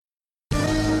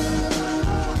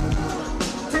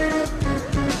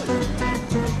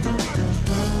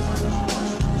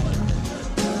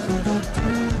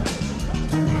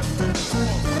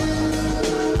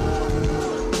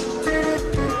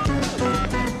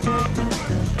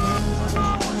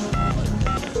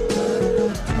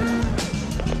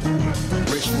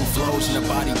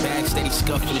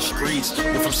scuffed in the streets.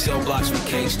 We're from cell blocks with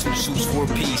case, 2 suits for a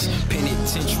piece.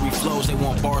 Penitentiary flows, they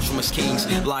want bars from us kings.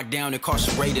 Locked down,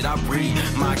 incarcerated, I breathe.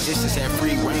 My existence had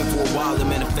free reign for a while, it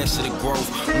manifested a growth.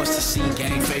 Must have seen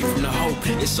gang fade from the hope.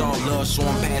 It's all love, so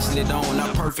I'm passing it on.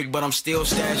 Not perfect, but I'm still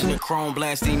stashing the chrome.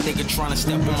 Blasting nigga trying to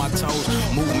step on my toes.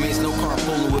 Movements, no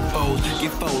carpooling with foes.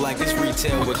 Get fold like it's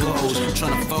retail with clothes.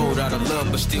 Trying to fold out of love,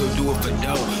 but still do it for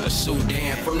dough. A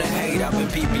Sudan, from the hate, I've been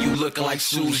peeping you looking like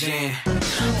Suzanne.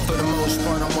 For the most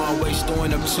part, I'm always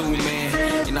throwing up 2,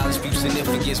 man. And I dispute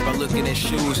significance by looking at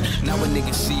shoes. Now a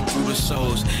nigga see through the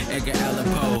souls. Edgar Allan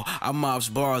Poe, I mobs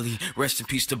Barley. Rest in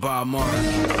peace to Bob Marley. If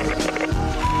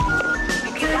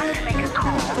you'd like to make a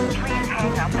call, please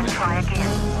hang up and try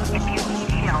again. If you need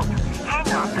help,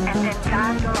 hang up and then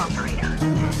dial your operator.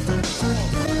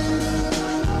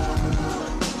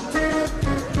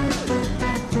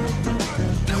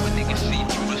 Now a nigga see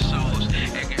through the souls.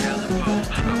 Edgar Allan Poe,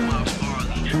 I mobs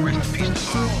Barley. Rest in peace to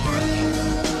Bob Marley.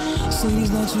 See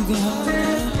these nights you can hold it.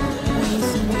 When you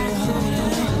see me, hold it.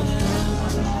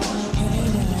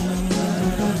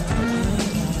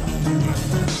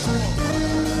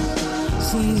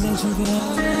 See these nights you can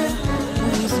hold it.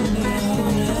 When you see me,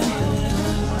 hold it.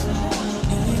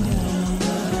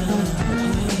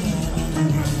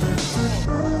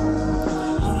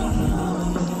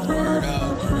 Word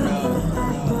up, word up.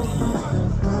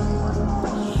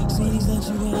 See these nights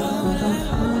you can hold it.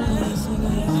 When you see me,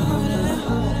 hold it.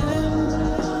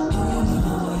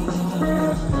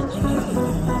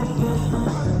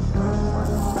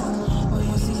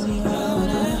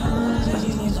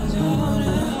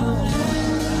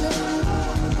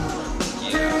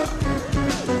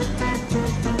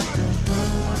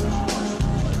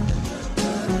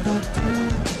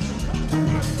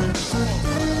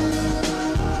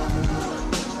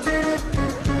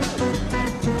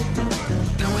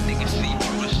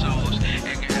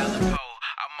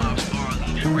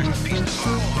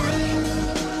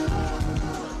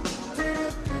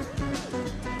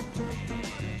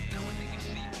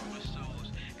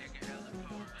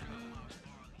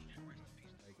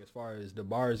 As far as the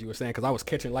bars you were saying, because I was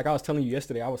catching, like I was telling you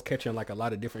yesterday, I was catching like a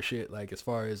lot of different shit, like as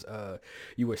far as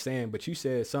you were saying, but you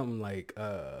said something like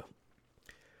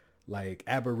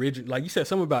aboriginal, like you said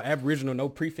something about aboriginal, no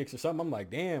prefix or something. I'm like,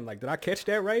 damn, like did I catch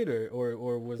that right,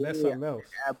 or was that something else?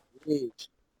 Average,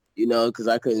 you know, because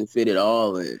I couldn't fit it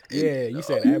all in. Yeah, you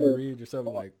said average or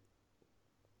something like.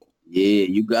 Yeah,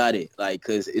 you got it. Like,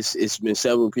 cause it's been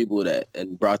several people that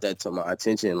and brought that to my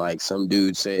attention. Like some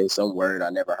dude said some word I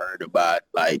never heard about.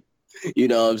 Like, you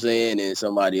know what I'm saying? And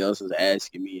somebody else was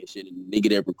asking me and shit. And the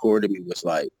nigga that recorded me was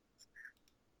like,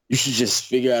 "You should just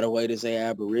figure out a way to say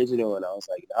Aboriginal." And I was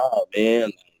like, "Nah, man,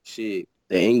 like, shit.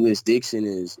 The English diction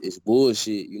is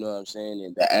bullshit." You know what I'm saying?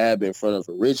 And the ab in front of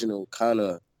original kind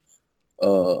of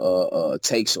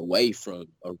takes away from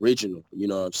original. You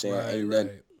know what I'm saying? Right, Ain't right.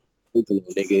 nothing.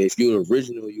 Nigga, if you're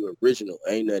original, you're original.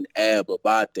 Ain't nothing ab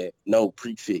about that. No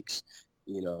prefix.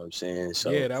 You know what I'm saying? So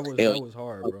Yeah, that was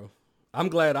hard, bro. I'm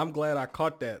glad I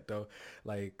caught that though.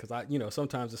 Like, cause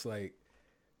sometimes it's like,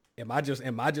 am I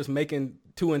just making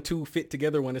 2 and 2 fit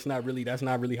together when that's not really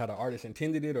how the artist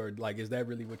intended it, or like, is that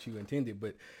really what you intended?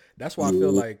 But that's why I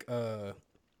feel like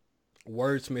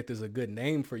Wordsmith is a good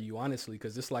name for you, honestly,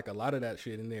 because it's like a lot of that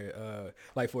shit in there.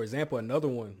 Like for example, another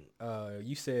one,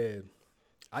 you said,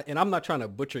 and I'm not trying to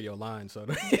butcher your line, so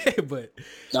but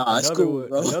nah, it's cool,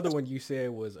 bro. Another one you said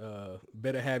was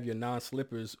better have your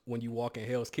non-slippers when you walk in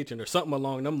Hell's Kitchen or something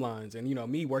along them lines. And you know,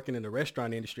 me working in the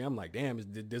restaurant industry, I'm like, damn,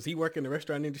 does he work in the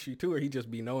restaurant industry too, or he just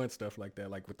be knowing stuff like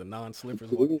that, like with the non-slippers?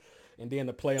 And then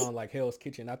to play on like Hell's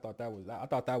Kitchen, I thought that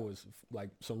was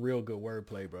like some real good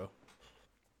wordplay, bro.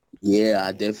 Yeah,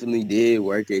 I definitely did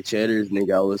work at Cheddar's,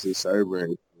 nigga. I was a server,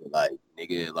 and like,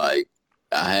 nigga, like,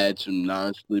 I had some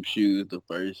non-slip shoes the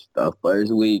first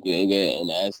week, nigga, and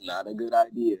that's not a good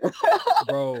idea.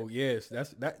 Bro, yes,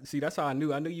 that's how I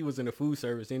knew you was in the food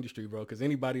service industry, bro, because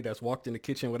anybody that's walked in the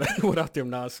kitchen without them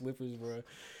non-slippers, bro.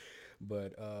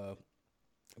 But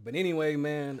anyway,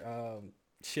 man,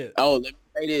 shit. Oh, let me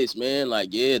say this, man.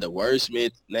 Like, yeah, the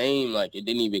Wordsmith name, like, it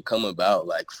didn't even come about,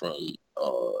 like, from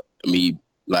me,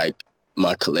 like,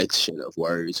 my collection of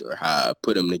words or how I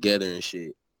put them together and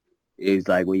shit. It's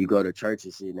like when you go to church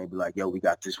and shit, and they be like, "Yo, we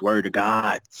got this word of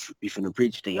God. We finna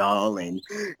preach to y'all." And,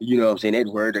 you know what I'm saying?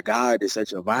 That word of God is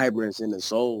such a vibrance in the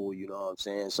soul, you know what I'm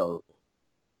saying? So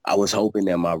I was hoping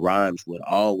that my rhymes would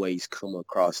always come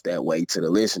across that way to the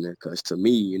listener. Because to me,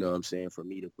 you know what I'm saying, for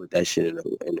me to put that shit in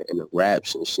the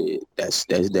raps and shit, that's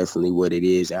definitely what it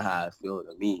is and how I feel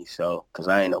to me. So, because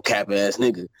I ain't no cap-ass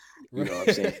nigga. You know what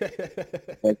I'm saying?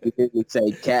 Right. Like you hear me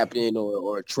say capping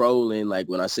or trolling, like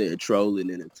when I said trolling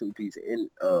in the two piece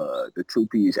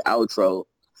outro,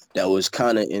 that was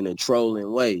kind of in a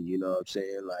trolling way. You know what I'm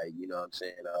saying? Like, you know what I'm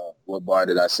saying? What bar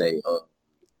did I say?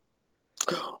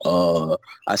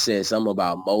 I said something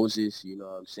about Moses, you know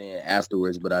what I'm saying,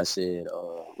 afterwards, but I said,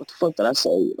 what the fuck did I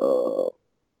say?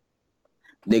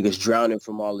 Niggas drowning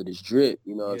from all of this drip,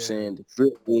 you know what I'm Yeah. saying? The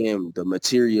drip being the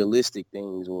materialistic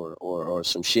things or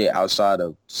some shit outside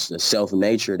of the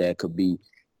self-nature that could be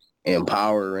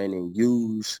empowering and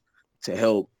used to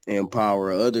help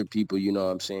empower other people, you know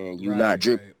what I'm saying? You not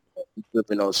Right.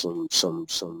 dripping on some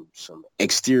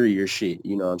exterior shit,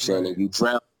 you know what I'm saying? Right. And you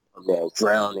drown from that.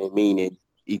 Drowning meaning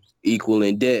equal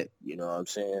in debt, you know what I'm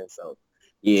saying? So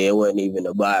yeah, it wasn't even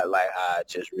about like how I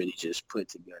just really just put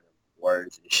together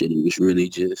words and shit. It was really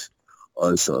just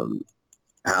on some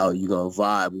how you gonna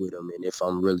vibe with them, and if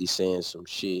I'm really saying some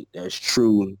shit that's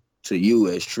true to you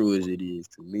as true as it is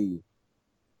to me.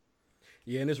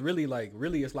 Yeah, and it's really like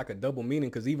it's like a double meaning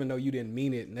because even though you didn't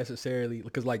mean it necessarily,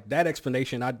 because like that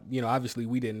explanation, obviously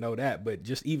we didn't know that, but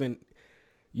just even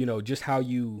just how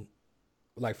you,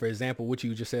 like, for example, what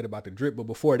you just said about the drip, but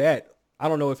before that, I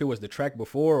don't know if it was the track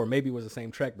before or maybe it was the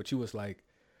same track, but you was like,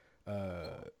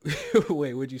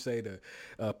 wait, what'd you say?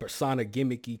 The persona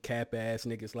gimmicky cap ass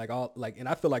niggas, like all like, and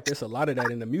I feel like there's a lot of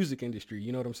that in the music industry.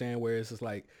 You know what I'm saying? Where it's just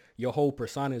like your whole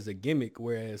persona is a gimmick,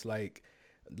 whereas like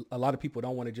a lot of people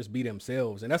don't want to just be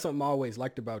themselves, and that's something I always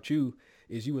liked about you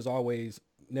is you was always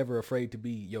never afraid to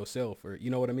be yourself, or you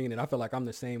know what I mean. And I feel like I'm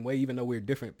the same way, even though we're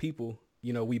different people.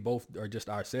 We both are just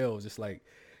ourselves. It's like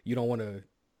you don't want to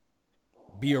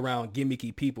be around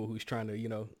gimmicky people who's trying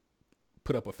to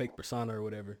put up a fake persona or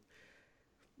whatever.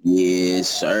 Yes,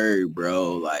 sir,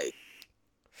 bro. Like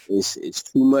it's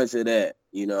too much of that.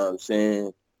 You know what I'm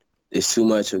saying? There's too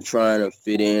much of trying to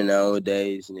fit in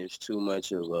nowadays, and there's too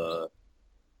much of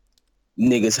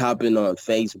niggas hopping on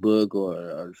Facebook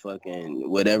or fucking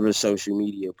whatever social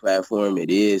media platform it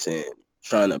is and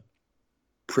trying to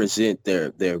present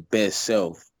their best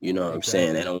self. You know what I'm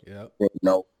saying? They Exactly. don't Yep. think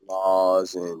no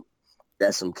flaws, and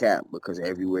that's some cap because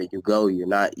everywhere you go, you're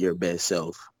not your best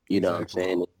self. You know what I'm Exactly.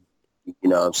 saying? You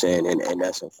know what I'm saying? And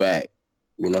that's a fact.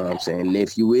 You know what I'm saying? And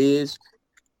if you is,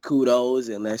 kudos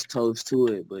and let's toast to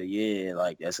it. But yeah,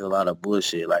 like that's a lot of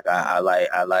bullshit. Like I like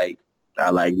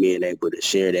being able to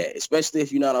share that, especially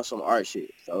if you're not on some art shit.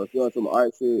 So if you're on some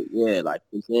art shit, yeah, like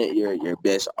present your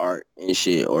best art and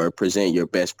shit, or present your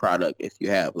best product if you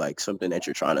have like something that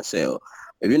you're trying to sell.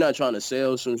 If you're not trying to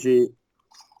sell some shit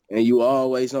and you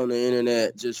always on the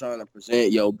internet just trying to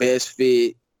present your best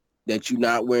fit that you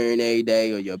not wearing every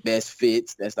day or your best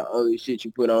fits, that's the only shit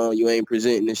you put on. You ain't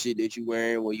presenting the shit that you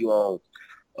wearing when you on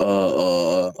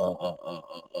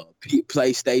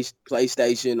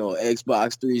PlayStation or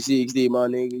Xbox 360, my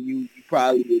nigga, you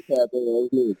probably be tapping ass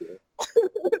nigga.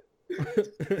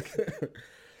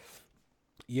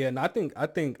 Yeah, and I think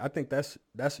that's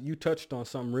you touched on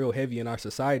something real heavy in our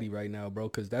society right now, bro.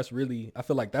 Because that's really, I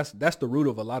feel like that's the root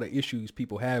of a lot of issues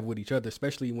people have with each other,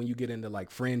 especially when you get into like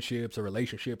friendships or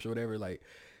relationships or whatever. Like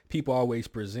people always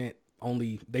they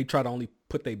try to only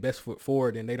put their best foot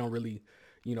forward, and they don't really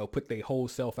put their whole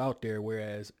self out there.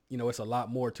 Whereas it's a lot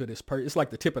more to this person. It's like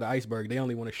the tip of the iceberg. They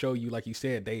only want to show you, like you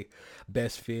said, they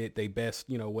best fit, they best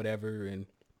whatever, and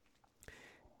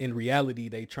in reality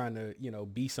they trying to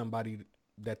be somebody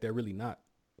that they're really not.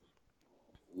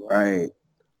 Right.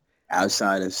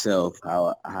 Outside of self,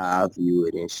 how I view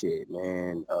it and shit,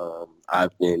 man.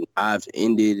 I've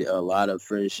ended a lot of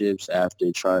friendships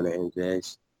after trying to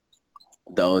invest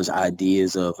those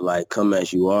ideas of like come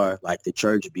as you are, like the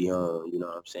church be on, you know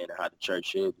what I'm saying, how the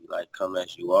church should be, like come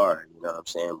as you are, you know what I'm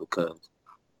saying, because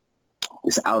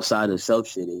it's outside of self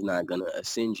shit is not gonna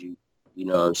ascend you, you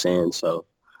know what I'm saying? So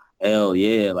hell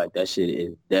yeah, like that shit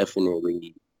is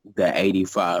definitely the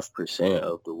 85%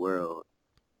 of the world,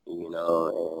 you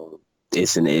know, and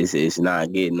it's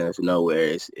not getting us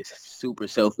nowhere. It's super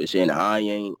selfish, and I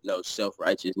ain't no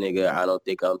self-righteous nigga. I don't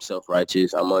think I'm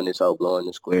self-righteous. I'm on this whole blowing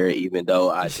the square, even though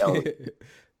I don't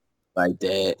like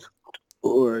that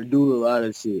or do a lot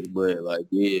of shit. But like,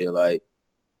 yeah, like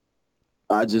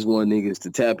I just want niggas to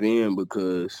tap in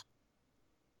because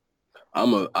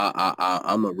I'm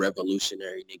a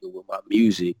revolutionary nigga with my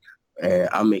music, and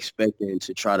I'm expecting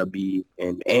to try to be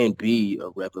and be a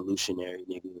revolutionary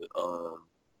nigga.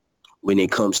 When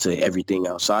it comes to everything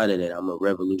outside of that, I'm a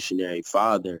revolutionary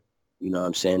father. You know what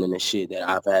I'm saying? And the shit that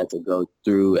I've had to go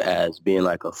through as being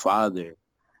like a father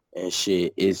and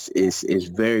shit is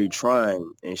very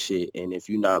trying and shit. And if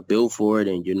you're not built for it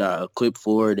and you're not equipped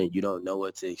for it and you don't know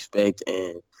what to expect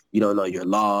and you don't know your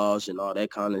laws and all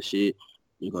that kind of shit,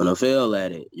 You're gonna fail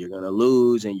at it. You're gonna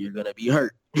lose, and you're gonna be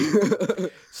hurt.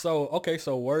 So okay,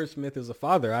 so Wordsmith is a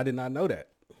father. I did not know that.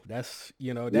 That's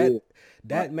Yeah.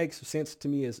 that makes sense to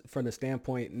me as from the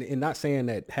standpoint, and not saying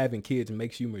that having kids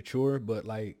makes you mature, but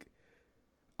like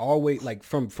always like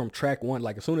from track one,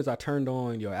 like as soon as I turned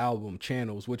on your album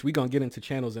Channels, which we gonna get into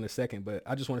Channels in a second, but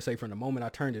I just want to say from the moment I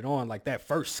turned it on, like that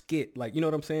first skit, like you know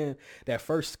what I'm saying, that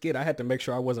first skit, I had to make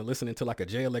sure I wasn't listening to like a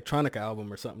Jay Electronica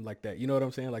album or something like that, you know what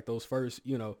I'm saying, like those first,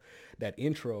 that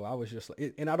intro, I was just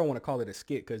like, and I don't want to call it a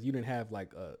skit because you didn't have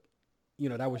like a,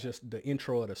 that was just the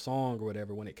intro of the song or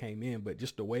whatever when it came in, but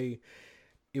just the way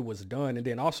it was done. And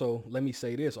then also, let me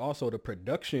say this, also the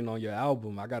production on your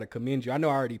album, I got to commend you. I know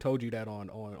I already told you that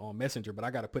on Messenger, but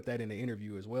I got to put that in the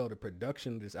interview as well. The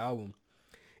production of this album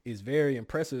is very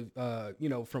impressive,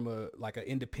 from a like an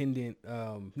independent,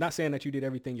 not saying that you did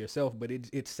everything yourself, but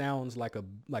it sounds like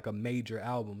a major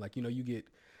album. Like, you get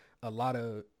a lot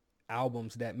of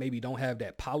albums that maybe don't have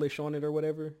that polish on it or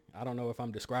whatever. I don't know if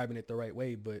I'm describing it the right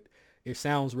way, but it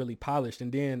sounds really polished.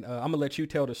 And then I'm gonna let you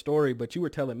tell the story, but you were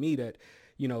telling me that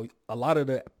a lot of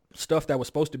the stuff that was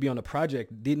supposed to be on the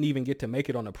project didn't even get to make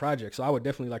it on the project. So I would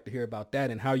definitely like to hear about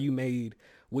that and how you made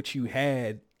what you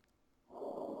had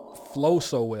flow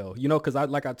so well, because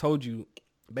I told you,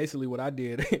 basically what I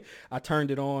did, I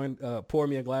turned it on, poured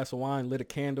me a glass of wine, lit a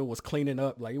candle, was cleaning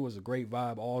up. Like it was a great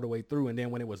vibe all the way through. And then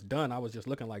when it was done, I was just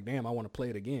looking like, damn, I want to play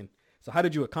it again. So how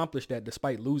did you accomplish that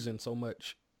despite losing so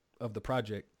much of the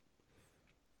project?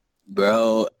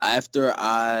 Bro, after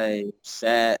I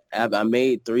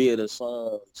made 3 of the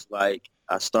songs. Like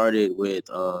I started with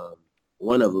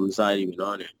one of them is not even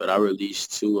on it, but I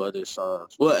released 2 other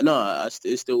songs. Well, no,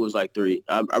 it still was like 3.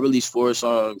 I released 4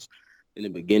 songs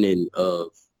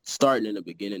starting in the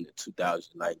beginning of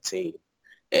 2019,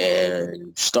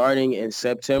 and starting in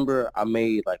September, I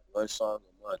made like 1 song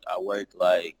a month. I worked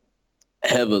like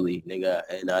heavily, nigga,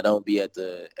 and I don't be at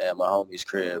my homie's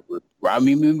crib. I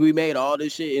mean, we made all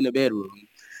this shit in the bedroom.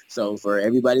 So for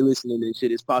everybody listening to this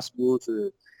shit, it's possible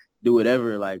to do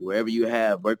whatever, like wherever you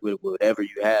have, work with whatever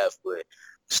you have. But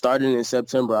starting in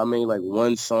September, I made like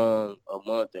 1 song a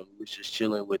month, and we was just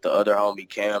chilling with the other homie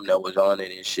Cam that was on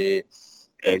it and shit,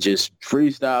 and just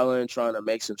freestyling, trying to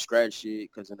make some scratch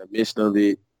shit. Because in the midst of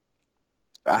it,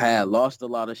 I had lost a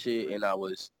lot of shit, and I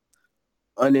was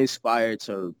uninspired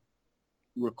to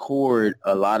record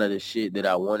a lot of the shit that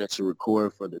I wanted to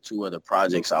record for the 2 other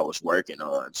projects I was working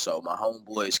on. So my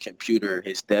homeboy's computer,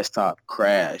 his desktop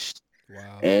crashed.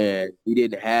 Wow. And we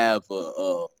didn't have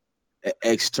an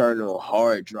external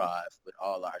hard drive with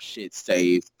all our shit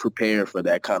saved, prepared for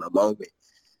that kind of moment.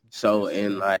 So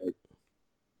in like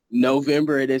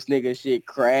November, this nigga shit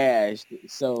crashed.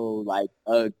 So like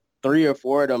 3 or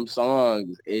 4 of them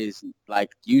songs is like,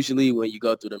 usually when you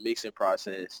go through the mixing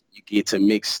process, you get to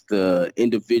mix the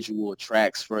individual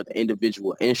tracks for the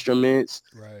individual instruments,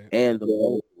 right, and the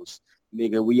vocals.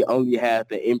 Nigga, we only had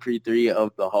the MP3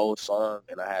 of the whole song,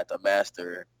 and I had to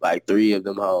master like 3 of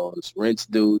them hoes. Rinse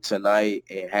Due, Tonight,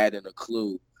 and Hadn't a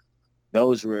Clue.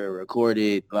 Those were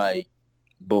recorded like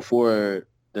before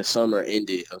the summer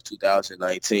ended of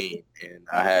 2019, and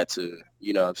I had to,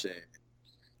 you know what I'm saying,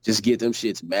 just get them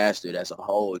shits mastered as a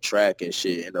whole track and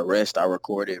shit. And the rest I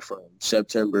recorded from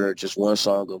September, just 1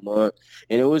 song a month.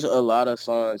 And it was a lot of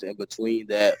songs in between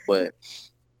that, but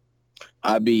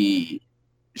I be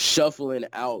shuffling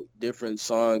out different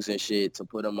songs and shit to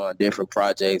put them on different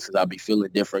projects, because I be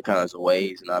feeling different kinds of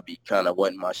ways, and I be kind of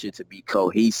wanting my shit to be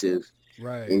cohesive,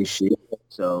 right, and shit.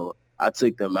 So I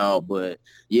took them out, but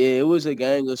yeah, it was a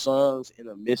gang of songs in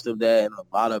the midst of that, and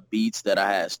a lot of beats that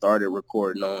I had started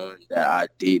recording on that I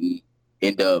didn't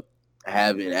end up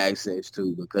having access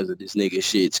to because of this nigga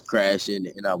shit's crashing.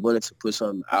 And I wanted to put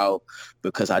something out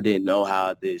because I didn't know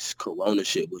how this corona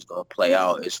shit was going to play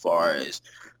out as far as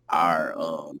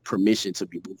our permission to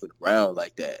be moving around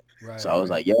like that. right. So I was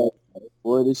like, yo,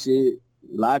 boy, this shit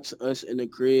locks us in the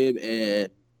crib, and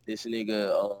this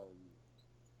nigga,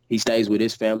 he stays with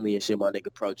his family and shit. My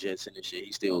nigga Pro Jetson and shit,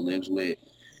 he still lives with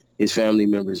his family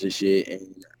members and shit.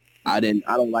 And I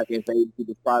don't like invading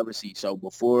people's privacy. So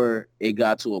before it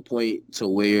got to a point to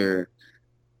where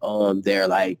they're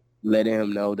like letting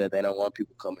him know that they don't want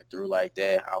people coming through like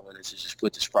that, I wanted to just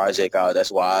put this project out.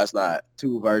 That's why it's not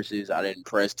 2 verses. I didn't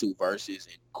press 2 verses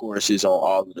and choruses on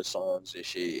all of the songs and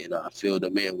shit. And I filled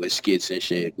them in with skits and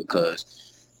shit, because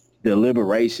the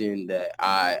liberation that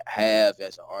I have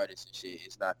as an artist and shit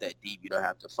is not that deep. You don't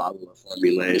have to follow a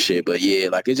formula and shit. But yeah,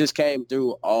 like it just came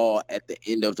through all at the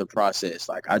end of the process.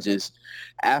 Like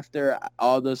after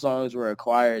all the songs were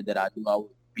acquired that I knew I would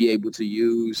be able to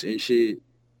use and shit,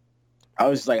 I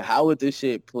was like, how would this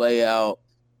shit play out,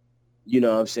 you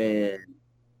know what I'm saying,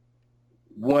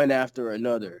 one after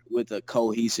another with a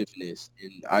cohesiveness,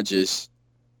 and I just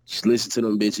listen to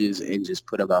them bitches and just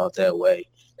put them out that way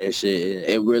and shit.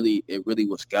 It really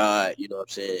was God, you know what I'm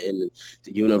saying, in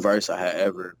the universe, or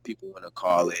however people want to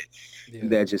call it, Yeah.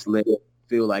 that just let it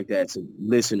feel like that to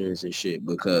listeners and shit,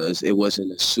 because it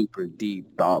wasn't a super deep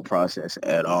thought process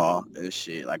at all and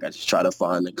shit. Like, I just try to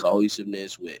find the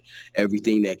cohesiveness with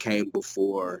everything that came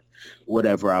before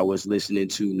whatever I was listening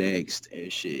to next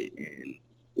and shit. And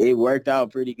it worked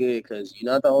out pretty good, because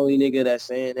you're not the only nigga that's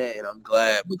saying that, and I'm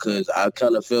glad, because I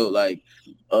kind of felt like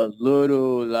a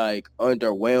little like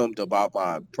underwhelmed about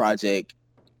my project,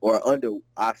 or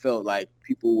I felt like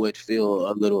people would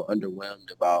feel a little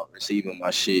underwhelmed about receiving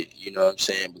my shit, you know what I'm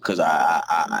saying? Because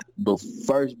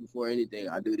before anything,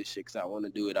 I do this shit because I want to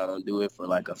do it. I don't do it for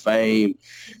like a fame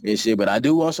and shit, but I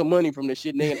do want some money from the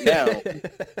shit now.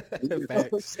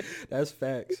 Facts. That's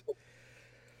facts.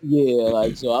 Yeah,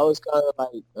 like, so I was kind of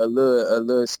like a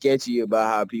little sketchy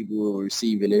about how people were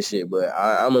receiving this shit, but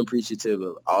I'm appreciative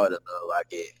of all the love I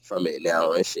get from it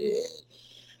now and shit. And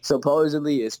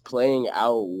supposedly it's playing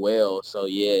out well, so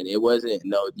yeah, it wasn't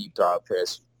no deep thought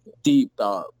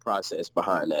process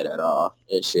behind that at all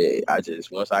and shit. I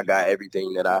just, once I got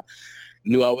everything that I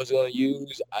knew I was gonna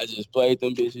use, I just played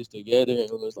them bitches together and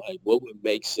was like, what would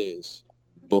make sense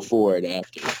before and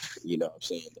after, you know what I'm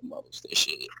saying, the most and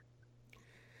shit.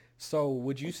 So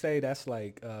would you say that's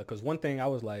like, because one thing I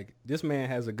was like, this man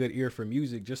has a good ear for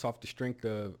music just off the strength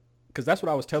of, because that's what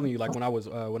I was telling you, like when I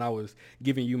was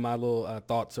giving you my little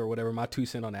thoughts or whatever, my 2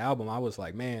 cents on the album, I was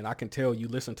like, man, I can tell you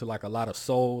listen to like a lot of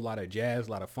soul, a lot of jazz,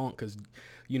 a lot of funk, because,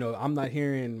 you know, I'm not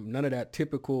hearing none of that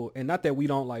typical, and not that we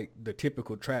don't like the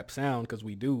typical trap sound, because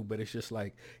we do, but it's just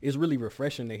like, it's really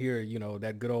refreshing to hear, you know,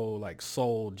 that good old like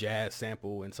soul jazz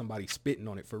sample and somebody spitting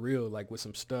on it for real, like with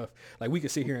some stuff. Like, we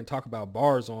could sit here and talk about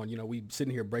bars on, you know, we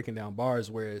sitting here breaking down bars,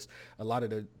 whereas a lot of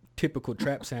the typical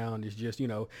trap sound is just, you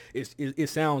know, it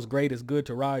sounds great, it's good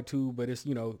to ride to, but it's,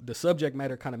 you know, the subject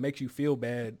matter kind of makes you feel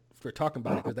bad for talking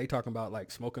about it, because they talking about like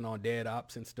smoking on dead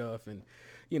ops and stuff, and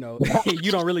you know,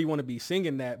 you don't really want to be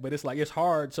singing that, but it's like, it's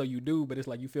hard, so you do, but it's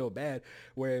like you feel bad.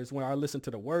 Whereas when I listen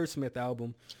to the Wordsmith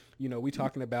album, you know, we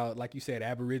talking about, like you said,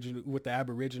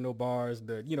 aboriginal bars,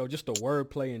 the, you know, just the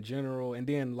wordplay in general, and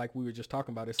then like we were just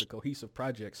talking about, it's a cohesive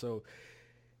project. So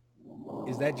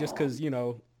is that just because, you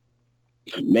know?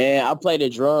 Man, I play the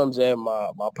drums at my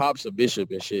pop's a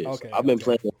bishop and shit. Okay, So I've been okay.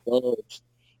 playing the drums.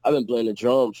 I've been playing the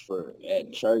drums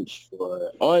at church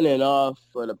for on and off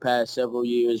for the past several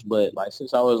years, but like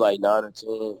since I was like 9 or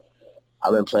 10,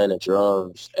 I've been playing the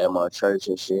drums at my church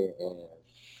and shit. And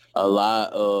a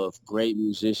lot of great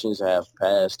musicians have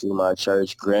passed through my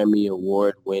church, Grammy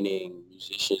award winning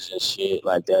musicians and shit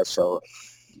like that. So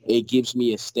it gives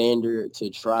me a standard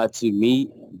to try to meet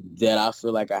that I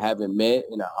feel like I haven't met,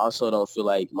 and I also don't feel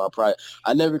like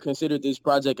I never considered this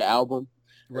project an album.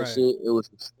 And Right. shit, it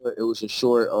was a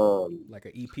short Like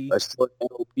an EP. a short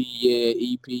LP, yeah,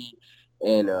 EP,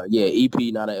 and yeah,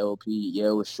 EP, not an LP. Yeah,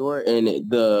 it was short, and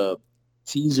the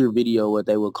teaser video, what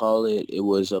they would call it, it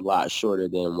was a lot shorter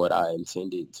than what I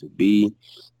intended to be.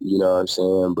 You know what I'm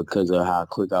saying? Because of how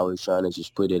quick I was trying to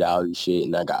just put it out and shit,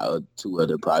 and I got 2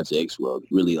 other projects, well,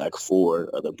 really like 4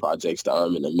 other projects that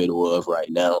I'm in the middle of right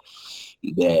now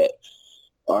that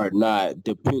are not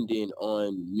dependent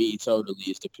on me totally.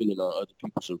 It's dependent on other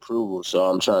people's approval. So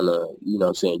I'm trying to, you know what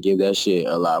I'm saying, give that shit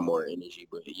a lot more energy.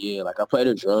 But yeah, like I play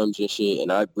the drums and shit,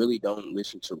 and I really don't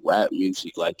listen to rap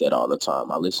music like that all the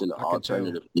time. I listen to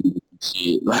alternative music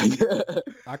shit. Like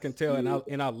I can tell, and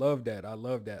I love that. I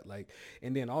love that. Like,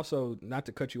 and then also, not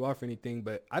to cut you off or anything,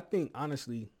 but I think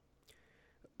honestly,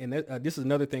 and this is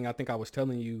another thing I think I was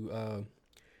telling you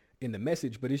in the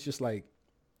message, but it's just like,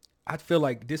 I feel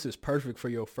like this is perfect for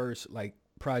your first like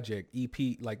project, EP,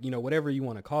 like, you know, whatever you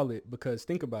want to call it, because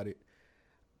think about it.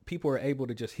 People are able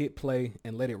to just hit play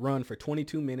and let it run for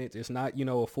 22 minutes. It's not, you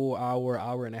know, a full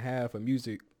hour and a half of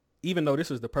music, even though this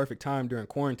is the perfect time during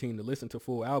quarantine to listen to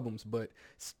full albums, but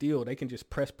still they can just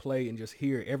press play and just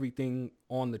hear everything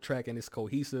on the track, and it's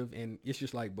cohesive, and it's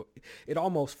just like, it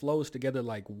almost flows together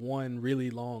like one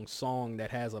really long song that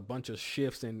has a bunch of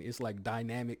shifts, and it's like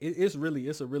dynamic. It's a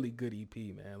really good EP,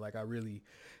 man. Like, I really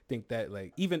think that,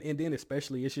 like, even, and then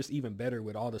especially it's just even better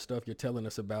with all the stuff you're telling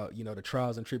us about, you know, the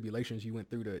trials and tribulations you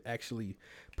went through to actually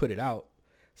put it out.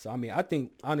 So I mean, I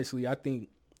think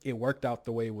it worked out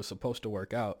the way it was supposed to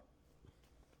work out.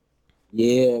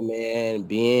 yeah, man,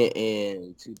 being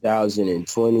in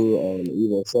 2020 and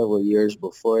even several years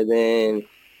before then,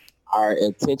 our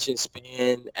attention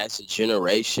span as a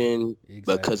generation,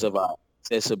 because Exactly. of our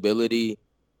accessibility,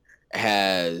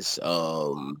 has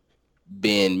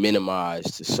been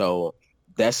minimized. So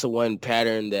that's the one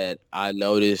pattern that I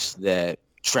noticed that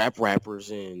trap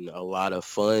rappers and a lot of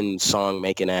fun song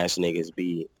making ass niggas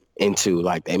be into.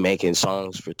 Like they making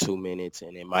songs for 2 minutes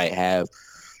and it might have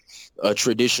a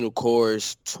traditional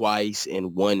chorus twice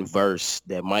in one verse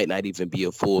that might not even be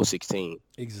a full 16.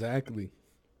 Exactly.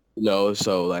 You know,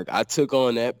 so like I took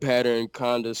on that pattern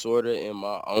kind of sort of in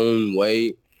my own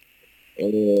way.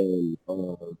 And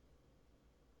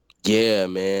yeah,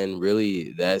 man,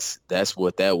 really that's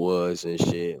what that was and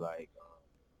shit. Like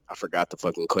I forgot the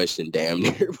fucking question damn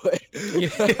near, but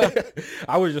Yeah.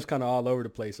 I was just kind of all over the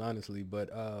place, honestly. But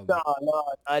no,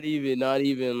 not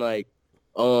even like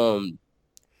um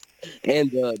and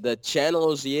the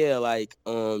channels, yeah, like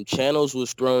channels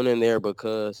was thrown in there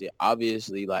because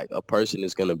obviously like a person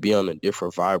is gonna be on a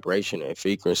different vibration and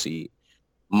frequency,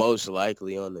 most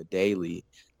likely on the daily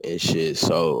and shit.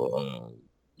 So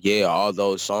yeah, all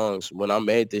those songs when I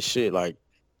made this shit like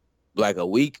a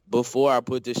week before I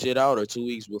put this shit out or 2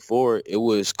 weeks before, it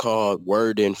was called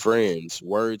Words and Friends.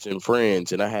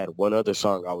 And I had one other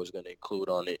song I was going to include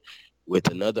on it with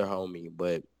another homie.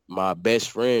 But my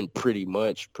best friend pretty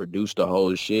much produced the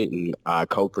whole shit and I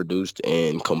co-produced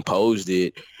and composed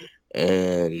it.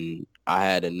 And I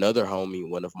had another homie,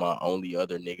 one of my only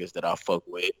other niggas that I fuck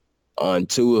with, on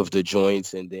two of the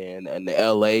joints, and then an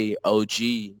LA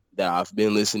OG that I've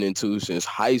been listening to since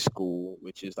high school,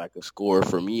 which is like a score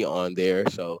for me on there.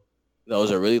 So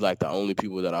those are really like the only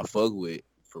people that I fuck with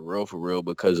for real,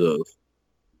 because of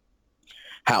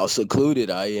how secluded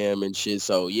I am and shit.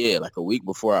 So yeah, like a week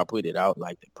before I put it out,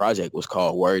 like the project was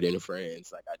called Word and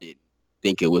Friends. Like I didn't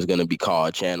think it was gonna be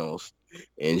called Channels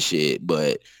and shit,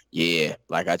 but yeah,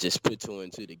 like I just put two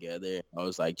and two together. I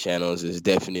was like, Channels is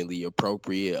definitely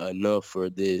appropriate enough for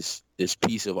this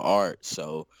piece of art.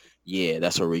 So yeah,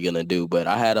 that's what we're gonna do. But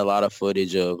I had a lot of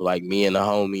footage of like me and the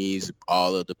homies,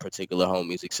 all of the particular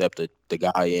homies except the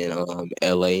guy in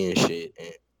LA and shit.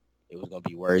 And it was gonna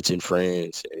be Words and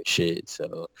Friends and shit.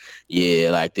 So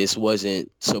yeah, like this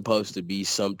wasn't supposed to be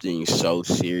something so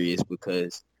serious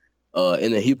because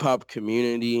in the hip hop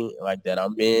community like that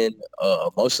I'm in,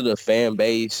 most of the fan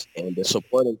base and the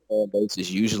supporting fan base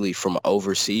is usually from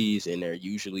overseas, and they're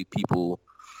usually people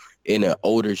in an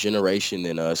older generation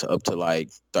than us, up to like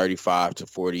 35 to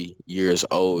 40 years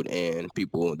old, and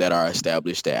people that are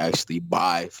established that actually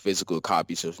buy physical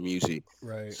copies of music.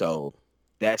 right. So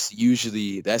that's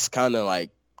kind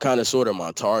of sort of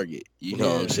my target. You know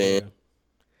what I'm saying? Yeah.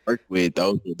 Work with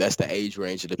those. That's the age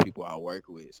range of the people I work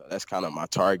with. So that's kind of my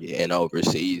target. And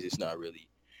overseas, it's not really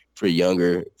for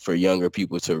younger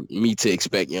people to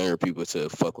expect younger people to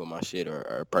fuck with my shit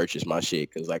or purchase my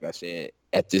shit. Because like I said,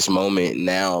 at this moment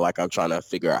now, like I'm trying to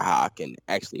figure out how I can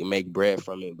actually make bread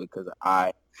from it, because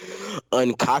I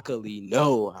uncockily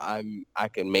know I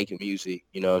can make music.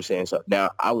 You know what I'm saying? So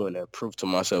now I want to prove to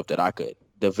myself that I could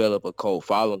develop a cult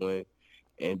following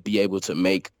and be able to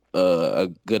make a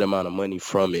good amount of money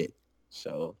from it.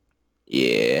 So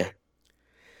yeah.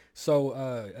 So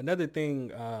another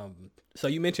thing, so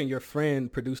you mentioned your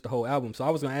friend produced the whole album. So I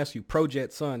was gonna ask you,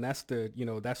 Projet Son, that's the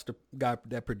guy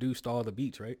that produced all the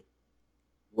beats, right?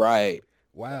 Right.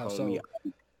 Wow. Homie.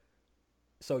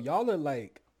 So y'all are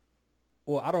like,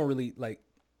 well, I don't really like,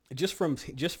 just from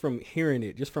hearing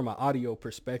it, just from an audio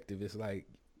perspective, it's like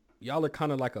y'all are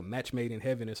kind of like a match made in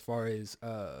heaven as far as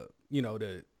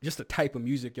the type of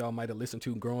music y'all might have listened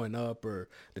to growing up, or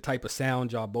the type of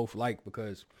sound y'all both like,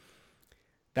 because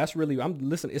that's really, I'm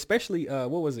listening, especially what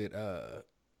was it,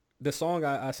 the song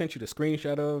I sent you the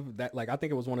screenshot of, that like I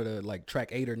think it was one of the like track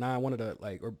 8 or 9, one of the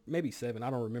like, or maybe 7, I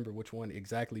don't remember which one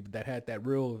exactly, but that had that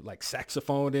real like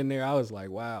saxophone in there. I was like,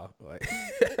 wow. Like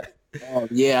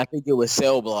Yeah, I think it was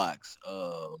Cell Blocks.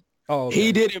 okay.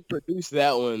 He didn't produce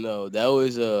that one though. That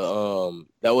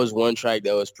was one track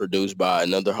that was produced by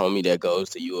another homie that goes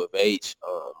to U of H,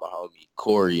 my homie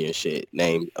Corey and shit,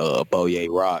 named Boye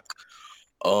Rock.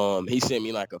 He sent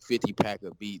me like a 50 pack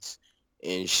of beats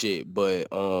and shit, but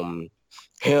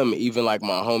him, even like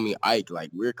my homie Ike, like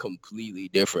we're completely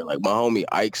different. Like my homie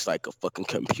Ike's like a fucking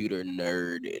computer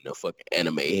nerd and a fucking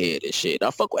anime head and shit.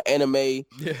 I fuck with anime.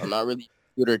 Yeah. I'm not really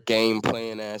computer game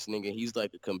playing ass nigga. He's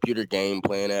like a computer game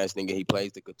playing ass nigga. He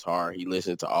plays the guitar. He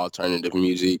listens to alternative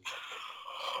music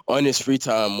on his free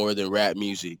time more than rap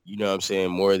music. You know what I'm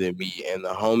saying? More than me. And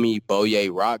the homie Boye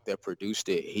Rock that produced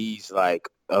it, he's like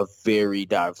a very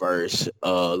diverse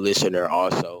listener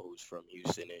also, who's from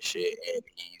Houston and shit. And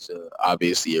he's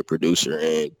obviously a producer,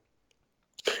 and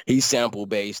he's sample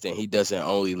based, and he doesn't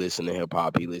only listen to hip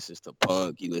hop. He listens to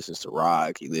punk. He listens to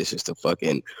rock. He listens to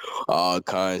fucking all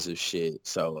kinds of shit.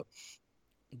 So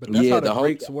But that's Yeah, how the the whole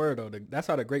greats were though. That's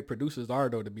how the great producers are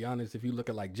though. To be honest, if you look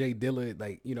at like Jay Dilla,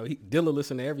 like Dilla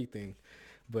listen to everything.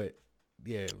 But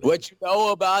yeah, like, what you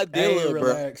know about hey, Dilla, bro?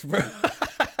 relax, bro.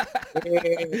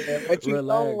 Yeah, what you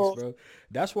Relax, know? bro.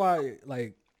 That's why,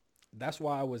 like, that's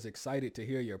why I was excited to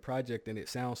hear your project, and it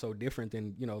sounds so different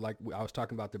than like I was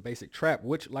talking about the basic trap,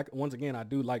 which, like, once again, I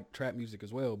do like trap music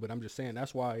as well. But I'm just saying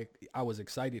that's why I was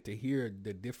excited to hear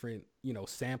the different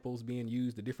samples being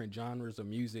used, the different genres of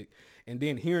music, and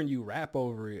then hearing you rap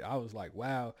over it. I was like,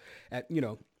 wow,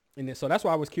 And then, so that's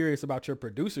why I was curious about your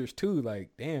producers too. Like,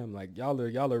 damn, like y'all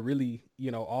are really,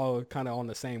 all kind of on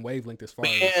the same wavelength as far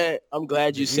as Man, I'm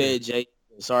glad you the ear. said, Jay.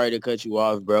 Sorry to cut you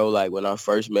off, bro. Like when I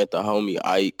first met the homie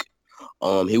Ike,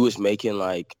 he was making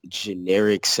like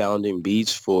generic sounding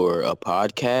beats for a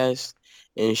podcast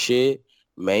and shit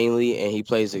mainly, and he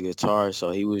plays the guitar,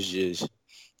 so he was just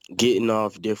getting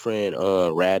off different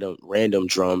random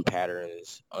drum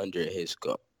patterns under his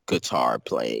guitar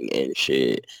playing and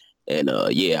shit. And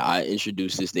yeah, I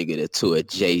introduced this nigga to a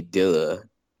Jay Dilla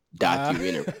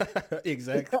documentary.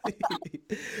 Exactly.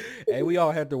 Hey, we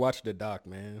all had to watch the doc,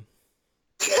 man.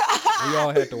 We all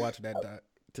had to watch that doc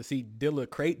to see Dilla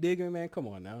crate digging, man. Come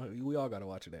on now, we all gotta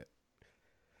watch that.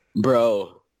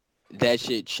 Bro, that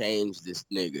shit changed this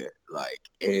nigga. Like,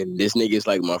 and this nigga is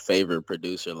like my favorite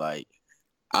producer. Like,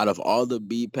 out of all the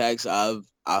beat packs I've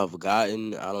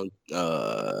gotten, I don't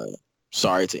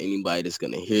sorry to anybody that's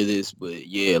gonna hear this, but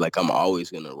yeah, like I'm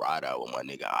always gonna ride out with my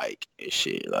nigga Ike and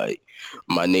shit. Like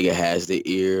my nigga has the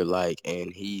ear, like, and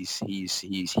he's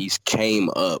came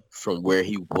up from where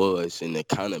he was and the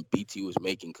kind of beats he was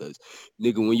making. Cause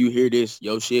nigga, when you hear this,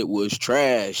 your shit was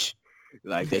trash.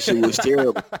 Like that shit was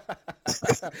terrible.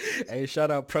 Hey, shout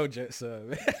out Project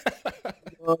Sub. You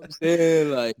know what I'm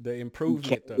saying? Like The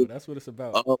improvement though, that's what it's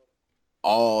about. up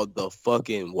all the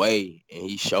fucking way, and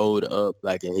he showed up,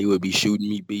 like, and he would be shooting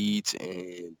me beats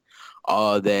and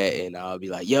all that, and I'll be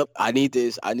like, yep, I need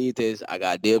this, I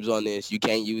got dibs on this, you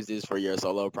can't use this for your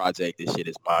solo project, this shit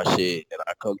is my shit. And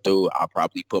I come through, I'll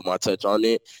probably put my touch on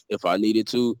it. If I needed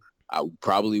to, I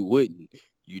probably wouldn't,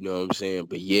 you know what I'm saying?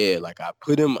 But yeah, like I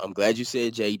put him, I'm glad you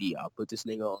said JD, I'll put this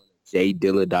nigga on Jay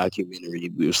Dilla documentary.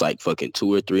 We was like fucking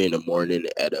 2 or 3 in the morning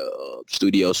at a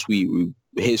studio suite.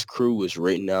 His crew was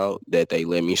written out that they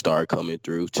let me start coming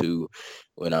through to.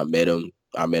 When I met him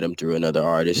through another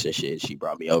artist and shit. She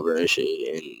brought me over and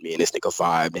shit, and me and this nigga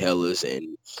vibed hellas, and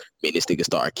me and this nigga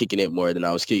started kicking it more than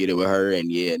I was kicking it with her, and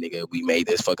yeah, nigga, we made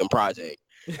this fucking project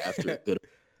after a good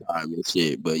time and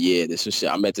shit. But yeah, this was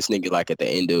shit. I met this nigga like at the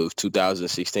end of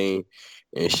 2016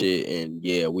 and shit, and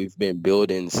yeah, we've been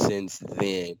building since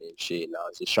then and shit. And I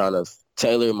was just trying to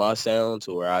tailor my sound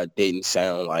to where I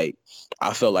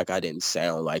felt like I didn't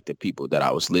sound like the people that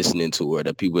I was listening to, or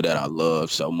the people that I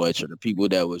love so much, or the people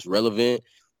that was relevant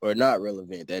or not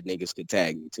relevant that niggas could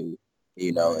tag me to,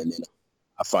 and then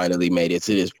I finally made it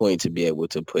to this point to be able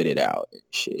to put it out and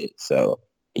shit. So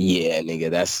yeah, nigga,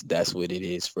 that's what it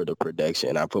is for the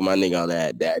production. I put my nigga on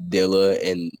that Dilla,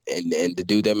 and the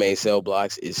dude that made Cell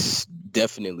Blocks is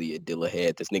definitely a Dilla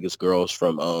head. This nigga's girl's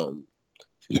from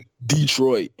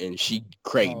Detroit, and she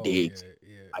crate digs.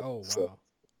 Yeah. Oh wow.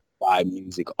 Buy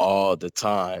music all the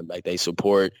time. Like they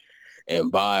support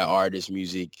and buy artist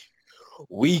music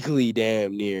weekly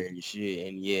damn near and shit.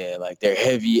 And yeah, like they're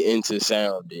heavy into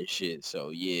sound and shit. So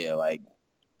yeah, like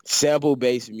sample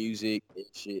based music and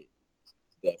shit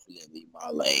definitely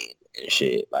my lane and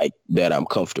shit, like that I'm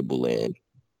comfortable in.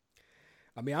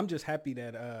 I mean, I'm just happy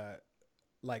that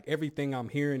like everything I'm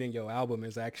hearing in your album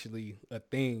is actually a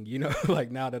thing,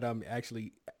 like now that I'm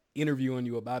actually interviewing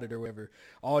you about it or whatever,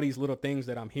 all these little things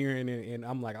that I'm hearing, and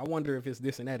I'm like, I wonder if it's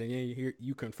this and that, and then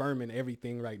you confirming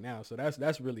everything right now. So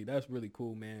that's really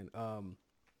cool, man.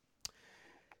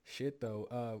 Shit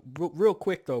though, real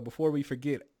quick though, before we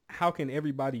forget, how can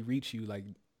everybody reach you? Like,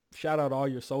 shout out all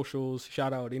your socials,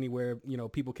 shout out anywhere,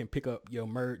 people can pick up your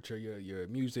merch or your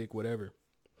music, whatever.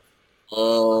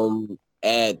 On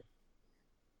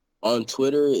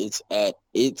Twitter, it's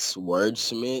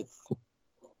Wordsmith.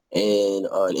 And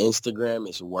on Instagram,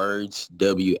 it's Words,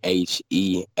 WHEARDS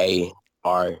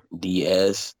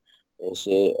and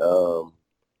shit.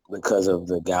 Because of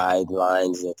the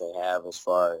guidelines that they have as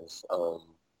far as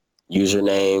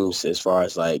usernames, as far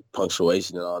as like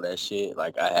punctuation and all that shit,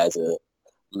 like I had to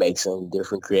make some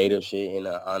different creative shit, and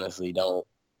I honestly don't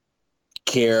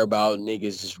care about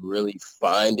niggas just really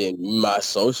finding my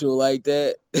social like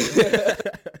that. You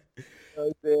know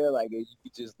what I'm saying? Like if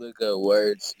you just look up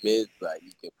Wordsmith, like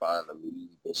you can find the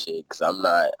music and shit. Cause I'm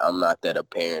not that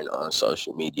apparent on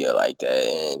social media like that.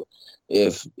 And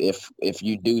if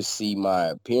you do see my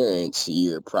appearance,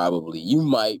 you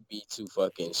might be too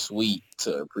fucking sweet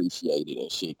to appreciate it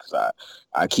and shit. Cause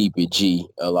I keep it G.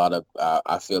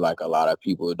 I feel like a lot of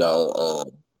people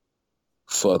don't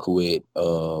fuck with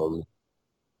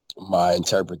my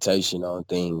interpretation on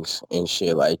things and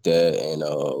shit like that. And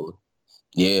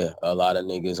yeah, a lot of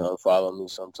niggas unfollow me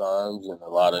sometimes, and a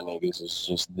lot of niggas is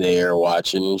just there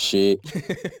watching and shit.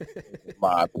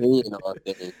 My opinion on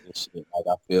things and shit. Like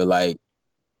I feel like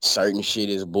certain shit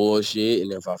is bullshit,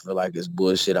 and if I feel like it's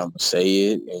bullshit, I'm gonna say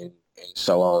it, and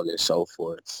so on and so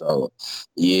forth. So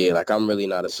yeah, like I'm really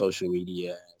not a social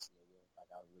media ass nigga. Like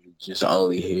I'm really just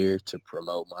only here to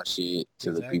promote my shit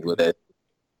to the people that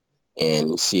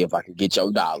and see if I can get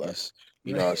your dollars.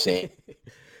 You know what I'm saying?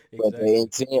 But the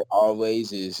intent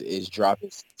always is dropping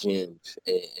some gems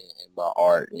in my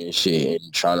art and shit,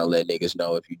 and trying to let niggas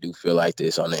know if you do feel like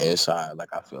this on the inside,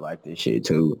 like I feel like this shit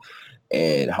too.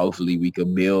 And hopefully we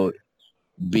could build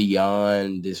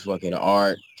beyond this fucking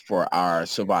art for our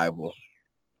survival.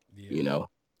 You know?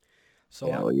 So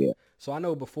I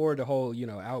know before the whole,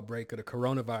 outbreak of the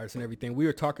coronavirus and everything, we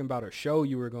were talking about a show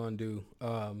you were going to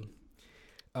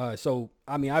do. So,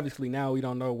 I mean, obviously now we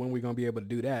don't know when we're going to be able to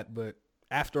do that, but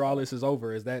after all this is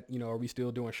over, is that, are we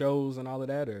still doing shows and all of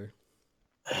that, or?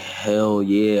 Hell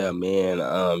yeah, man.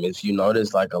 If you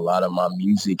notice, like a lot of my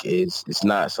music it's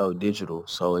not so digital,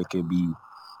 so it could be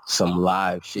some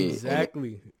live shit.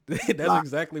 Exactly. That's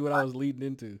exactly what I was leading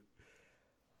into.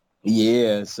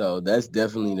 Yeah, so that's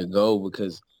definitely the goal,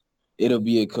 because it'll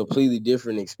be a completely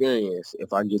different experience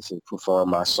if I get to perform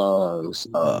my songs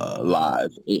live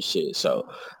and shit. So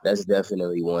that's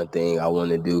definitely one thing I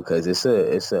want to do, because it's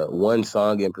a one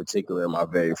song in particular, my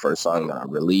very first song that I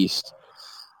released,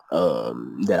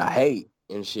 that I hate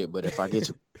and shit. But if I get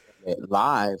to perform it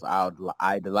live,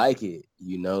 I'd like it,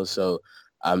 So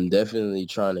I'm definitely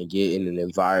trying to get in an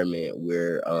environment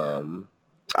where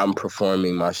I'm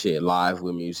performing my shit live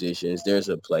with musicians. There's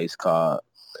a place called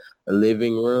the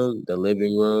Living Room,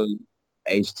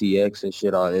 HTX and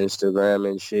shit on Instagram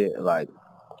and shit. Like,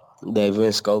 they've been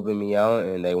scoping me out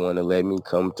and they want to let me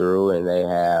come through, and they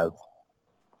have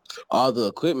all the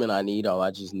equipment I need. All I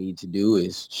just need to do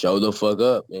is show the fuck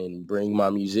up and bring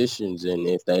my musicians. And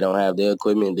if they don't have the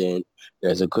equipment, then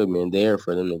there's equipment there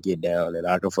for them to get down, and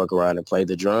I can fuck around and play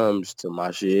the drums to my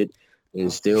shit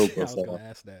and still perform.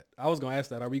 I was gonna ask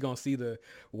that. Are we gonna see the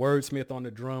Wordsmith on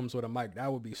the drums with a mic?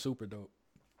 That would be super dope.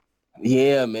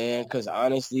 Yeah, man, because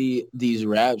honestly, these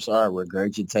raps are a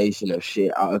regurgitation of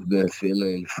shit I've been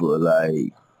feeling for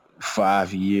like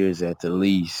 5 years at the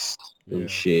least and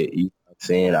shit. You know what I'm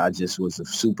saying? I just was a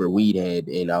super weed head,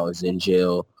 and I was in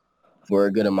jail for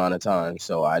a good amount of time,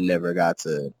 so I never got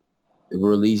to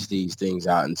release these things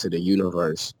out into the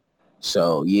universe.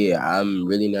 So yeah, I'm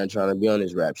really not trying to be on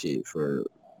this rap shit for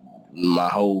my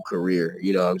whole career.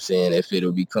 You know what I'm saying? If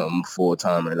it'll become full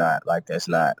time or not, like that's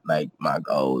not like my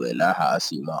goal and not how I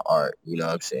see my art. You know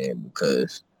what I'm saying?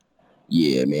 Because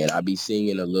yeah, man, I be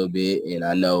singing a little bit, and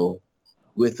I know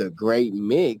with a great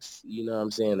mix, you know what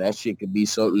I'm saying, that shit could be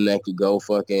something that could go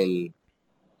fucking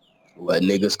what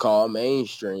niggas call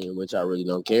mainstream, which I really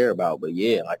don't care about. But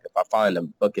yeah, like if I find a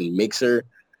fucking mixer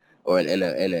or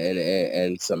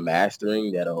and some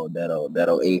mastering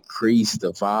that'll increase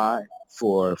the vibe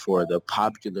for the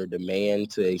popular demand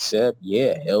to accept,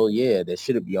 yeah, hell yeah, that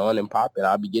should be on and popping.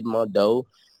 I'll be getting my dough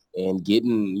and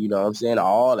getting, you know what I'm saying,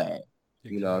 all that.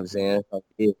 You know what I'm saying? So,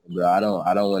 yeah, bro, I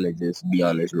don't want to just be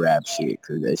on this rap shit,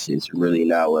 because that shit's really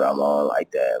not what I'm on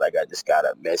like that. Like, I just got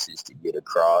a message to get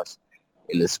across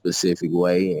in a specific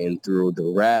way, and through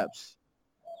the raps,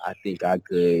 I think I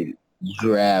could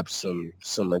grab some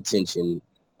attention,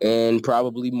 and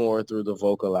probably more through the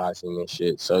vocalizing and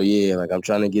shit. So yeah, like I'm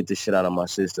trying to get this shit out of my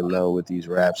system now with these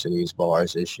raps and these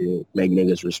bars and shit. Make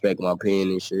niggas respect my pen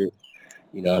and shit.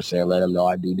 You know what I'm saying? Let them know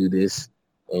I do this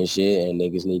and shit. And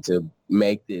niggas need to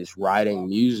make this writing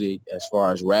music, as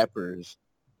far as rappers,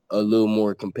 a little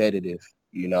more competitive.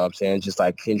 You know what I'm saying? Just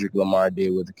like Kendrick Lamar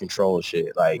did with the Control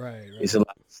shit. Like, it's a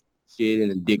lot of shit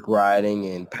and dick riding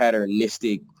and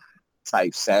patternistic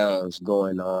type sounds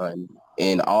going on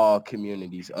in all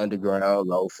communities, underground,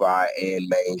 lo-fi, and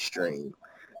mainstream.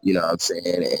 You know what I'm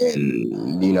saying?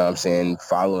 And, you know what I'm saying,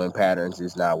 following patterns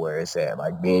is not where it's at.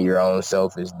 Like, being your own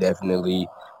self is definitely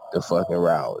the fucking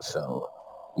route. So,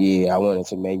 yeah, I wanted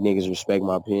to make niggas respect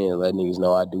my pen and let niggas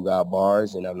know I do got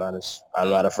bars, and I'm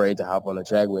not afraid to hop on the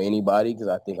track with anybody, because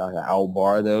I think I can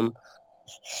outbar them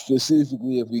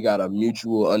specifically if we got a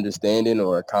mutual understanding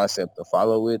or a concept to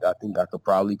follow with, I think I could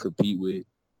probably compete with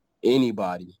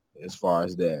anybody as far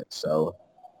as that. So,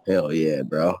 hell yeah,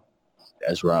 bro.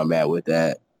 That's where I'm at with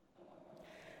that.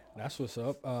 That's what's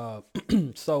up.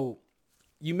 So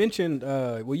you mentioned,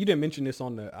 well, you didn't mention this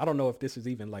on the, I don't know if this is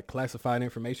even like classified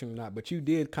information or not, but you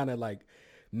did kind of like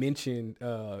mention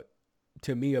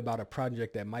to me about a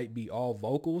project that might be all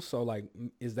vocals. So like,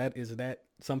 is that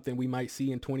something we might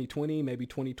see in 2020, maybe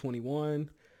 2021?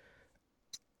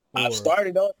 I've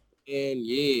started on it, and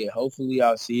yeah, hopefully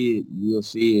I'll see it. You'll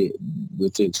see it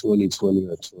within 2020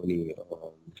 or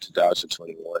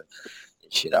 2021.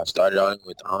 Shit, I started on it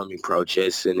with the homie Pro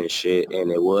Jetson and shit, and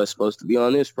it was supposed to be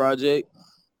on this project.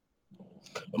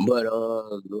 But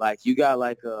like you got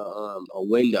like a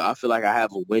window. I feel like I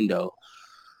have a window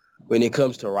when it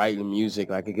comes to writing music.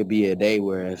 Like it could be a day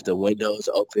where if the window is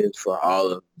open for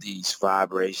all of these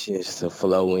vibrations to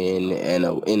flow in and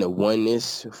in a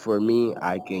oneness for me,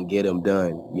 I can get them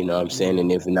done. You know what I'm saying?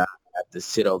 And if not, I have to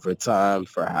sit over time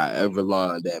for however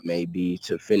long that may be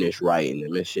to finish writing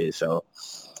them and shit. So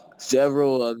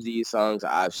several of these songs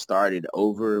I've started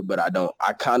over, but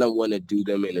I kind of want to do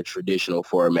them in a traditional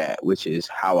format, which is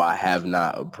how I have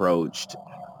not approached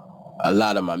a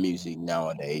lot of my music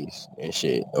nowadays and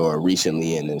shit, or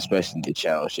recently, and especially the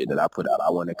channel shit that I put out. I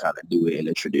want to kind of do it in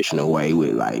a traditional way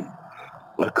with like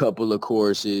a couple of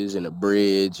choruses and a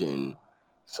bridge and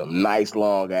some nice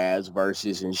long ass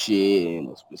verses and shit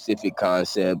and a specific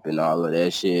concept and all of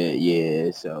that shit. Yeah,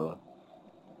 so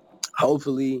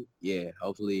hopefully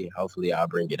I'll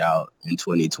bring it out in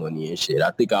 2020 and shit.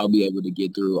 I think I'll be able to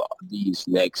get through these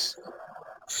next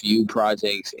few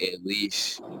projects, at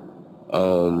least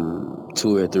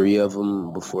 2 or 3 of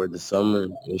them before the summer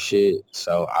and shit.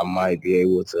 So I might be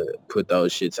able to put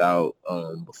those shits out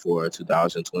before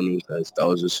 2020, because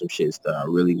those are some shits that I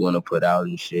really want to put out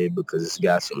and shit, because it's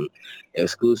got some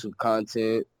exclusive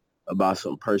content about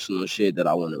some personal shit that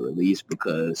I want to release,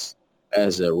 because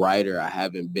as a writer, I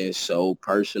haven't been so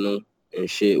personal and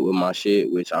shit with my shit,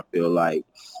 which I feel like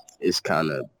is kind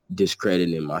of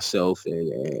discrediting myself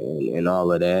and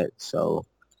all of that. So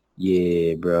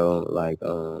yeah, bro, like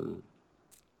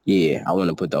yeah, I want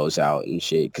to put those out and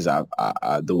shit, because I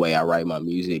the way I write my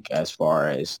music, as far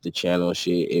as the channel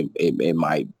shit,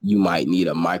 you might need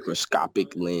a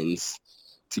microscopic lens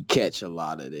to catch a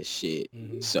lot of this shit.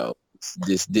 Mm-hmm. So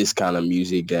this kind of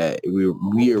music that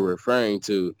we are referring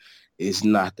to is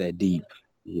not that deep,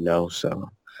 you know. So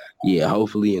yeah,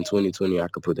 hopefully in 2020 I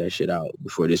could put that shit out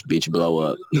before this bitch blow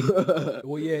up.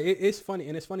 Well, yeah, it's funny,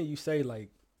 and it's funny you say like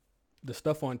the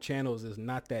stuff on channels is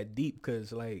not that deep,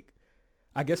 because like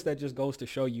I guess that just goes to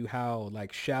show you how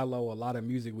like shallow a lot of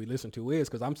music we listen to is,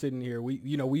 because I'm sitting here,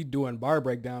 we doing bar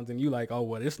breakdowns, and you like, oh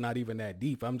well, it's not even that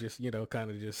deep. I'm just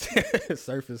kind of just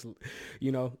surface, and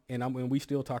we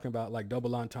still talking about like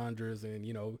double entendres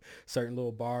and certain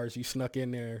little bars you snuck in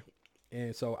there.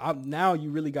 And so now you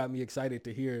really got me excited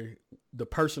to hear the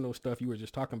personal stuff you were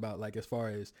just talking about, like as far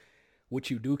as what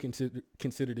you do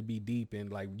consider to be deep, and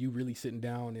like you really sitting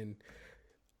down and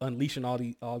unleashing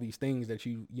all these things that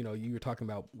you were talking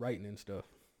about writing and stuff.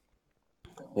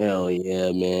 Hell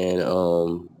yeah,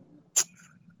 man.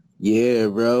 Yeah,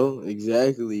 bro,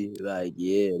 exactly. Like,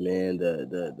 yeah, man,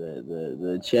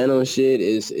 the channel shit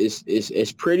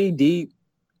is pretty deep.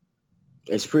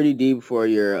 It's pretty deep for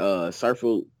your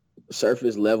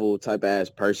surface level type ass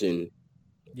person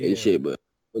and shit, but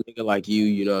a nigga like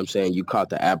you know what I'm saying, you caught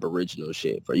the Aboriginal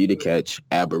shit. For you to catch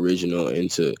Aboriginal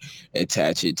and to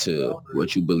attach it to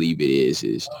what you believe it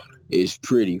is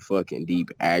pretty fucking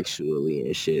deep actually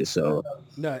and shit. So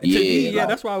no, to me,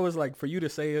 that's why I was like, for you to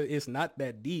say it's not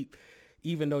that deep,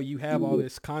 even though you have all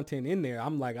this content in there,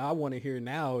 I'm like, I want to hear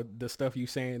now the stuff you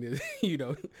saying is, you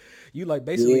like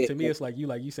basically to me, it's like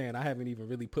you saying I haven't even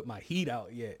really put my heat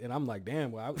out yet. And I'm like,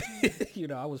 damn, well,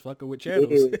 I was fucking with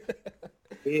channels.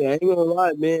 Yeah, I ain't gonna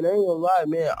lie,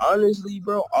 man. Honestly,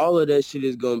 bro, all of that shit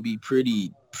is gonna be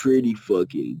pretty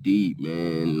fucking deep,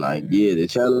 man. Like, yeah, the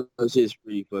channel shit's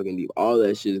pretty fucking deep. All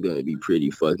that shit is gonna be pretty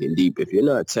fucking deep if you're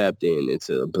not tapped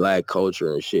into Black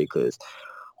culture and shit, because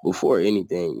before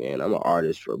anything, man, I'm an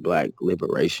artist for Black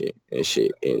liberation and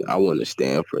shit, and I want to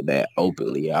stand for that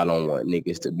openly. I don't want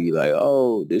niggas to be like,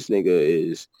 oh, this nigga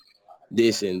is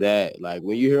this and that. Like,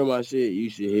 when you hear my shit, you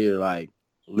should hear, like,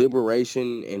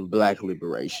 liberation and Black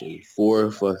liberation for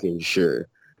fucking sure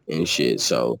and shit.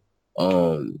 So,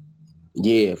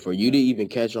 yeah, for you to even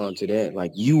catch on to that,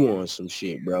 like, you on some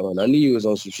shit, bro. And I knew you was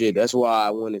on some shit. That's why I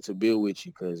wanted to build with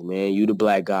you, because, man, you the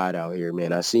Black God out here,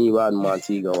 man. I seen you out in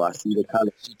Montego. I see the kind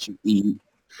of shit you eat.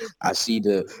 I see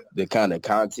the kind of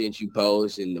content you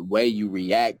post and the way you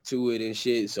react to it and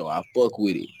shit. So I fuck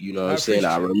with it. You know what I I'm saying?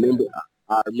 appreciate that.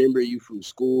 I remember you from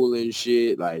school and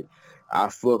shit. Like I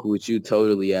fuck with you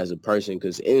totally as a person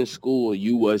because in school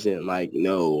you wasn't like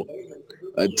no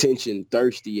attention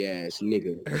thirsty ass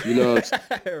nigga. You know what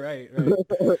Right, I'm right.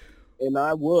 saying? And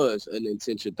I was an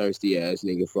attention thirsty ass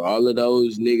nigga. For all of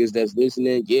those niggas that's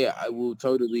listening, yeah, I will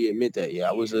totally admit that. Yeah,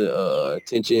 I was a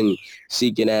attention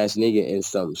seeking ass nigga in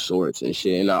some sorts and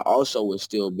shit. And I also was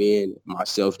still being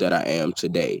myself that I am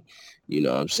today. You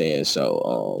know what I'm saying?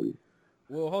 So,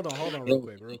 Well, hold on,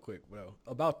 real quick, bro.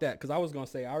 About that, because I was gonna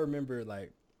say, I remember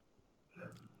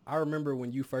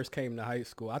when you first came to high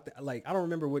school. I don't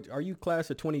remember what. Are you class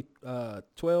of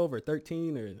 2012 or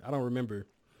 13 or I don't remember.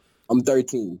 I'm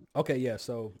 13. Okay, yeah.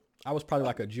 So I was probably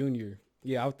like a junior.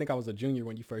 Yeah, I think I was a junior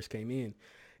when you first came in,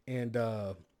 and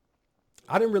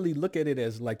I didn't really look at it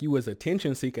as like you was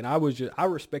attention seeking. I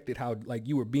respected how like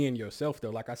you were being yourself though.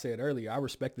 Like I said earlier, I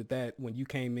respected that when you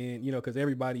came in, because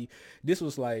everybody, this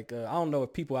was like, I don't know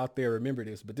if people out there remember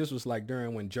this, but this was like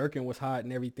during when jerking was hot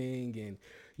and everything.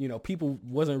 And, people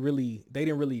they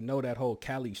didn't really know that whole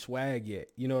Cali swag yet.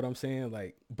 You know what I'm saying?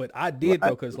 Like, but I did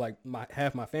though. Cause like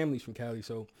half my family's from Cali.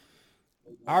 So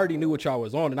I already knew what y'all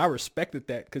was on and I respected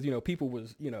that. Cause, people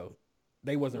was,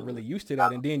 they wasn't really used to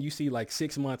that. And then you see like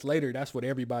 6 months later, that's what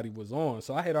everybody was on.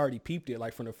 So I had already peeped it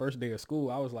like from the first day of school.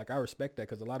 I was like, I respect that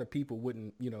because a lot of people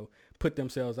wouldn't, put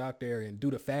themselves out there and do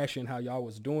the fashion how y'all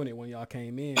was doing it when y'all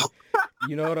came in.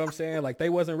 You know what I'm saying? Like they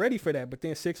wasn't ready for that. But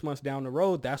then 6 months down the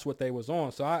road, that's what they was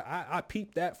on. So I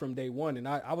peeped that from day one. And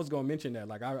I was going to mention that.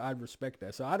 Like I respect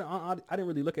that. So I didn't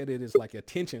really look at it as like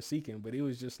attention seeking, but it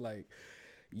was just like,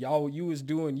 you was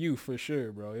doing you for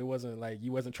sure, bro. It wasn't like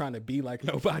you wasn't trying to be like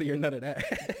nobody or none of that.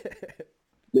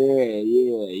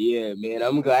 Yeah, man.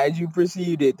 I'm glad you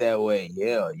perceived it that way.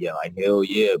 Yeah, like hell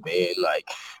yeah, man. Like,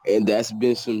 and that's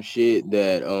been some shit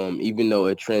that even though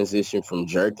it transitioned from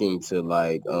jerking to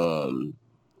like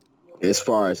as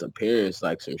far as appearance,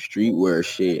 like some streetwear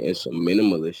shit and some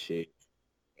minimalist shit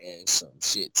and some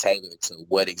shit tailored to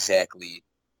what exactly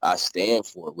I stand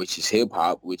for, which is hip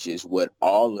hop, which is what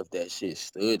all of that shit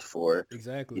stood for.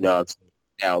 Exactly. You know what I'm saying?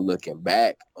 Now looking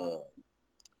back,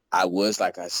 I was,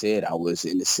 like I said, I was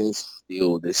in a sense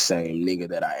still the same nigga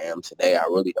that I am today. I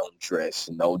really don't dress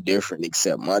no different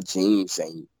except my jeans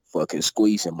ain't fucking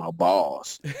squeezing my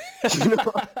balls. You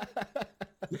know?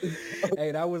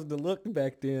 Hey, that was the look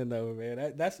back then though,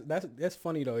 man. That's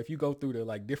funny though. If you go through the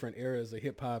like different eras of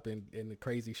hip hop and the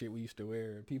crazy shit we used to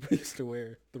wear, people used to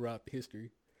wear throughout history.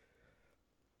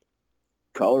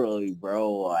 Totally, bro.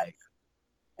 Like,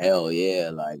 hell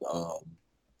yeah. Like,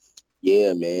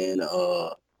 yeah, man.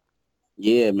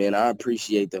 Yeah, man, I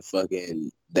appreciate the fucking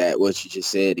that what you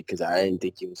just said because I didn't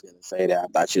think you was gonna say that. I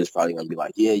thought you was probably gonna be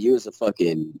like, yeah, you was a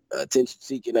fucking attention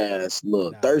seeking ass,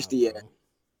 little Nah, thirsty ass. bro.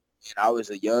 And I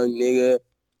was a young nigga.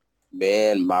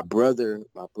 Man, my brother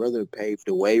paved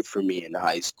the way for me in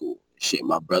high school. Shit,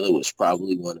 my brother was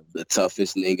probably one of the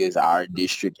toughest niggas our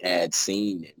district had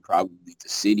seen and probably the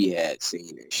city had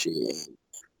seen and shit. And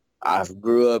I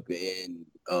grew up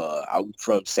I'm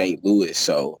from St. Louis,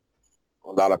 so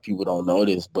a lot of people don't know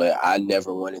this, but I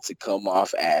never wanted to come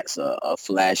off as a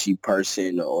flashy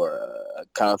person or a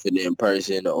confident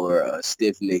person or a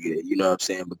stiff nigga, you know what I'm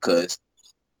saying? Because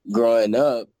growing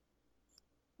up,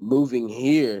 moving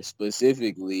here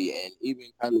specifically, and even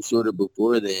kind of sort of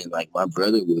before then, like my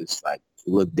brother was like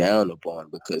looked down upon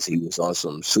because he was on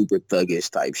some super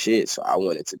thuggish type shit. So I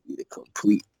wanted to be the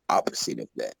complete opposite of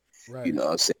that. You Right. know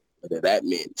what I'm saying? Whether that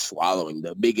meant swallowing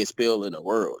the biggest pill in the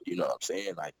world, you know what I'm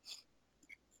saying? Like,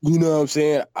 you know what I'm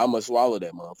saying? I'm going to swallow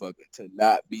that motherfucker to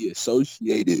not be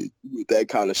associated with that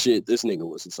kind of shit this nigga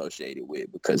was associated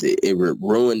with because it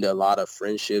ruined a lot of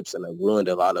friendships and it ruined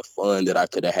a lot of fun that I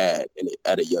could have had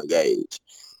at a young age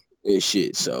and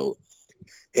shit. So,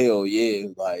 hell yeah.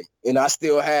 Like, and I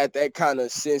still had that kind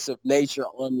of sense of nature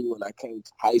on me when I came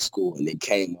to high school and it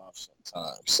came off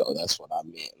sometimes. So that's what I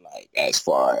meant. Like, as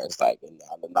far as like,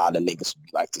 a lot of niggas would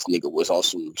be like, this nigga was on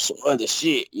some other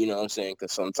shit, you know what I'm saying?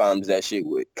 Because sometimes that shit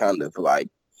would kind of like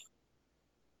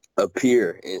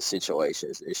appear in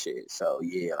situations and shit. So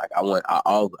yeah, like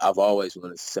I've always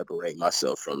wanted to separate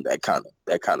myself from that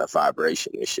kind of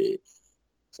vibration and shit.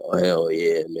 So hell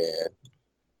yeah, man.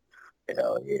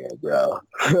 Hell yeah, bro.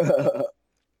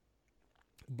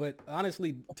 But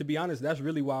honestly, to be honest, that's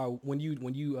really why when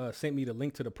you sent me the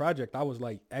link to the project, I was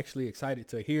like actually excited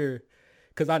to hear,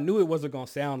 because I knew it wasn't gonna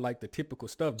sound like the typical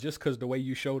stuff just because the way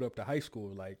you showed up to high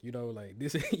school, like like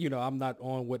this, I'm not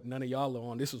on what none of y'all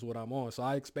are on. This is what I'm on, so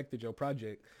I expected your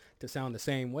project to sound the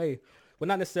same way. well,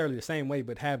 not necessarily the same way,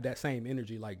 but have that same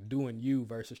energy, like doing you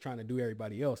versus trying to do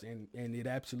everybody else. And it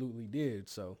absolutely did.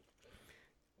 So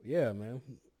yeah, man.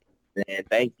 Man,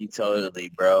 thank you totally,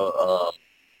 bro.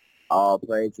 All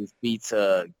praises be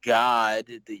to God,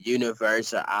 the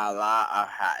universe, or Allah, or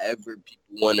however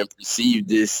people want to perceive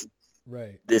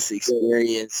Right. this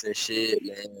experience and shit,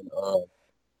 man.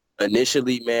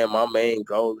 Initially, man, my main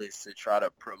goal is to try to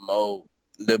promote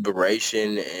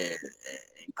liberation and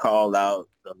call out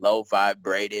the low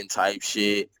vibrating type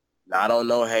shit. Not on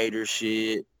no hater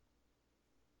shit,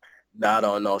 not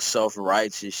on no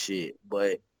self-righteous shit,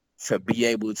 but to be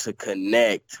able to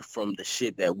connect from the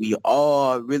shit that we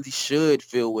all really should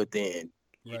feel within.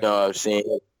 You Right. know what I'm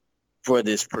saying? For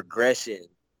this progression,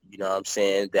 you know what I'm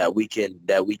saying, that we can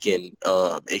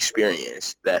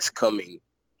experience that's coming,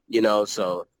 you know.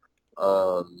 So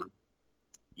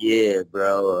yeah,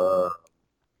 bro.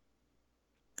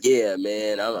 Yeah,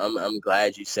 man. I'm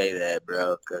glad you say that,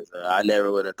 bro. Cause I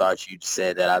never would have thought you'd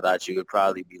said that. I thought you would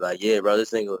probably be like, yeah, bro,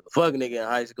 this nigga was a fuck nigga in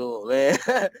high school, man.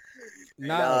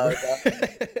 Nah,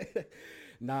 bro.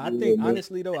 Nah, I think Yeah,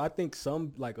 honestly though, I think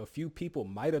some like a few people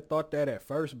might have thought that at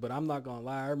first, but I'm not gonna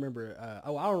lie. I remember,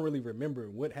 I don't really remember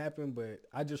what happened, but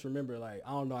I just remember like, I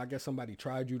don't know, I guess somebody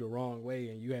tried you the wrong way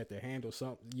and you had to handle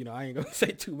something. You know, I ain't gonna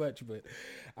say too much, but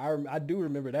I do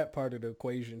remember that part of the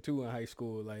equation too in high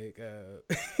school. Like,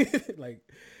 like,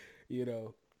 you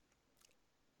know,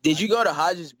 Did you go to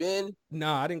Hodges Bend?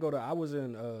 nah, I didn't go to, I was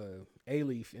in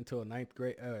A-Leaf until ninth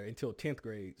grade, until 10th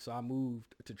grade. So I moved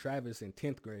to Travis in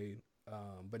 10th grade.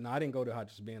 But no, I didn't go to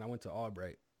Hodges Bend. I went to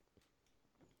Albright.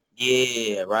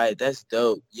 Yeah, right. That's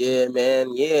dope. Yeah,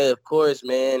 man. Yeah, of course,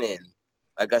 man. And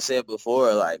like I said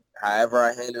before, like however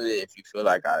I handled it, if you feel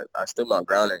like I stood my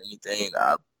ground or anything,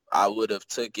 I would have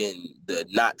taken the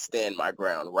not stand my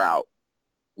ground route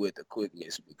with the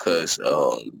quickness because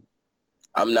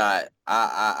I'm not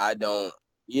I don't,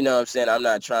 you know what I'm saying, I'm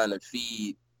not trying to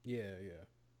feed Yeah.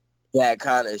 that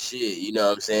kind of shit, you know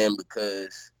what I'm saying?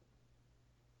 Because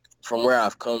from where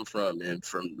I've come from and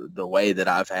from the way that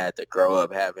I've had to grow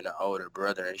up having an older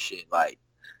brother and shit, like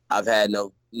I've had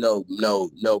no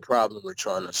problem with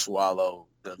trying to swallow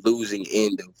the losing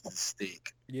end of the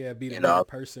stick, Yeah, be the you better know?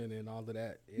 person and all of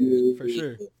that. Yeah, for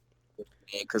sure.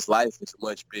 Because life is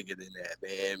much bigger than that,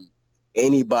 man.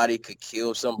 Anybody could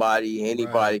kill somebody.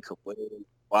 Anybody Right. could win.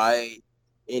 Why?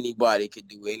 Anybody could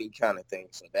do any kind of thing.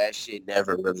 So that shit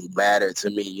never really mattered to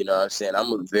me. You know what I'm saying?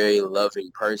 I'm a very loving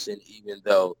person, even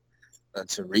though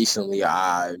until recently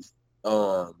I've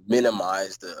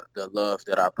minimized the love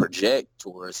that I project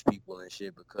towards people and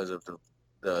shit because of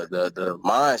the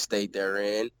mind state they're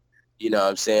in. You know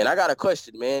what I'm saying? I got a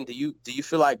question, man. Do you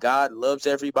feel like God loves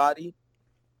everybody?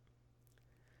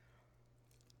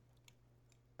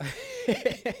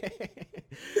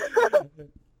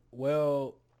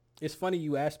 Well, it's funny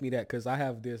you asked me that because I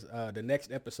have this the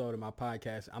next episode of my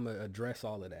podcast. I'm gonna address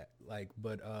all of that. Like,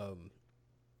 but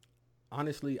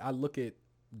honestly, I look at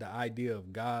the idea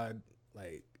of God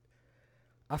like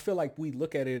I feel like we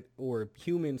look at it, or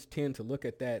humans tend to look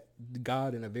at that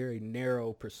God in a very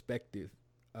narrow perspective.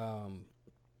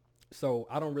 So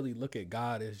I don't really look at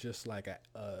God as just like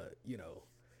you know,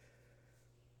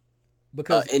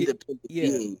 because Independent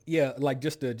being. yeah, like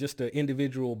just a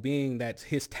individual being that's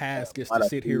his task is to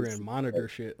sit here and monitor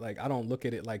shit. Like I don't look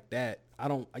at it like that. I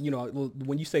don't, you know,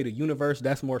 when you say the universe,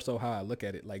 that's more so how I look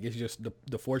at it. Like it's just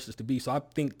the forces to be. So I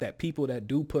think that people that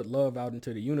do put love out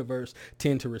into the universe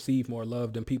tend to receive more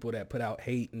love than people that put out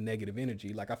hate and negative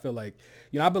energy. Like I feel like,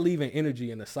 you know, I believe in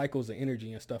energy and the cycles of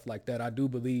energy and stuff like that. I do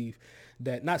believe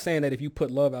that, not saying that if you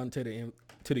put love out into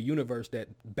the universe that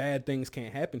bad things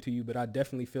can't happen to you, but I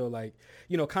definitely feel like,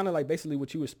 you know, kind of like basically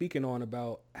what you were speaking on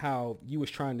about how you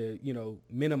was trying to, you know,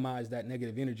 minimize that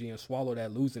negative energy and swallow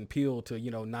that losing pill to,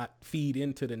 you know, not feed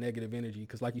into the negative energy.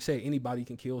 Because like you say, anybody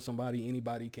can kill somebody,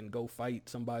 anybody can go fight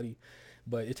somebody,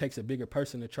 but it takes a bigger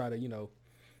person to try to, you know,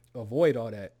 avoid all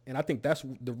that. And I think that's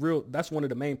one of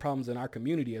the main problems in our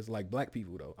community as like black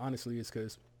people though, honestly, is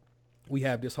because we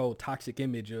have this whole toxic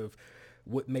image of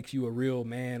what makes you a real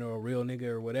man or a real nigga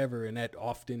or whatever. And that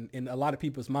often, in a lot of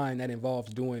people's mind, that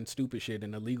involves doing stupid shit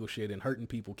and illegal shit and hurting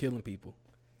people, killing people.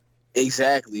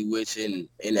 Exactly, which in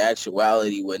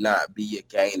actuality would not be a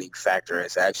gaining factor.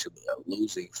 It's actually a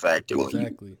losing factor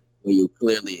Exactly. when you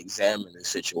clearly examine the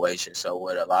situation. So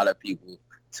what a lot of people,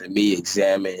 to me,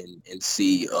 examine and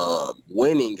see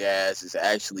winning as is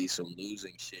actually some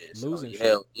losing shit. Losing shit.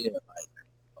 Hell yeah,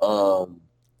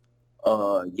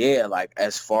 yeah, like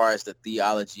as far as the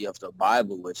theology of the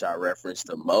Bible, which I reference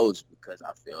the most because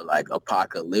I feel like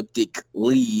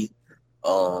apocalyptically,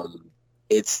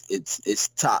 it's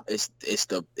top. It's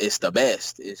the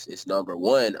best. It's number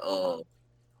one.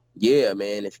 Yeah,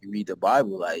 man. If you read the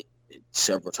Bible, like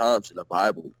several times in the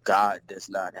Bible, God does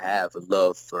not have a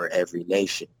love for every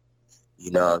nation.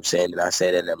 You know what I'm saying? And I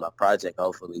say that in my project.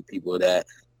 Hopefully people that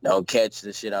don't catch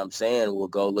the shit I'm saying will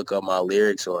go look up my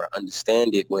lyrics or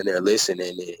understand it when they're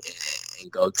listening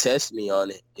and go test me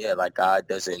on it. Yeah, like God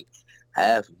doesn't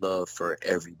have love for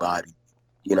everybody.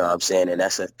 You know what I'm saying? And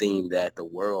that's a theme that the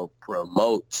world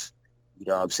promotes. You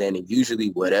know what I'm saying? And usually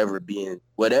whatever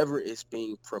is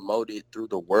being promoted through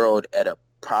the world at a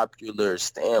popular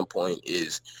standpoint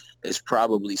is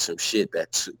probably some shit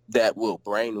that will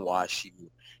brainwash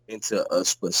you into a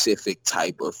specific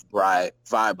type of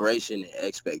vibration and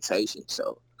expectation.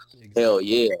 So Exactly. hell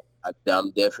yeah,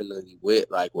 I'm definitely with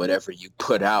like whatever you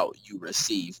put out, you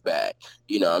receive back.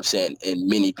 You know what I'm saying? And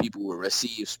many people will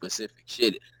receive specific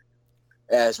shit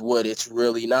as what it's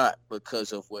really not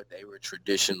because of what they were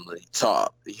traditionally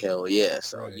taught. Hell yeah.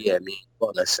 So Right. yeah, me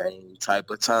on the same type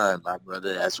of time, my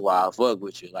brother. That's why I fuck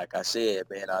with you. Like I said,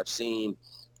 man, I've seen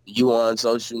you on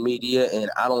social media and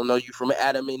I don't know you from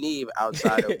Adam and Eve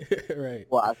outside of Right.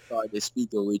 before I started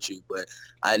speaking with you, but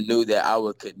I knew that I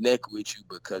would connect with you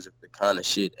because of the kind of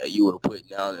shit that you were putting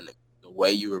down and the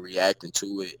way you were reacting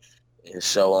to it and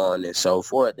so on and so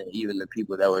forth. And even the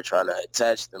people that were trying to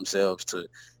attach themselves to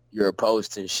your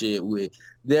post and shit with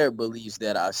their beliefs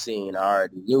that I seen, I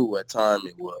already knew what time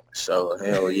it was. So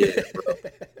hell yeah, bro.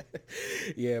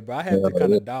 Yeah, bro. I had to Hell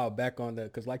kind yeah. of dial back on that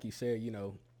because, like you said,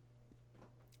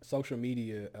 social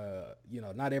media,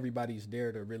 not everybody's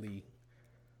there to really.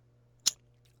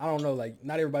 I don't know, like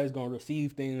not everybody's gonna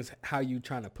receive things how you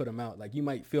trying to put them out. Like you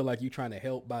might feel like you trying to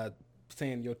help by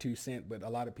saying your 2 cents, but a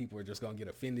lot of people are just gonna get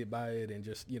offended by it and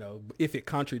just if it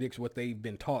contradicts what they've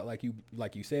been taught, like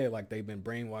you said, like they've been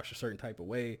brainwashed a certain type of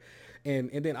way, and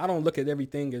then I don't look at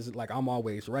everything as like I'm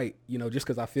always right. Just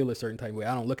because I feel a certain type of way,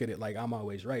 I don't look at it like I'm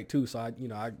always right too. So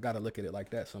I gotta look at it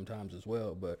like that sometimes as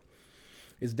well, but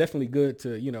it's definitely good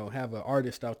to have an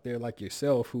artist out there like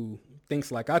yourself who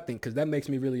thinks like I think, because that makes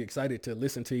me really excited to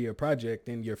listen to your project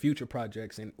and your future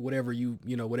projects and whatever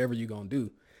whatever you gonna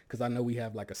do, because I know we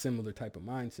have like a similar type of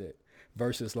mindset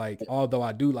versus like, although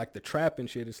I do like the trap and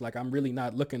shit, it's like I'm really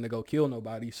not looking to go kill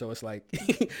nobody, so it's like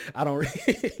I don't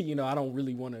I don't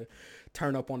really want to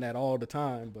turn up on that all the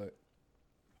time, but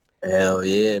Hell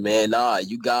yeah, man. Nah,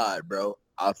 you God, bro.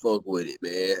 I fuck with it,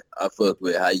 man. I fuck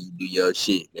with how you do your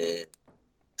shit, man.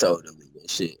 Totally, man.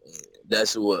 Shit. Man.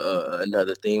 That's what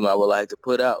another theme I would like to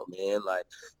put out, man. Like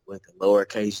with the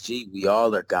lowercase g, we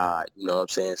all are God. You know what I'm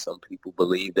saying? Some people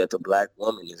believe that the black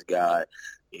woman is God.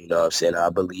 You know what I'm saying? I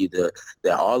believe that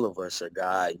all of us are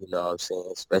God. You know what I'm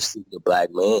saying? Especially the black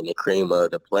man, the cream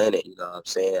of the planet. You know what I'm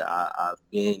saying? I've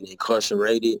been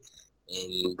incarcerated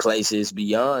in places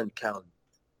beyond counting.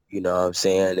 You know what I'm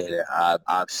saying? And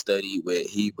I've studied with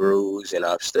Hebrews and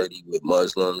I've studied with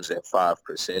Muslims and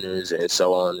 5%ers and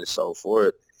so on and so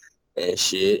forth and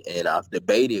shit. And I've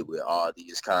debated with all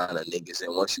these kind of niggas.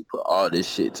 And once you put all this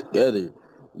shit together,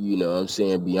 you know what I'm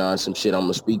saying, beyond some shit I'm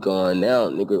going to speak on now,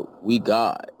 nigga, we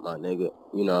God, my nigga.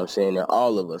 You know what I'm saying? And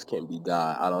all of us can be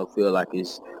God. I don't feel like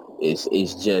it's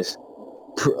just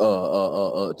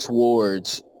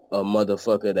towards a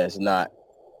motherfucker that's not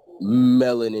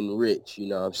melanin rich, you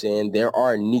know what I'm saying? There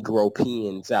are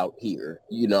Negropeans out here,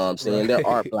 you know what I'm saying? There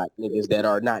are right. black niggas that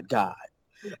are not God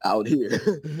out here.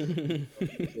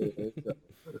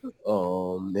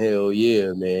 Hell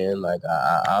yeah, man. Like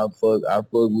I fuck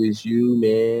with you,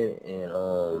 man.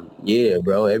 And yeah,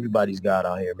 bro. Everybody's God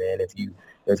out here, man. If you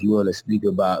want to speak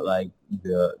about like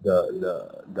the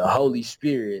Holy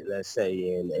Spirit, let's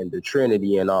say, and the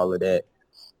Trinity and all of that,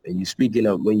 and you speaking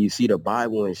of when you see the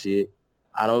Bible and shit,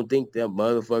 I don't think them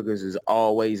motherfuckers has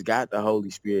always got the Holy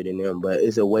Spirit in them, but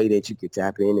it's a way that you can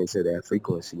tap into that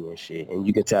frequency and shit. And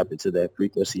you can tap into that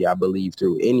frequency, I believe,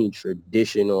 through any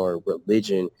tradition or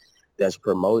religion that's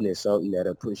promoting something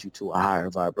that'll push you to a higher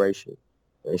vibration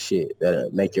and shit,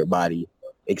 that'll make your body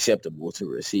acceptable to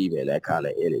receiving that kind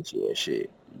of energy and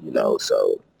shit, you know?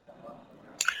 So,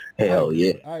 I hell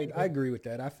yeah. agree. I agree with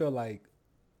that. I feel like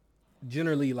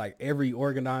generally like every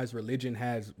organized religion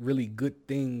has really good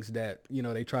things that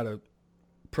they try to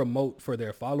promote for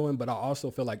their following, but I also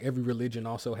feel like every religion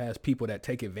also has people that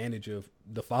take advantage of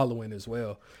the following as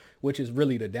well, which is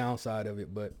really the downside of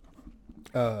it. But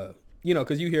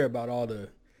because you hear about all the,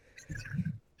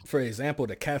 for example,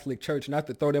 the Catholic Church, not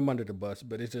to throw them under the bus,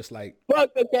 but it's just like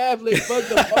Fuck the Catholics, fuck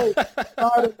the Pope.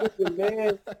 Start with it,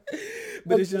 man.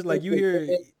 but it's just like you hear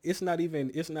it's not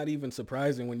even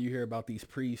surprising when you hear about these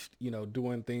priests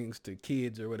doing things to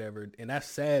kids or whatever, and that's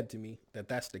sad to me that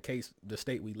that's the case, the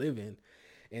state we live in.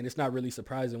 And it's not really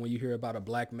surprising when you hear about a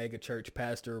black mega church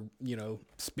pastor, you know,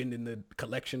 spending the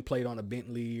collection plate on a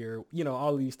Bentley, or, you know,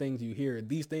 all these things you hear.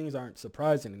 These things aren't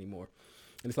surprising anymore.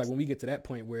 And it's like when we get to that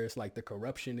point where it's like the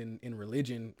corruption in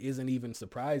religion isn't even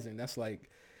surprising. That's like,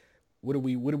 what are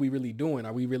we really doing?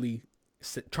 Are we really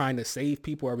trying to save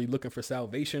people? Are we looking for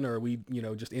salvation, or are we, you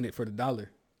know, just in it for the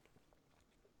dollar?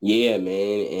 Yeah,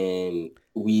 man, and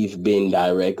we've been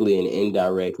directly and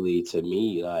indirectly, to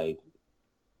me, like,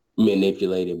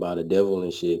 manipulated by the devil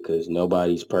and shit, because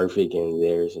nobody's perfect and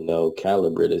there's no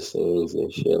caliber to sins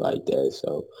and shit like that.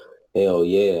 So, hell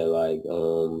yeah, like,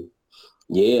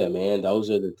 yeah, man, those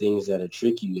are the things that'll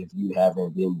trick you if you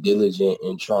haven't been diligent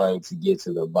in trying to get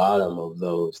to the bottom of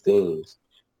those things,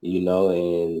 you know,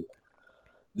 and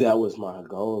that was my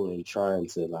goal in trying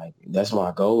to, like, that's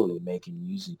my goal in making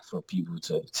music, for people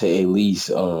to at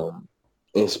least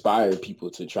inspire people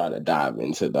to try to dive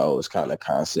into those kind of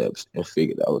concepts and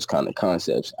figure those kind of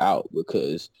concepts out.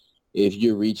 Because if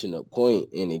you're reaching a point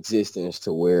in existence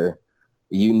to where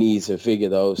you need to figure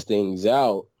those things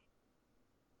out,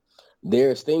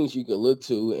 there's things you can look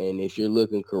to, and if you're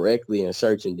looking correctly and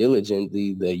searching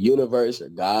diligently, the universe or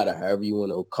God, or however you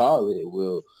want to call it,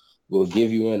 will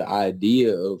give you an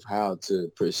idea of how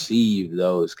to perceive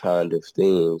those kind of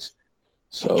things.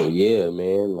 So yeah,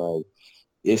 man, like,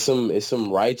 it's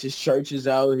some righteous churches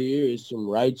out here. It's some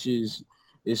righteous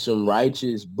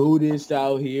Buddhists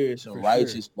out here. It's some For sure.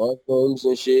 righteous Muslims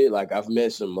and shit. Like, I've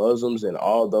met some Muslims and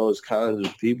all those kinds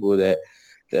of people that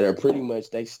are pretty much,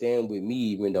 they stand with me,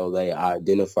 even though they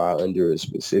identify under a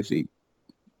specific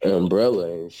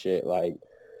umbrella and shit. Like,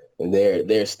 and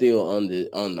they're still on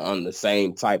the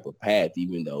same type of path,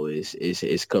 even though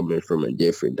it's coming from a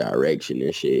different direction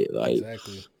and shit. Like,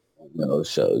 Exactly. you know,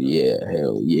 so yeah,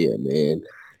 hell yeah, man.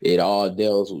 It all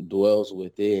dwells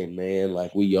within, man.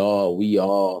 Like, we all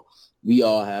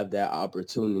have that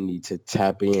opportunity to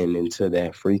tap into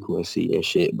that frequency and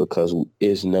shit, because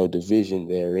there's no division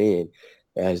therein.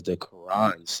 As the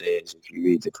Quran says, if you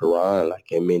read the Quran, like,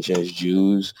 it mentions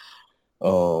Jews,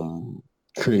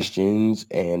 Christians,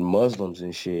 and Muslims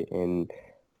and shit, and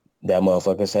that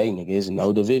motherfucker say, nigga, there's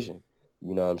no division.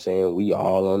 You know what I'm saying? We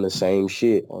all on the same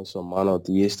shit, on some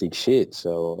monotheistic shit.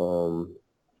 So,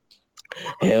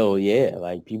 hell yeah,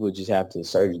 like, people just have to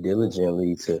search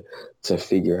diligently to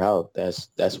figure out that's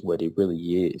what it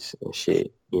really is and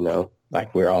shit. You know,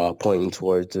 like, we're all pointing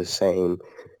towards the same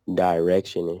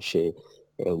direction and shit.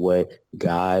 And what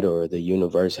God or the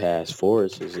universe has for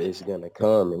us is gonna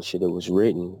come and shit. It was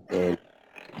written, and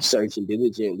searching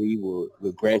diligently will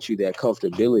grant you that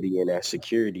comfortability and that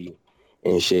security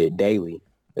and shit daily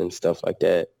and stuff like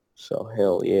that. So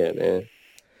hell yeah, man.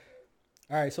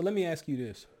 All right, so let me ask you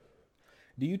this.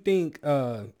 Do you think,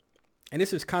 and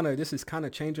this is kind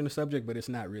of changing the subject, but it's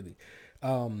not really,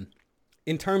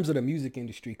 in terms of the music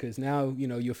industry, because now, you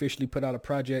know, you officially put out a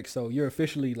project, so you're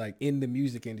officially like in the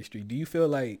music industry. Do you feel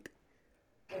like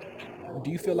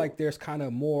there's kind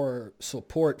of more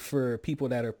support for people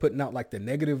that are putting out like the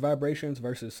negative vibrations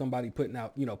versus somebody putting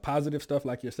out, you know, positive stuff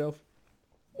like yourself?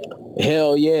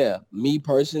 Hell yeah. Me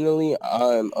personally,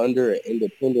 I'm under an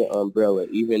independent umbrella,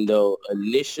 even though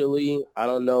initially, I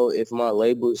don't know if my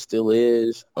label still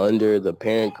is under the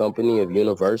parent company of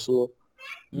Universal,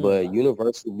 but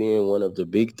Universal being one of the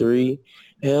big three,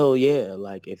 hell yeah.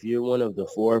 Like, if you're one of the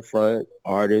forefront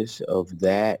artists of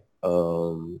that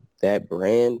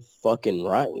brand, fucking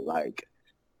right. Like,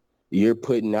 you're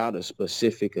putting out a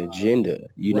specific agenda.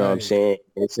 You know what I'm Right. saying?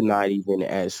 It's not even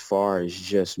as far as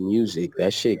just music.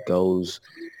 That shit goes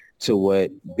to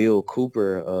what Bill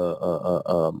Cooper,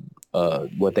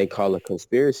 what they call a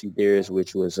conspiracy theorist,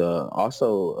 which was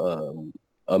also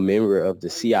a member of the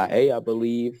CIA, I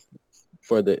believe,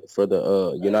 for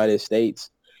the United States.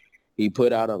 He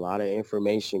put out a lot of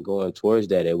information going towards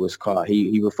that. It was called,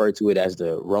 he referred to it as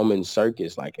the Roman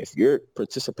circus. Like, if you're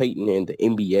participating in the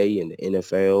NBA and the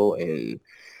NFL and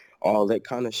all that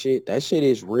kind of shit, that shit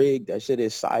is rigged. That shit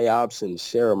is psyops and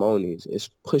ceremonies.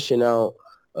 It's pushing out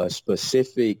a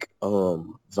specific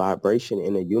vibration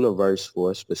in the universe for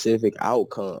a specific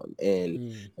outcome.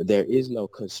 And there is no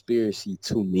conspiracy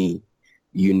to me.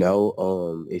 You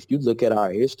know, if you look at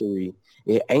our history,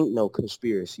 it ain't no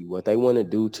conspiracy. What they want to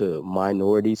do to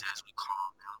minorities, as we call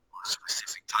them, or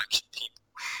specific types of people,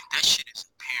 that shit is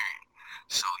apparent.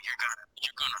 So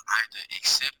you're gonna either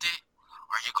accept it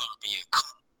or you're gonna be a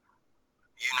cunt.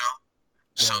 You know,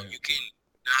 so Right. you can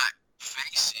not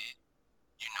face it,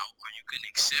 you know, or you can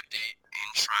accept it and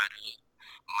try to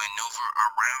maneuver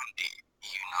around it.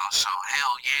 You know, so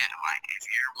hell yeah, like, if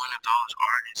you're one of those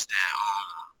artists that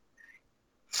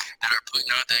are putting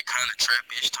out that kind of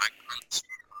trap-ish type of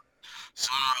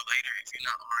sooner or later, if you're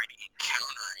not already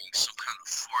encountering some kind of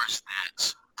force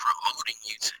that's promoting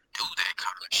you to do that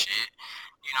kind of shit,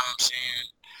 you know what I'm saying?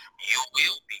 You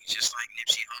will be just like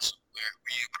Nipsey Hussle, where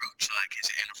we approach like his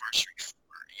anniversary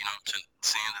for, you know, to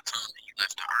saying the time that he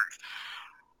left the earth.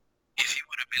 If he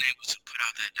would have been able to put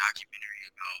out that documentary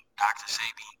about Dr.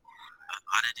 Sebi, a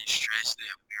lot of this stress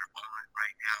that we're on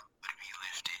right now would be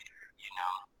lifted, you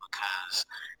know, because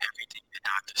everything that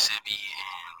Dr. Sebi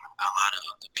and a lot of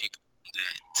other people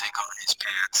that take on his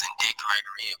paths, and Dick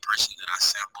Gregory, a person that I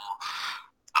sample,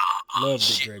 Love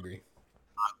Dick shit, Gregory.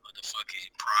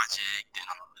 motherfucking project and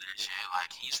all of that shit. Like,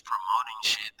 he's promoting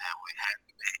shit that would have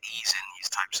you at ease in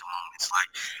these types of moments. Like,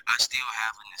 I still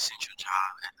have an essential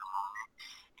job at the moment,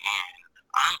 and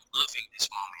I'm loving this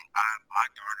moment. My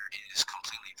daughter is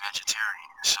completely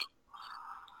vegetarian, so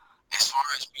as far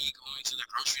as me going to the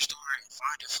grocery store and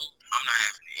finding food, I'm not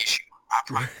having an issue. I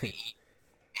probably eat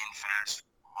in fast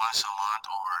food once a month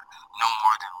or no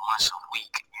more than once a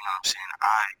week. You know what I'm saying?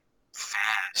 I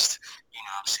fast, you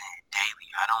know what I'm saying, daily.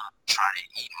 I don't try to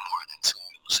eat more than 2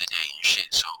 meals a day and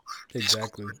shit. So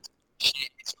Exactly. this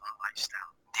shit is my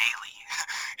lifestyle daily.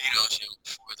 You know what I'm saying?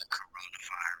 Before the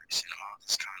coronavirus and all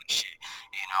this kind of shit.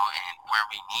 You know, and where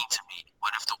we need to be.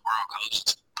 What if the world goes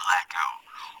to blackout?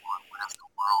 Or what if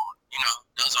the world, you know,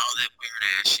 does all that weird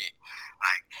ass shit?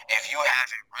 Like, if you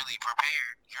haven't really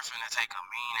prepared, you're finna take a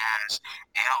mean ass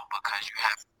L because you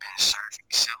haven't been serving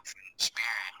self and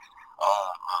spirit.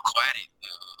 Aquatic.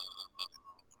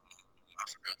 I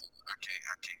forgot the word.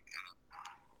 I can't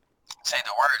say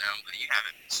the word now, but you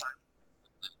haven't been serving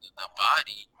the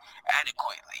body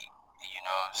adequately. You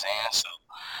know what I'm saying? So,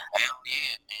 hell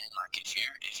yeah, man. Like, if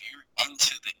you're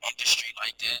into the industry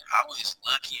like that, I was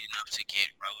lucky enough to get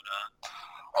wrote up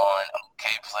on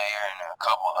OK Player and a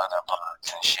couple other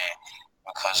blogs and shit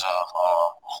because of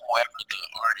whoever the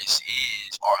artist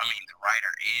is, or I mean the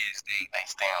writer is, they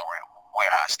stand where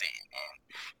I stand, and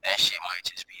that shit might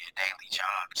just be a daily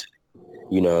job to them.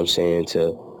 You know what I'm saying?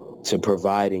 To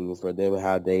providing for them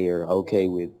how they are okay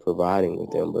with providing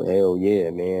with them. But hell yeah,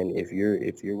 man, if you're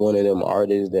one of them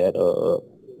artists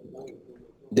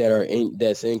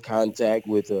that's in contact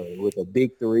with a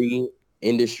big three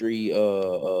industry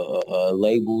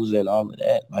labels and all of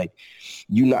that, like,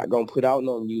 you're not gonna put out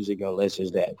no music unless it's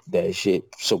that shit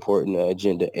supporting the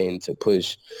agenda and to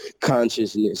push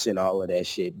consciousness and all of that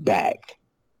shit back,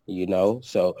 you know?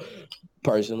 So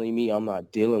personally, me, I'm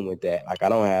not dealing with that. Like, I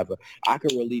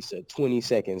can release a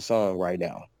 20-second song right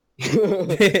now.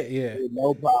 Yeah.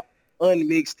 No problem.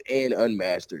 Unmixed and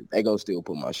unmastered. They gonna still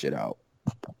put my shit out.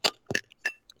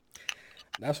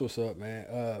 That's what's up,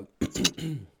 man.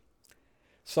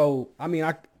 So, I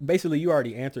mean, basically you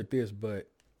already answered this, but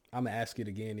I'm gonna ask it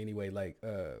again anyway. Like,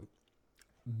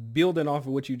 building off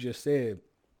of what you just said,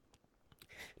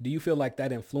 do you feel like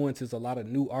that influences a lot of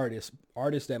new artists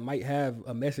that might have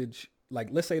a message? Like,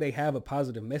 let's say they have a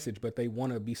positive message, but they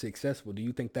want to be successful. Do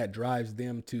you think that drives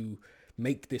them to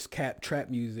make this trap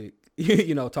music,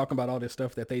 you know, talking about all this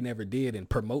stuff that they never did and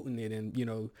promoting it and, you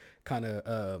know, kind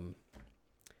of,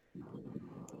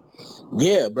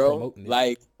 yeah, bro.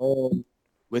 Like,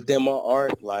 within my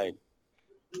art, like,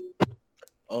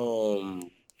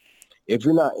 if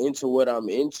you're not into what I'm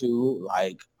into,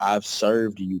 like, I've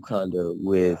served you kind of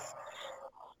with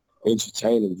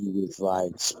entertaining you with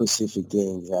like specific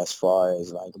things as far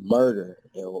as like murder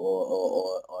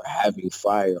or having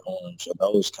firearms or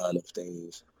those kind of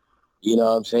things. You know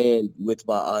what I'm saying? With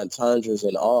my entendres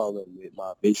and all, and with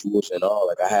my visuals and all.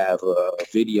 Like, I have a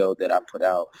video that I put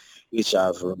out, which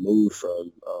I've removed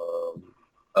from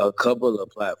a couple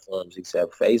of platforms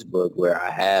except Facebook, where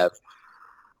I have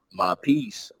my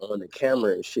piece on the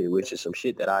camera and shit, which is some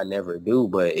shit that I never do.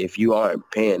 But if you aren't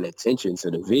paying attention to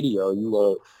the video, you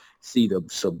won't see the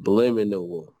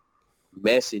subliminal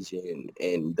message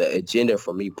and the agenda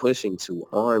for me pushing to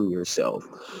arm yourself.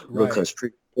 Right. Because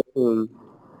pretty soon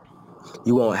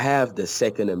you won't have the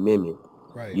Second Amendment.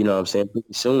 Right. You know what I'm saying?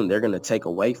 Pretty soon they're going to take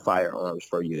away firearms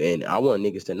for you. And I want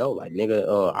niggas to know, like,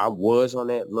 nigga, I was on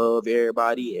that love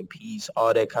everybody and peace,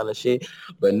 all that kind of shit.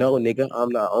 But no, nigga, I'm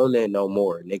not on that no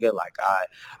more. Nigga, like,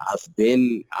 I've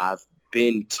been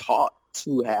taught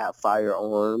to have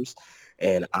firearms,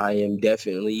 and I am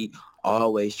definitely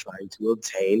always trying to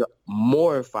obtain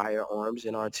more firearms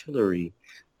and artillery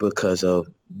because of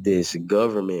this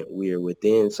government we're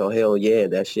within. So hell yeah,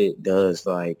 that shit does,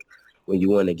 like, when you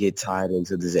want to get tied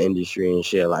into this industry and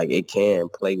shit, like, it can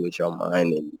play with your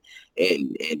mind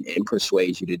and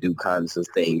persuade you to do kinds of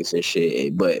things and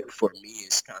shit. But for me,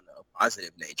 it's kind of a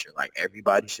positive nature. Like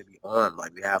everybody should be armed.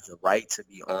 Like we have the right to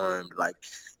be armed. Like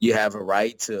you have a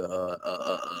right to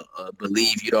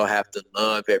believe you don't have to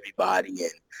love everybody,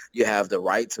 and you have the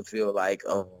right to feel like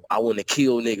I want to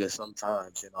kill niggas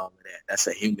sometimes and all of that. That's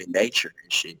a human nature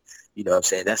and shit. You know what I'm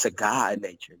saying? That's a God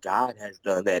nature. God has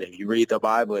done that. If you read the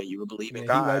Bible and you believe in Man, he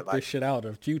God, wiped like, this shit out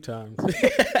a few times.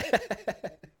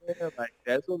 yeah, like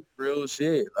that's some real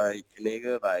shit. Like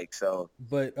nigga, like so.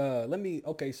 But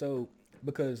okay, so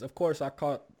because of course I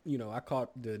caught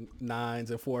the 9s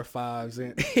and 4.5s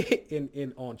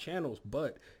in on channels,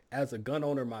 but as a gun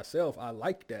owner myself, I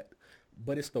like that.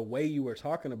 But it's the way you were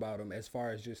talking about them, as far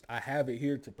as just I have it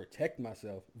here to protect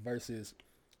myself versus,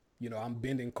 I'm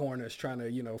bending corners trying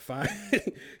to, find,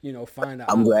 find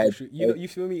I'm glad. you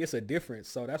feel me? It's a difference.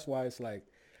 So that's why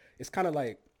it's kind of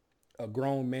like a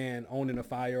grown man owning a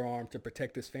firearm to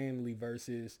protect his family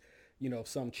versus,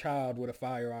 some child with a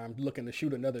firearm looking to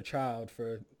shoot another child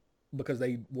because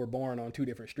they were born on two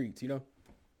different streets,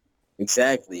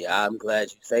 Exactly. I'm glad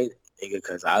you say that, nigga,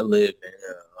 because I live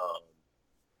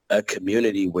in a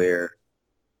community where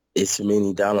it's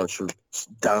many Donald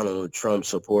Trump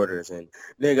supporters, and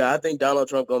nigga, I think Donald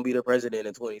Trump gonna be the president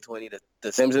in 2020.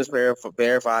 The Simpsons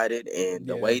verified it, and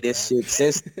the Yeah, way this shit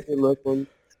census looking,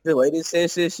 the way this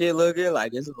census shit looking,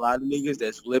 like there's a lot of niggas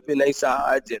that's flipping their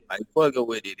sides and like fucking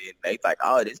with it, and they like,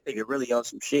 oh, this nigga really on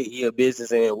some shit. He a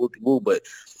businessman, whoopie woo. But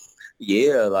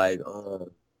yeah, like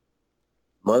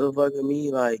motherfucking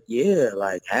me, like, yeah,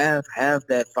 like have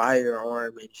that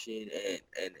firearm and shit,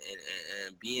 and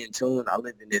be in tune. I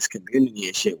live in this community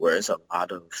and shit where it's a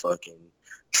lot of fucking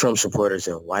Trump supporters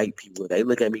and white people. They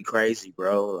look at me crazy,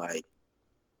 bro. Like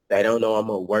they don't know I'm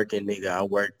a working nigga. I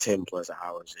work 10 plus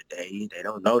hours a day. They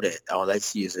don't know that. All they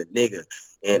see is a nigga,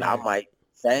 and I right. might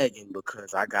sagging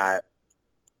because I got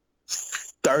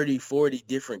 30, 40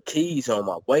 different keys on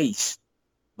my waist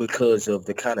because of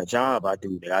the kind of job I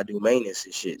do. I do maintenance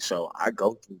and shit. So I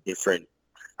go through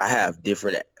I have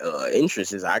different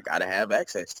interests I gotta have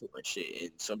access to and shit.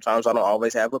 And sometimes I don't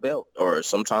always have a belt, or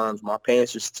sometimes my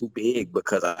pants are too big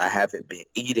because I haven't been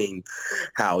eating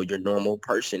how your normal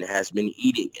person has been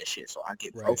eating and shit. So I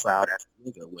get Right. profiled as a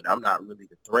nigga when I'm not really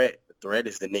the threat. The threat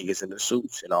is the niggas in the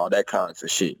suits and all that kinds of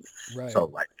shit. Right. So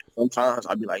like sometimes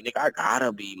I'll be like, nigga, I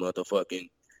gotta be motherfucking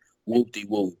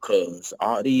whoop-de-whoop, cause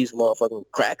all these motherfucking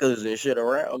crackers and shit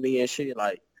around me and shit,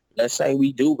 like, let's say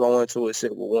we do go into a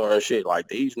civil war and shit, like,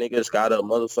 these niggas got a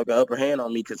motherfucking upper hand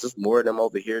on me because it's more of them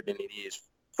over here than it is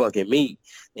fucking me.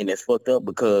 And it's fucked up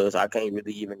because I can't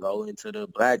really even go into the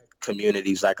black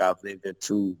communities like I've lived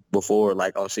into before,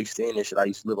 like on 16 and shit. I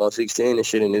used to live on 16 and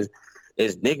shit, and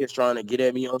it's niggas trying to get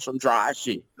at me on some dry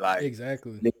shit. Like,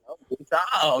 Exactly. nigga, I'm with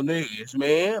y'all niggas,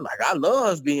 man. Like, I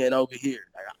love being over here.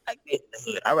 Like, I like being in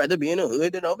the hood. I'd rather be in the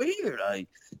hood than over here. Like,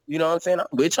 you know what I'm saying? I'm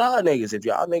with y'all niggas. If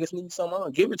y'all niggas need something,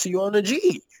 I'll give it to you on the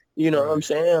G. You know what I'm Right.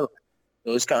 saying?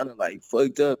 So it's kind of like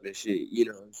fucked up and shit. You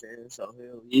know what I'm saying? So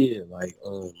hell yeah, like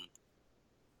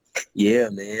yeah,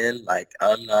 man. Like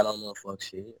I'm not on no fuck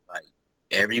shit. Like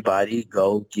everybody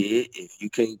go get, if you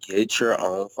can get your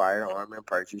own firearm and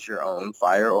purchase your own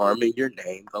firearm in your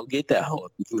name, go get that hoe.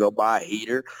 If you can go buy a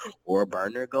heater or a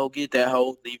burner, go get that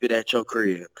hoe, leave it at your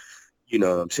crib. You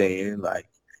know what I'm saying? Like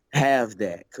have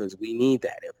that, because we need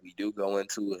that if we do go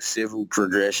into a civil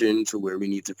progression to where we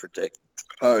need to protect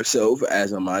ourselves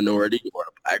as a minority or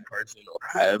a black person or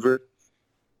however.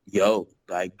 Yo,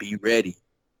 like be ready.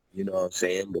 You know what I'm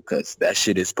saying? Because that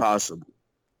shit is possible.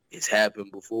 It's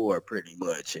happened before pretty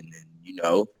much. And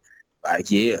then, like,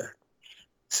 yeah.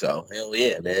 So, hell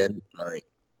yeah, man. Like,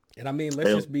 And I mean, let's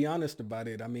just be honest about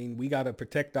it. I mean, we got to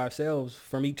protect ourselves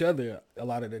from each other a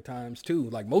lot of the times too.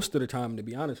 Like most of the time, to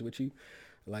be honest with you,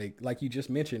 like you just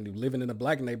mentioned, living in a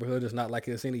black neighborhood is not like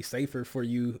it's any safer for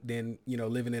you than,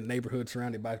 living in a neighborhood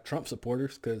surrounded by Trump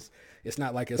supporters, because it's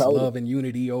not like it's love and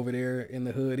unity over there in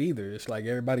the hood either. It's like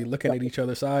everybody looking at each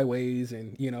other sideways,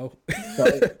 and,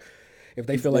 if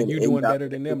they feel like you're doing better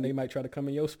than them, they might try to come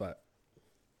in your spot.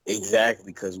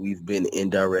 Exactly, because we've been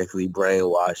indirectly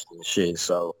brainwashed and shit.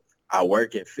 So I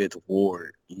work at Fifth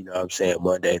Ward, you know what I'm saying,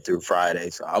 Monday through Friday.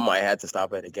 So I might have to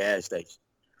stop at a gas station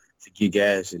to get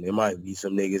gas, and there might be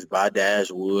some niggas by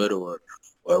Dashwood or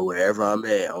wherever I'm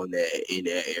at in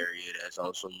that area that's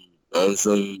on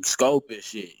some scope and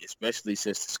shit, especially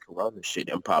since this corona shit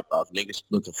done popped off. Niggas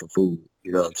looking for food,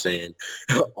 you know what I'm saying,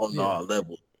 on all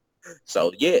levels.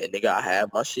 So yeah, nigga, I have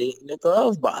my shit in the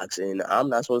glove box, and I'm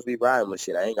not supposed to be riding my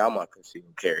shit. I ain't got my concealed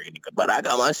carry, nigga, but I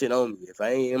got my shit on me. If I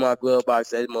ain't in my glove box,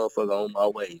 that motherfucker on my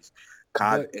ways,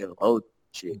 cock and load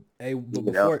shit. Hey,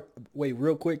 but wait,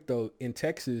 real quick though, in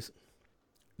Texas,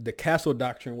 the castle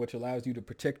doctrine, which allows you to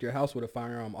protect your house with a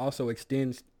firearm, also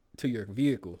extends to your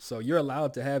vehicle. So you're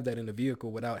allowed to have that in the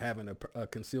vehicle without having a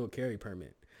concealed carry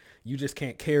permit. You just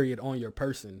can't carry it on your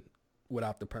person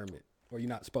without the permit, or you're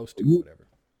not supposed to, whatever.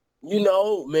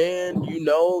 Man,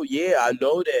 yeah, I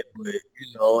know that, but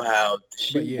you know how the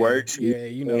shit works. Yeah,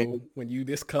 you know, when you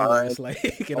this color, it's like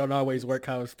it don't always work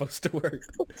how it's supposed to work.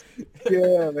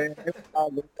 Yeah, man.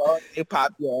 They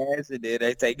pop your ass and then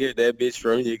they take that bitch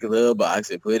from your glove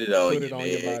box and put it on Put it on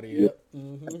your body, yep.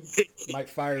 Mm-hmm. Might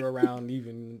fire around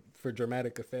even for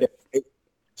dramatic effect.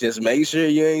 Just make sure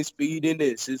you ain't speeding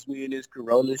it. Since we in this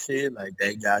corona shit, like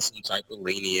they got some type of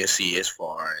leniency as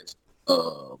far as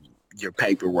your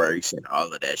paperwork and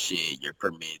all of that shit, your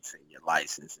permits and your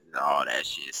license and all that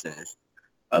shit, since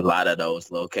a lot of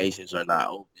those locations are not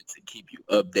open to keep you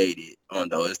updated on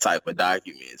those type of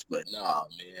documents. But nah,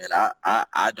 man,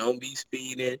 I don't be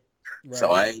speeding, right.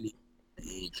 So I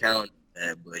ain't counting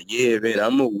that. But yeah, man,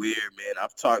 I'm aware, man.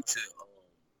 I've talked to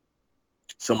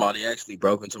somebody actually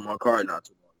broke into my car not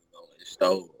too long ago and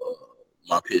stole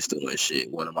my pistol and shit,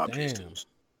 one of my pistols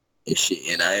and shit.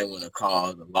 And I didn't want to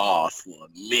call the law for a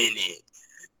minute.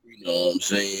 You know what I'm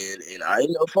saying? And I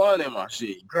ain't no fun in my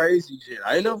shit. Crazy shit.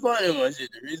 I ain't no fun in my shit.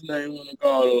 The reason I didn't want to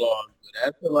call the law, but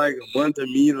after like a month of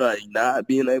me like not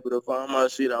being able to find my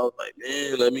shit, I was like,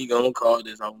 man, let me go and call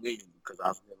this on me because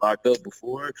I've been locked up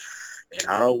before. And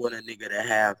I don't want a nigga to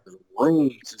have the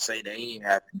room to say they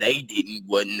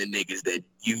wasn't the niggas that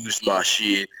used my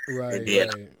shit. Right, and then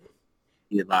right.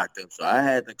 Get locked up. So I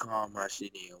had to call my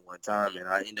shit in one time, and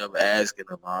I ended up asking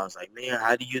them. I was like, man,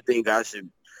 how do you think I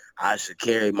should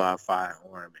carry my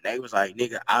firearm? And they was like,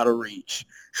 nigga, out of reach.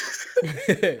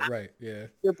 Right, yeah.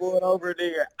 You pull it over,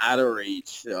 nigga, out of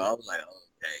reach. So I was like,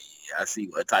 okay, I see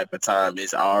what type of time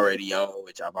it's already on,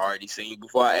 which I've already seen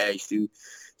before I asked you.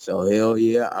 So hell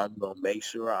yeah, I'm gonna make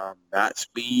sure I'm not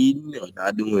speeding or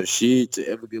not doing shit to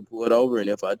ever get pulled over. And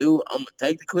if I do, I'm gonna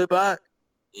take the clip out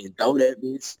and throw that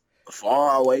bitch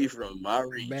far away from my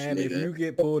reach. Man, nigga. If you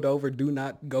get pulled over, do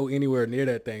not go anywhere near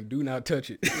that thing. Do not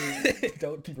touch it.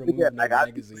 Don't remove the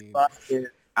magazine.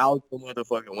 Out the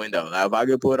motherfucking window. Like, if I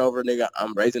get pulled over, nigga,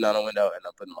 I'm raising down the window and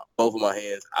I'm putting both of my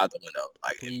hands out the window,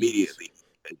 like immediately.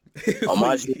 On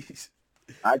my shit,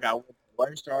 I got one of the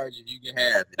worst charges you can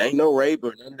have. It ain't no rape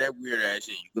or none of that weird ass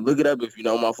shit. You can look it up if you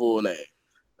know my full name.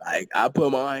 Like, I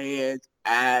put my hands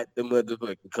at the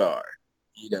motherfucking car.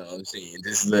 You know what I'm saying?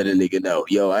 Just let a nigga know.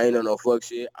 Yo, I ain't on no fuck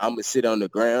shit. I'm gonna sit on the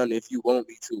ground if you want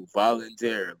me to,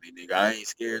 voluntarily, nigga. I ain't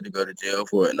scared to go to jail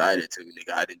for a night or two,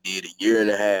 nigga. I done did a year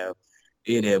and a half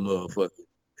in that motherfucker.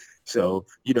 So,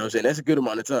 you know what I'm saying? That's a good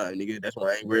amount of time, nigga. That's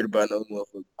why I ain't worried about no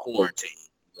motherfucking quarantine.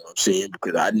 You know what I'm saying?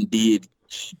 Because I done did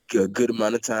a good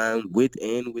amount of time with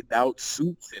and without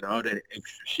suits and all that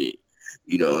extra shit.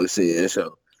 You know what I'm saying?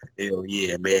 So, hell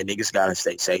yeah, man, niggas gotta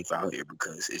stay safe out here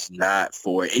because it's not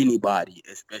for anybody,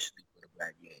 especially for the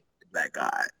black man, the black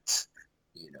guys,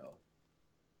 you know.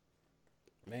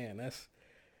 Man,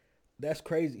 that's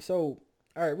crazy. So,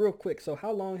 all right, real quick. So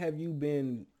how long have you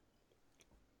been,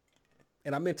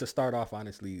 and I meant to start off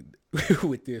honestly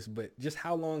with this, but just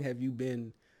how long have you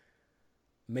been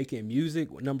making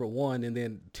music, number one, and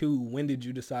then two, when did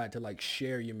you decide to like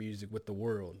share your music with the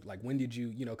world? Like when did you,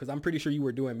 because I'm pretty sure you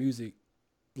were doing music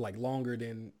like longer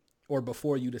than or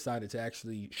before you decided to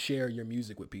actually share your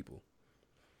music with people.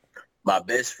 My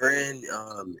best friend,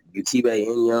 UTB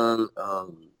and Young,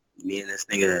 me and this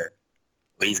nigga,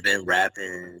 we've been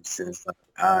rapping since like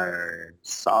our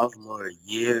sophomore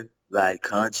year, like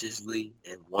consciously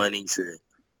and wanting to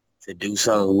do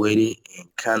something with it and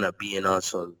kind of being on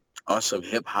some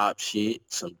hip hop shit,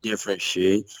 some different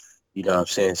shit, you know what I'm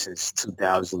saying, since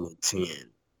 2010.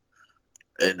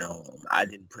 And I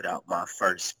didn't put out my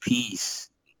first piece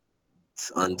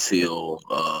until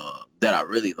that I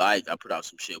really liked. I put out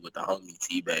some shit with the homie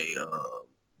T-Bay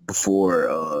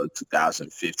before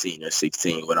 2015 or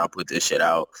 16 when I put this shit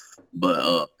out.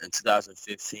 But in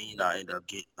 2015, I ended up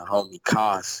getting the homie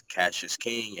Cassius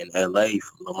King in LA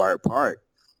from Lamar Park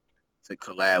to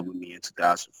collab with me in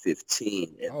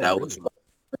 2015. And that was my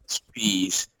first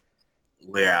piece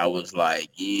where I was like,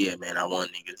 yeah, man, I want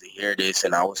niggas to hear this.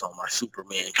 And I was on my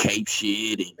Superman cape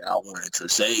shit, and I wanted to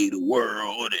save the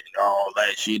world and all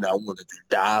that shit. I wanted to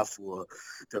die for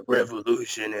the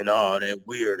revolution and all that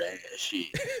weird ass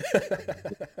shit.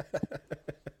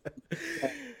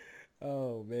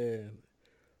 Oh, man.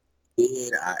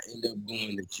 Then I ended up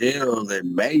going to jail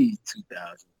in May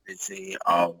 2015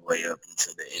 all the way up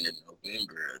until the end of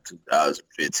November of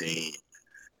 2015.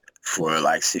 For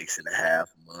like 6.5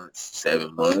 months,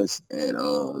 7 months. And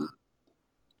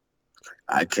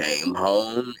I came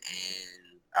home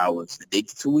and I was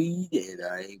addicted to weed and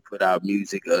I ain't put out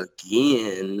music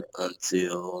again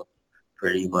until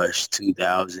pretty much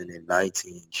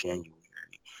 2019 January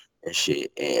and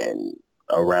shit. And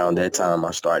around that time, I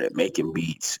started making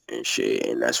beats and shit.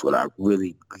 And that's when I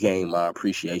really gained my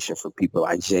appreciation for people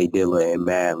like Jay Dilla and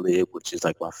Madlib, which is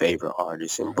like my favorite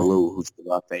artist, and Blue, who's been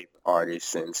my favorite artist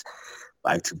since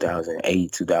like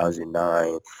 2008,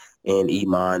 2009, and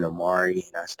Iman Amari.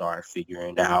 And I started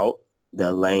figuring out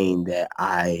the lane that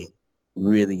I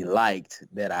really liked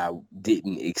that I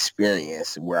didn't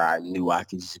experience, where I knew I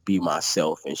could just be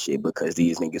myself and shit, because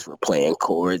these niggas were playing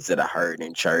chords that I heard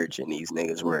in church, and these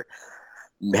niggas were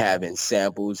having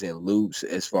samples and loops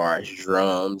as far as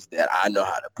drums that I know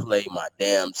how to play my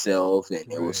damn self. And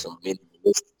it was some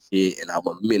minimalist shit, and I'm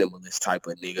a minimalist type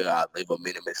of nigga. I live a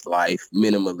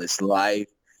minimalist life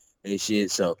and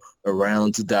shit. So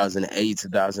around 2008,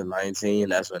 2019,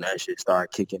 that's when that shit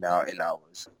started kicking out, and I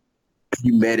was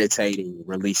meditating,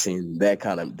 releasing the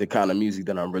kind of music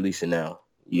that I'm releasing now,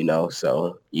 you know?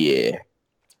 So, yeah.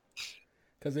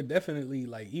 Because it definitely,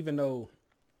 like, even though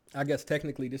I guess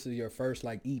technically this is your first,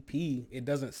 like, EP, it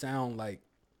doesn't sound like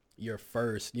your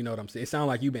first, you know what I'm saying? It sounds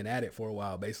like you've been at it for a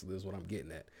while, basically, is what I'm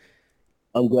getting at.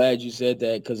 I'm glad you said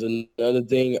that, because another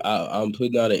thing, I'm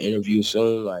putting out an interview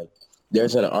soon. Like,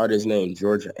 there's an artist named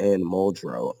Georgia Ann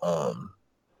Muldrow.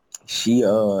 She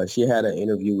had an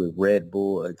interview with Red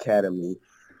Bull Academy,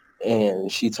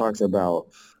 and she talks about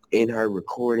in her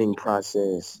recording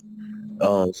process,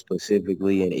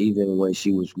 specifically, and even when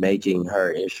she was making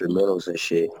her instrumentals and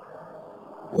shit,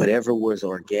 whatever was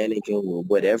organic and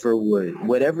whatever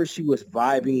she was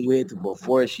vibing with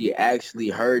before she actually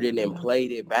heard it and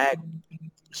played it back,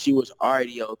 she was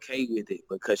already okay with it,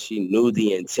 because she knew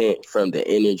the intent from the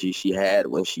energy she had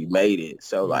when she made it.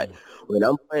 So like when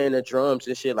I'm playing the drums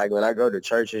and shit, like when I go to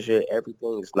church and shit,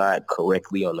 everything is not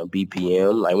correctly on the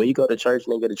BPM. Like when you go to church,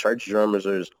 nigga, the church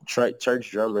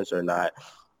drummers are not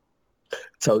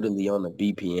totally on the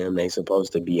BPM they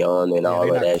supposed to be on, and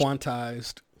all of that.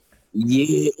 Quantized.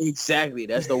 Yeah, exactly.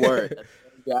 That's the word. That's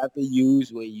what you have to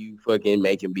use when you fucking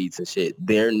making beats and shit.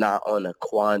 They're not on a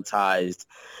quantized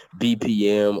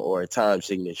BPM or a time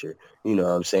signature. You know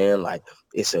what I'm saying? Like,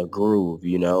 it's a groove,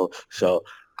 you know? So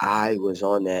I was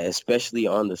on that, especially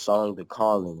on the song The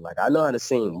Calling. Like, I know how to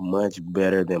sing much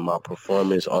better than my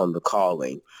performance on The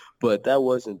Calling, but that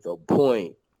wasn't the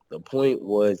point. The point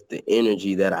was the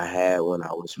energy that I had when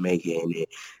I was making it,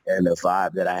 and the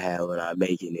vibe that I had when I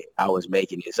was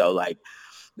making it. So like,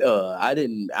 I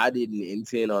didn't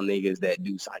intend on niggas that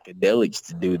do psychedelics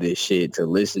to do this shit, to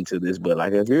listen to this. But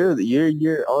like, if you're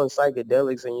on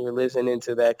psychedelics and you're listening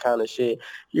to that kind of shit,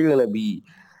 you're gonna be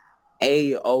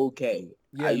A-okay.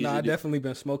 Yeah, I definitely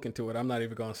been smoking to it. I'm not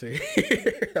even gonna say.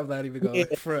 I'm not even gonna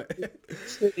front.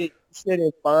 You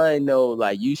shouldn't find though.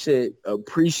 Like, you should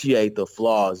appreciate the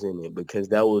flaws in it, because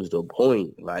that was the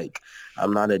point. Like,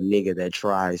 I'm not a nigga that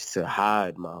tries to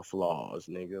hide my flaws,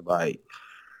 nigga. Like,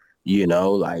 you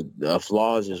know, like, the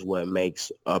flaws is what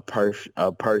makes a person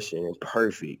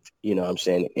perfect. You know what I'm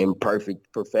saying?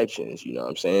 Imperfect perfections. You know what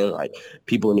I'm saying? Like,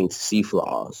 people need to see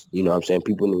flaws. You know what I'm saying?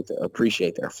 People need to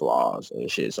appreciate their flaws and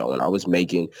shit. So when I was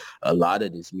making a lot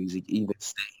of this music, even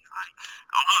stay, like,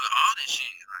 all this shit,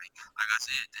 like I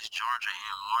said, this Georgia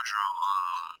Ann Muldrow,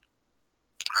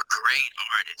 a great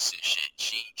artist and shit.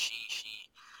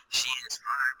 She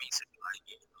inspired me to be like,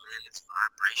 yeah, man, this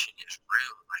vibration is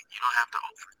real. Like, you don't have to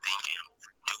overthink and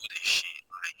overdo this shit.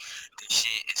 Like, this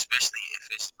shit, especially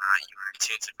if it's not your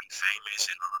intent to be famous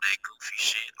and all that goofy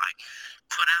shit, like,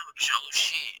 put out your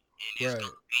shit, and it's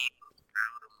gonna be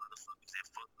proud of motherfuckers that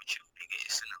fuck with you, nigga.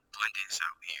 It's an abundance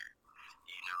out here,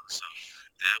 you know. So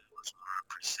that was my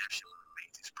perception when I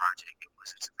made this project. It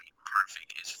wasn't to be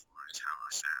perfect as far as how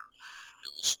I sound.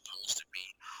 It was supposed to be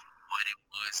what it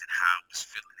was and how I was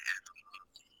feeling at the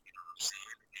moment. You know what I'm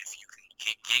saying? If you can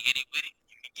get giggity with it,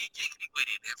 you can get giggity with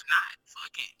it. If not,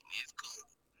 fuck it. It's cool.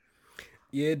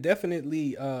 Yeah,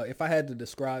 definitely. If I had to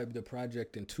describe the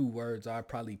project in 2 words, I'd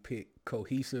probably pick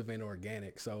cohesive and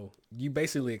organic. So you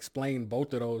basically explained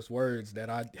both of those words that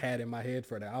I had in my head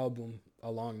for the album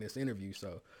along this interview.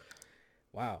 So,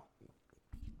 wow.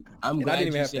 I didn't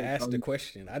even have to ask the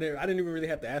question. I didn't even really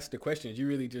have to ask the questions. You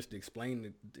really just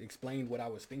explained what I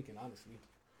was thinking, honestly.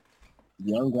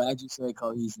 Yeah, I'm glad you said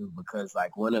cohesive, because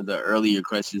like one of the earlier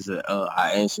questions that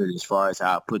I answered as far as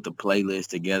how I put the playlist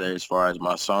together, as far as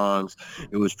my songs,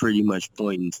 it was pretty much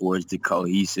pointing towards the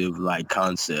cohesive like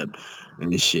concept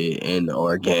and the shit and the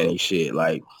organic shit.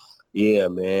 Like, yeah,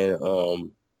 man,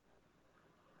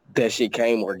 that shit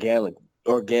came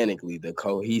organically, the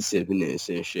cohesiveness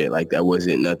and shit, like that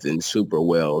wasn't nothing super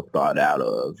well thought out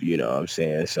of, you know what I'm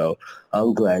saying? So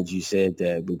I'm glad you said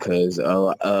that because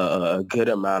a good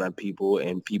amount of people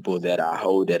and people that I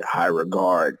hold at high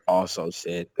regard also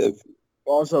said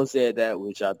that,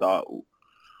 which I thought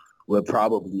would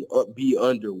probably be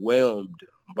underwhelmed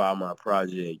by my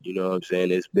project. You know what I'm saying?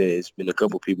 It's been a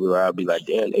couple people where I'll be like,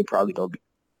 damn, they probably gonna be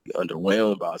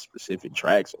underwhelmed by specific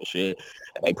tracks and shit.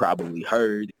 And they probably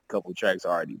heard a couple tracks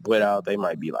already put out. They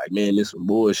might be like, man, this some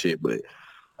bullshit, but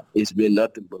it's been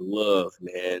nothing but love,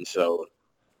 man. So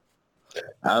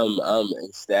I'm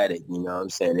ecstatic, you know what I'm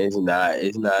saying? It's not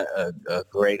a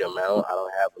great amount. I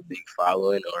don't have a big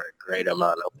following or a great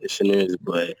amount of listeners,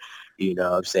 but you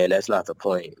know what I'm saying? That's not the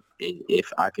point.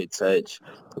 If I could touch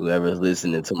whoever's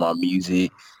listening to my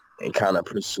music and kind of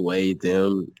persuade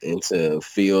them into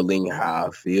feeling how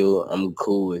I feel, I'm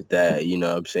cool with that, you know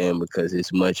what I'm saying? Because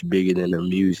it's much bigger than the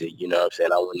music, you know what I'm saying?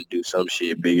 I want to do some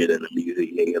shit bigger than the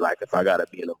music, nigga. Like if I gotta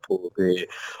be in a pulpit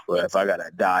or if I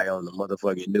gotta die on the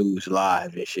motherfucking news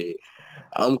live and shit,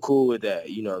 I'm cool with that,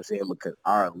 you know what I'm saying? Because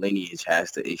our lineage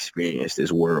has to experience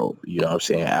this world, you know what I'm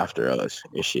saying, after us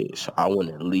and shit. So I want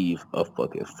to leave a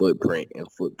fucking footprint and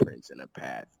footprints in a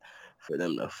path for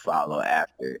them to follow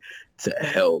after to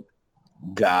help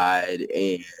guide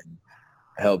and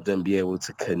help them be able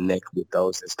to connect with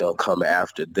those that's gonna come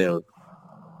after them.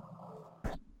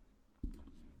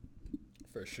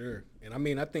 For sure. And I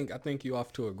mean, I think you're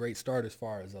off to a great start as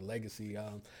far as a legacy.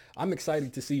 I'm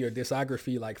excited to see your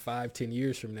discography like 5-10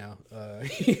 years from now.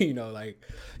 Like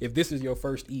if this is your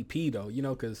first EP though,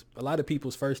 because a lot of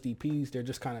people's first EPs, they're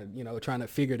just kind of, trying to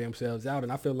figure themselves out.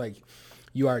 And I feel like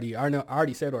I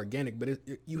already said organic, but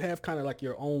you have kind of like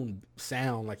your own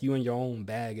sound, like you in your own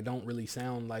bag. It don't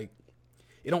sound like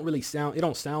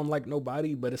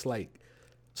nobody, but it's like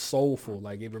soulful.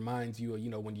 Like it reminds you of,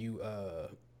 when you,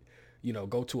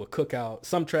 go to a cookout.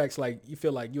 Some tracks, like you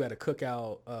feel like you had a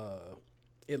cookout.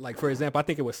 Like for example, I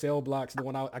think it was Cell Blocks, the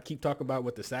one I keep talking about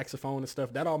with the saxophone and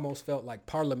stuff. That almost felt like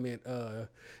Parliament,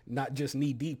 not just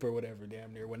Knee Deep or whatever.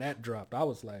 Damn near when that dropped, I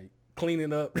was like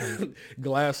cleaning up,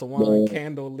 glass of wine,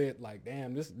 candle lit. Like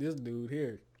damn, this dude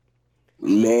here.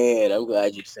 Man, I'm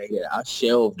glad you say that. I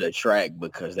shelved the track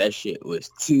because that shit was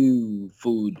too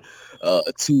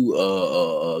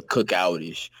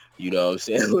cookoutish. You know what I'm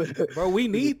saying? Bro, we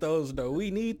need those though.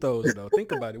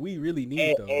 Think about it. We really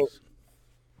need and, those.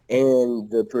 and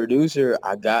the producer,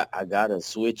 I got a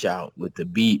switch out with the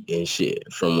beat and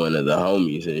shit from one of the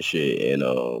homies and shit,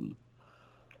 and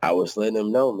I was letting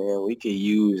them know, man, we could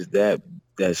use that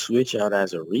switch out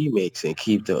as a remix and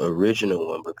keep the original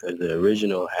one because the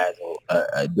original has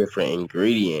a different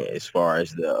ingredient as far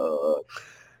as the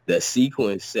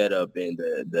sequence setup and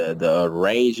the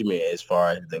arrangement as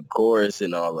far as the chorus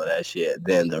and all of that shit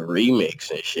than the remix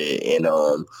and shit. And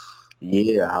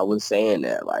yeah, I was saying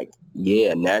that like,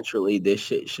 yeah, naturally this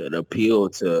shit should appeal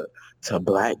to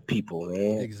black people,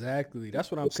 man. Exactly. That's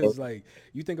what because like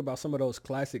you think about some of those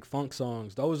classic funk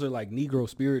songs, those are like Negro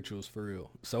spirituals for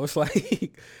real. So it's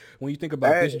like when you think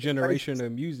about this generation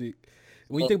of music,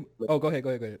 when you think, go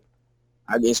ahead.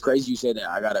 It's crazy you said that.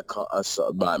 I got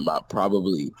my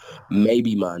probably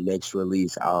maybe my next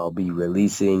release. I'll be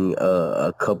releasing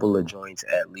a couple of joints,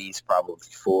 at least probably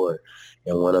 4,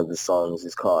 and one of the songs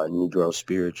is called Negro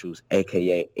Spirituals,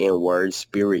 aka N-word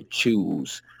Spirit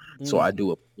Chews. So I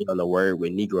do a play on the word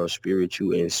with Negro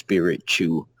Spiritual and Spirit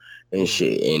Chew and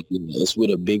shit, and it's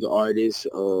with a big artist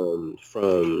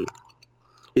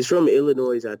he's from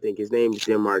Illinois, I think. His name is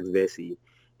Denmark Vesey.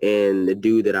 And the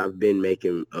dude that I've been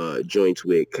making joints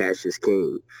with, Cassius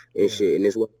King and shit. And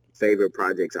it's one of my favorite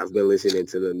projects. I've been listening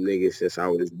to them niggas since I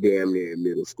was damn near in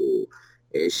middle school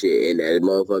and shit. And that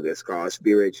motherfucker's called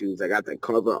Spirit Shoes. I got the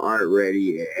cover art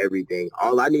ready and everything.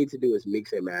 All I need to do is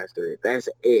mix and master it. That's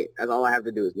it. That's all I have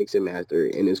to do is mix and master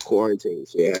it. And it's quarantine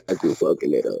shit. I have to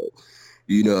fucking it up.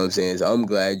 You know what I'm saying? So I'm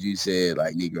glad you said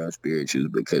like Negro Spirit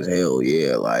Shoes because hell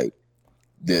yeah, like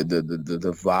the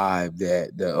vibe,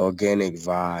 that the organic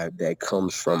vibe that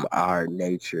comes from our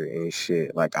nature and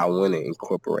shit, like I want to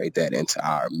incorporate that into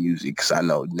our music because I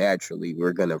know naturally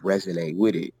we're gonna resonate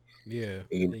with it.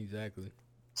 Exactly.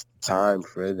 It's time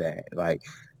for that. Like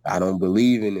I don't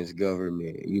believe in this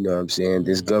government, you know what I'm saying?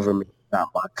 This government is not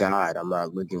my God. I'm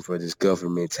not looking for this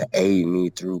government to aid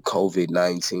me through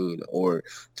COVID-19 or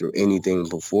through anything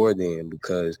before then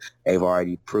because they've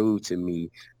already proved to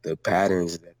me the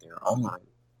patterns that they're on.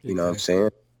 You know what I'm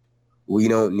saying? We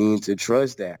don't need to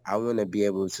trust that. I want to be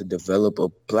able to develop a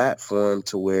platform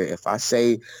to where if I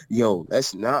say, yo,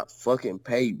 let's not fucking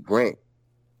pay rent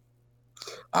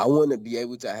I want to be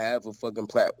able to have a fucking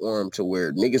platform to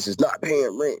where niggas is not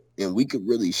paying rent, and we could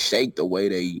really shake the way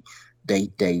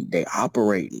they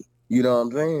operating. You know what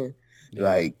I'm saying? Yeah.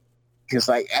 Like, cause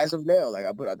like as of now, like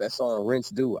I put out that song "Rents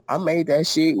Due." I made that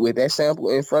shit with that sample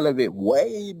in front of it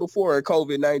way before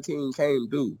COVID-19 came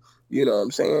through. You know what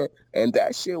I'm saying? And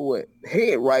that shit would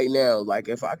hit right now. Like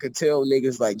if I could tell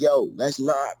niggas like, yo, let's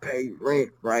not pay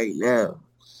rent right now.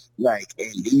 Like,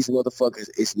 and these motherfuckers,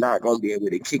 it's not gonna be able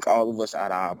to kick all of us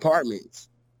out of our apartments.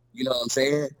 You know what I'm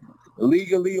saying?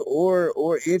 Legally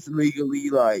or if legally,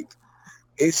 like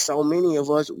it's so many of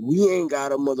us, we ain't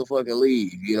gotta motherfucking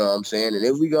leave. You know what I'm saying? And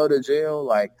if we go to jail,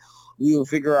 like we'll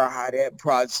figure out how that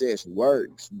process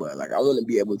works. But like I wanna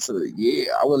be able to,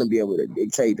 I wanna be able to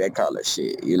dictate that kind of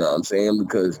shit. You know what I'm saying?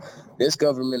 Because this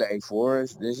government ain't for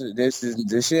us. This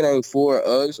shit ain't for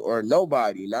us or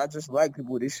nobody. Not just black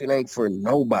people. This shit ain't for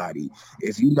nobody.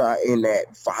 If you not in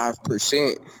that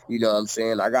 5%, you know what I'm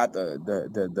saying? I got the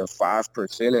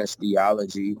 5%ers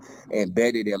theology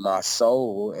embedded in my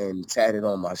soul and tatted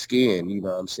on my skin. You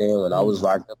know what I'm saying? When I was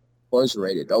locked up,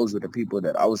 incarcerated, those were the people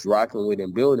that I was rocking with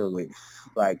and building with.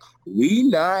 Like we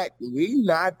not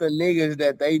the niggas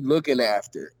that they looking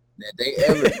after. That they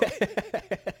ever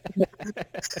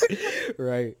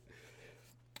Right.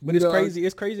 But it's crazy.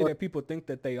 It's crazy that people think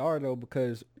that they are though,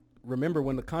 because remember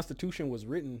when the Constitution was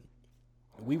written,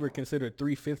 we were considered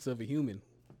 3/5 of a human.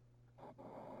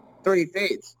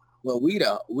 3/5. When we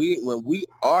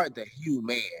are the hue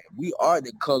man, we are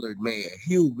the colored man.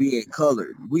 Hue being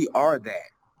colored, we are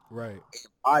that. Right.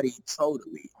 Embodied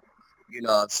totally. You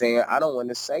know what I'm saying? I don't want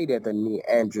to say that the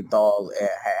Neanderthal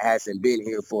hasn't been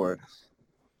here for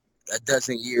a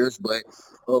dozen years, but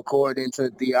according to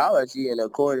theology and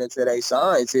according to their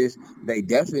sciences, they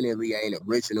definitely ain't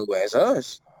original as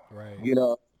us. Right. You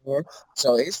know,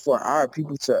 so it's for our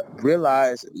people to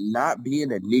realize not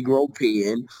being a Negro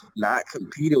pen, not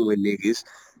competing with niggas,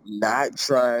 not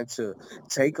trying to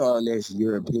take on this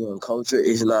European culture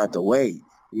is not the way.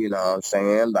 You know what I'm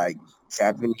saying? Like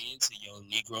tapping into your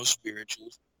Negro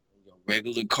spirituals, your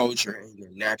regular culture, and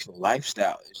your natural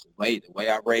lifestyle is the way. The way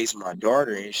I raised my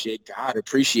daughter and shit, God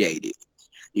appreciate it.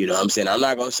 You know what I'm saying? I'm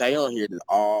not going to say on here that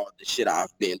all the shit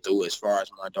I've been through as far as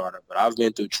my daughter, but I've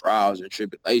been through trials and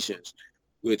tribulations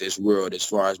with this world as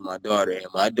far as my daughter. And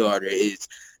my daughter is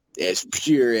as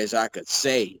pure as I could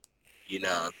say, you know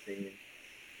what I'm saying?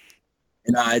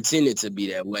 And I intended to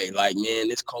be that way. Like, man,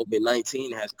 this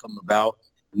COVID-19 has come about.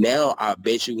 Now, I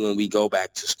bet you when we go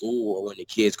back to school or when the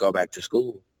kids go back to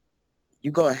school,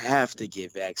 you're going to have to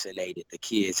get vaccinated, the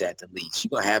kids at the least.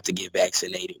 You're going to have to get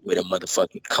vaccinated with a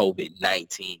motherfucking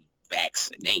COVID-19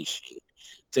 vaccination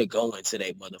to go into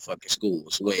their motherfucking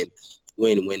schools.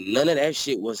 When none of that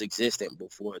shit was existent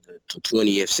before the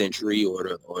 20th century or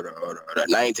the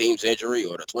 19th century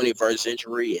or the 21st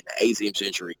century and the 18th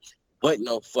century, but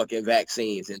no fucking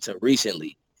vaccines until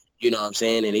recently. You know what I'm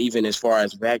saying? And even as far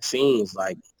as vaccines,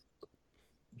 like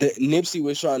Nipsey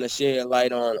was trying to shed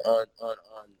light on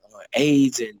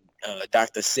AIDS and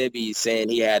Dr. Sebi saying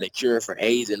he had a cure for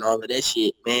AIDS and all of that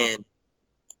shit. Man,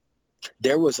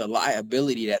 there was a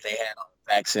liability that they had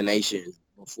on vaccinations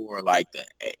before like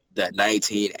the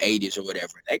 1980s or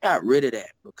whatever. They got rid of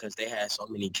that because they had so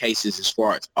many cases as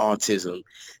far as autism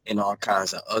and all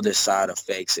kinds of other side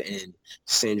effects and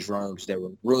syndromes that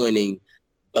were ruining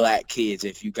Black kids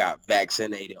if you got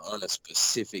vaccinated on a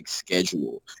specific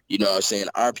schedule. You know what I'm saying?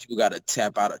 Our people got to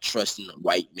tap out of trust in the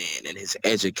white man and his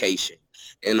education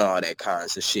and all that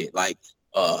kinds of shit. Like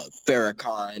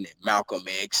Farrakhan and Malcolm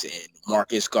X and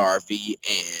Marcus Garvey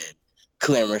and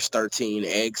Clarence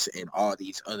 13X and all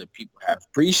these other people have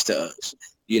preached to us.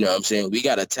 You know what I'm saying? We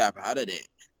got to tap out of that.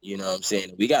 You know what I'm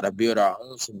saying? We got to build our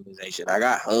own civilization. I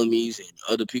got homies and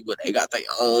other people, they got their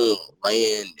own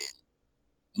land and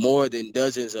more than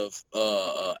dozens of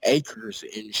acres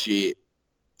and shit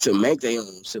to make their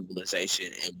own civilization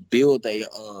and build their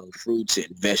own fruits and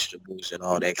vegetables and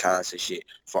all that kinds of shit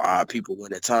for our people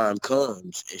when the time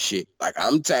comes and shit. Like,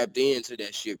 I'm tapped into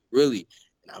that shit, really.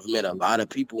 And I've met a lot of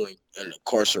people in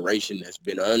incarceration that's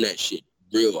been on that shit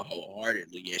real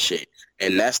wholeheartedly and shit.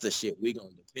 And that's the shit we gonna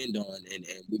depend on and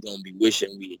we gonna be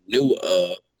wishing we knew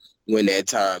of when that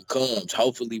time comes.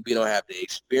 Hopefully we don't have to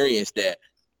experience that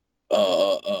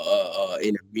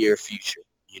in the near future,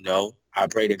 you know. I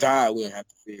pray to God we don't have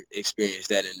to experience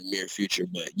that in the near future.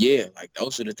 But yeah, like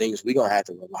those are the things we're gonna have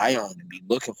to rely on and be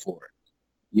looking for.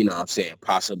 You know what I'm saying?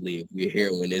 Possibly if we're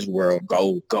here when this world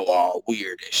go all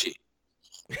weird and shit.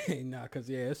 Nah, cause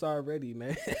yeah, it's already,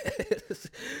 man.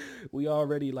 We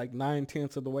already like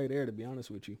 9/10 of the way there, to be honest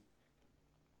with you.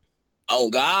 Oh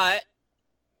God.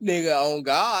 nigga, on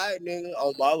God, nigga,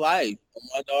 on my life, on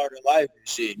my daughter's life and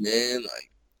shit, man.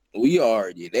 Like, we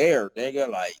already there, nigga.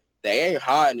 Like, they ain't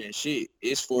hiding and shit.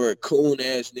 It's for coon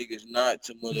ass niggas not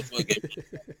to motherfucking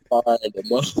find the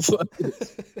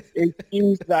motherfucking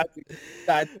excuse not to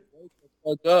wake the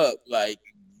fuck up. Like,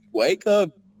 wake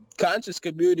up. Conscious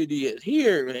community is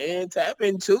here, man. Tap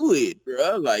into it,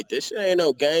 bro. Like, this shit ain't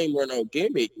no game or no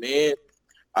gimmick, man.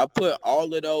 I put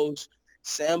all of those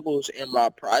samples in my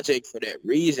project for that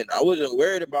reason. I wasn't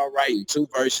worried about writing 2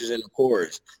 verses in the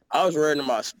chorus. I was worried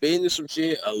about spitting some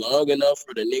shit long enough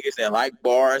for the niggas that like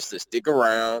bars to stick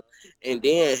around. And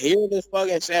then here are the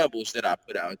fucking samples that I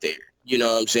put out there. You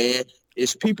know what I'm saying?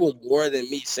 It's people more than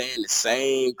me saying the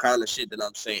same kind of shit that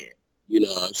I'm saying. You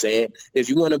know what I'm saying? If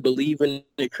you want to believe in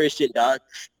the Christian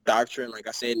doctrine, like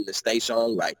I said in the state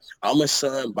song, like, I'm a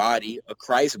son body, a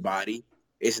Christ body.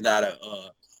 It's not a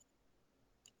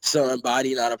son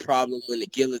body, not a problem when the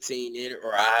guillotine in it,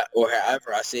 or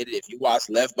however I said it. If you watch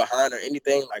Left Behind or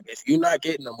anything, like, if you're not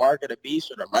getting the mark of the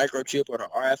beast or the microchip or the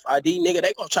RFID, nigga,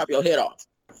 they gonna chop your head off.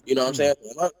 You know what I'm saying?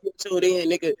 Until then,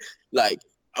 nigga, like,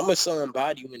 I'm a son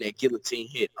body when that guillotine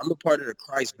hit. I'm a part of the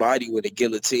Christ body when the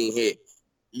guillotine hit.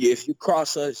 If you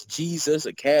cross us, Jesus,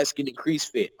 a casket and crease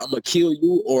fit, I'm gonna kill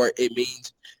you, or it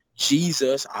means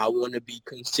Jesus, I want to be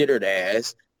considered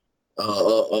as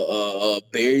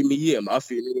bury me in my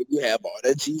funeral. You have all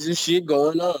that Jesus shit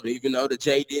going on, even though the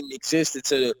J didn't exist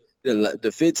until the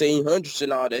 1500s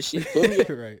and all that shit.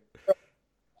 Right.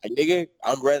 Like, nigga,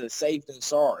 I'm rather safe than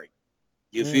sorry.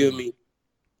 You feel me?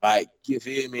 Like, you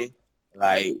feel me?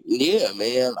 Like, yeah,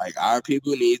 man. Like, our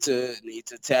people need to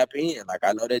tap in. Like,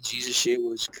 I know that Jesus shit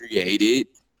was created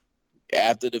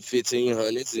after the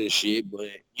 1500s and shit, but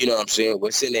you know what I'm saying?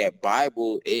 What's in that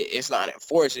Bible? It's not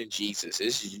enforcing Jesus.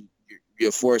 It's you're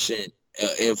enforcing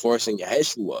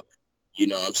Yeshua. You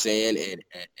know what I'm saying? And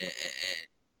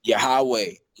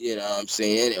Yahweh. You know what I'm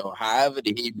saying? Or however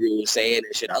the Hebrew was saying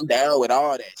and shit. I'm down with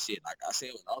all that shit. Like I said,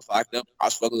 when I was locked up, I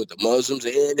was fucking with the Muslims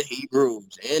and the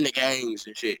Hebrews and the gangs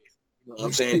and shit. You know what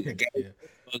I'm saying? The gangs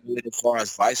fucking with as far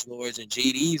as vice lords and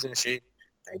GDs and shit.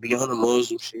 They be on the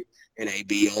Muslim shit and they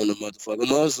be on the motherfucking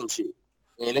Muslim shit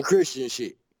and the Christian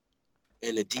shit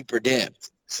in the deeper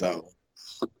depth. So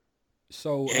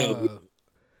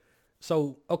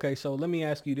okay, so let me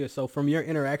ask you this. So from your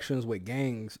interactions with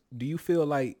gangs, do you feel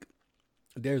like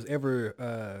there's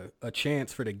ever a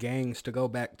chance for the gangs to go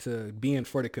back to being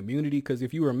for the community? Because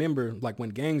if you remember, like, when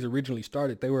gangs originally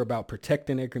started, they were about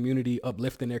protecting their community,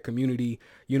 uplifting their community,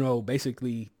 you know,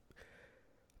 basically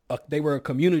they were a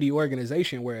community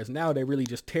organization, whereas now they really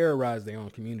just terrorize their own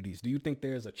communities. Do you think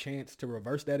there's a chance to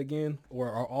reverse that again? Or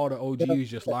are all the OGs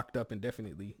just locked up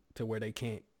indefinitely to where they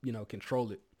can't, you know,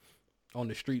 control it on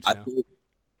the streets now?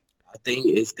 I think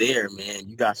it's there, man.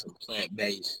 You got some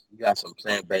plant-based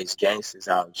gangsters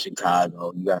out in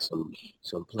Chicago. You got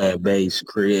some plant-based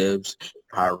Cribs,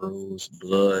 Pyrus,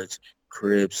 Bloods,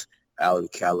 Crips out in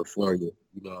California.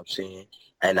 You know what I'm saying?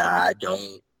 And I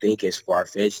don't think it's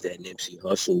far-fetched that Nipsey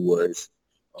Hussle was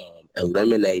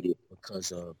eliminated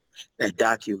because of that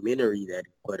documentary that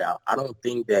he put out. I don't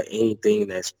think that anything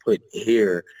that's put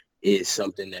here is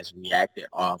something that's reacted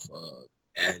off of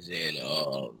as in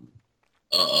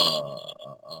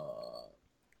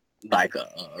like a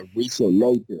recent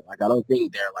nature. Like, I don't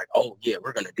think they're like, oh yeah,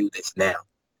 we're gonna do this now.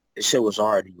 This shit was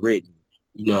already written.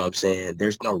 You know what I'm saying?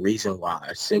 There's no reason why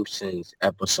a Simpsons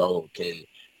episode can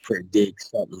predict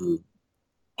something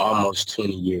almost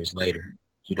 20 years later.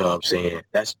 You know what I'm saying?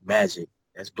 That's magic.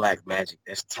 That's black magic.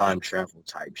 That's time travel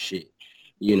type shit.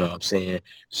 You know what I'm saying?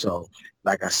 So,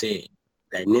 like I said,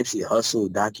 that Nipsey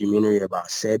Hussle documentary about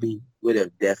Sebi would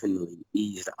have definitely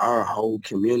eased our whole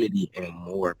community and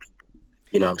more people.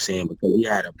 You know what I'm saying? Because we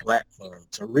had a platform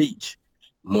to reach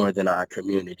more than our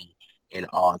community in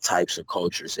all types of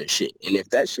cultures and shit. And if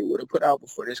that shit would have put out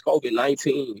before this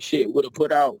COVID-19 shit would have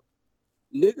put out,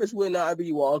 niggas would not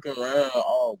be walking around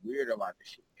all weird about the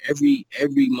shit.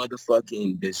 Every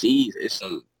motherfucking disease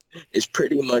is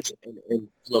pretty much an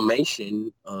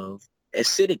inflammation of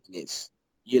acidicness.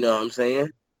 You know what I'm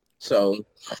saying? So,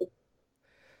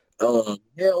 hell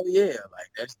yeah, like,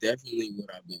 that's definitely what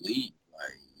I believe.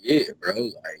 Like, yeah, bro,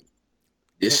 like,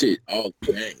 this shit all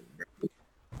game, bro.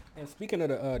 And speaking of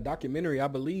the documentary, I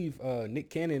believe Nick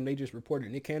Cannon, they just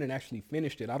reported Nick Cannon actually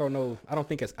finished it. I don't know. I don't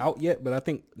think it's out yet, but I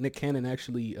think Nick Cannon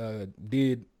actually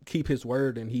did keep his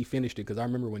word and he finished it. Because I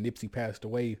remember when Nipsey passed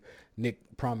away, Nick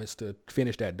promised to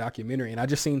finish that documentary. And I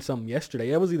just seen something yesterday.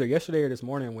 It was either yesterday or this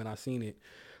morning when I seen it,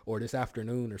 or this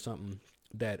afternoon or something,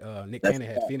 that Nick Cannon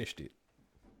had finished it.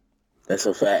 That's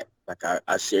a fact. Like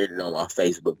I shared it on my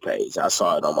Facebook page. I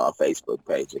saw it on my Facebook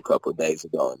page a couple of days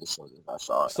ago, and as soon as I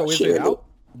saw it, I So is it shared it. out?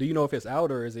 Do you know if it's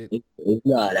out or is it? It's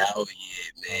not out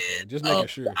yet, Okay, man. just making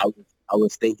sure. I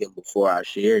was thinking before I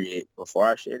shared it. I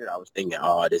was thinking,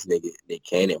 oh, this nigga Nick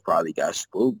Cannon probably got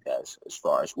spooked as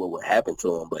far as what would happen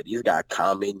to him. But he's got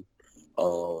Common,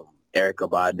 Erica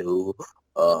Badu,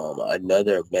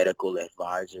 another medical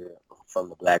advisor from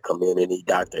the black community,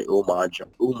 Dr. Umar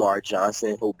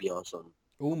Johnson, who'll be on some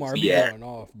Umar be goofy ass, going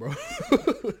off, bro.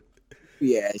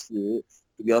 goofy ass shit.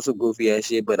 He'll be on some goofy ass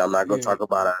shit, but I'm not gonna Yeah. talk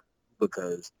about it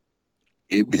because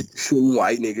it be some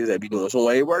white niggas that be doing some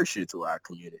way worse shit to our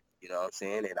community. You know what I'm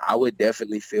saying? And I would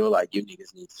definitely feel like you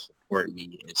niggas need to support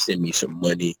me and send me some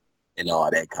money and all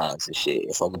that kinds of shit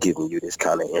if I'm giving you this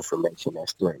kind of information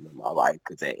that's threatening my life.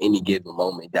 Because at any given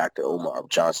moment, Dr. Umar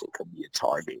Johnson could be a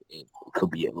target and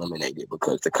could be eliminated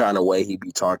because the kind of way he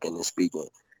be talking and speaking,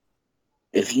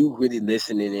 if you really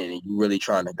listening in and you really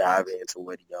trying to dive into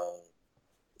what he on,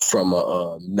 from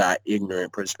a not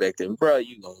ignorant perspective, bro,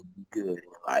 you gonna be good in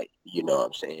life. You know what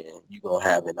I'm saying? You gonna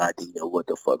have an idea of what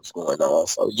the fuck's going on.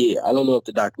 So yeah, I don't know if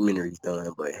the documentary's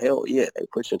done, but hell yeah, they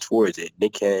pushing towards it.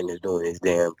 Nick Cannon is doing his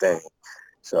damn thing.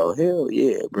 So hell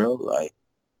yeah, bro. Like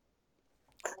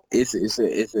it's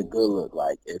a good look.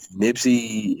 Like if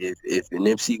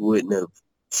Nipsey wouldn't have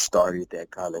started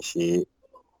that kind of shit,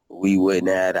 we wouldn't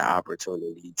have the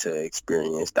opportunity to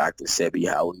experience Dr. Sebi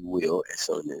how we will as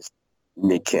soon as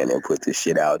Nick Cannon put this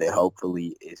shit out. And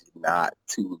hopefully it's not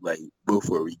too late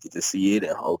before we get to see it.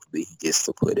 And hopefully he gets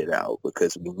to put it out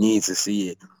because we need to see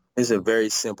it. It's a very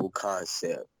simple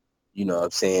concept. You know what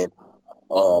I'm saying?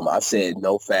 I've said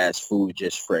no fast food,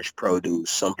 just fresh produce.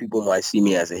 Some people might see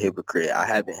me as a hypocrite. I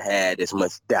haven't had as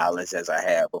much dollars as I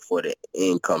had before the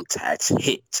income tax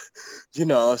hit. You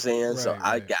know what I'm saying? So Right,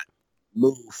 I right. got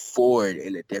move forward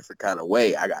in a different kind of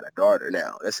way. I got a daughter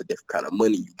now. That's a different kind of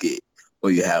money you get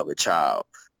when you have a child.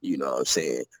 You know what I'm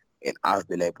saying? And I've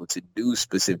been able to do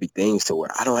specific things to where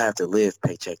I don't have to live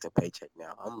paycheck to paycheck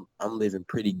now. I'm living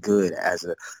pretty good as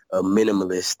a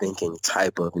minimalist thinking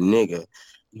type of nigga.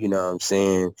 You know what I'm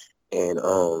saying? And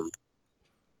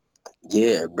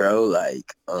yeah, bro,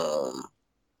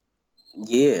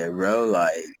 yeah, bro,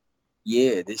 like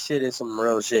yeah, this shit is some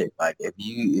real shit. Like if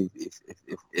you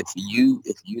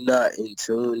not in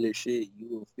tune to shit,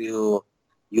 you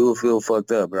will feel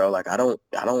fucked up, bro. Like I don't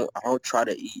try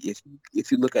to eat.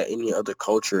 If you look at any other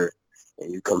culture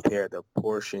and you compare the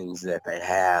portions that they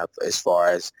have as far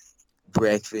as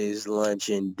breakfast, lunch,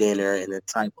 and dinner, and the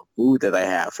type of food that they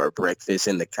have for breakfast,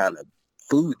 and the kind of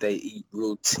food they eat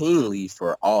routinely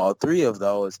for all three of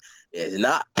those is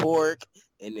not pork,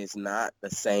 and it's not the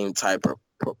same type of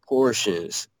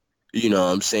proportions. You know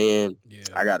what I'm saying? Yeah.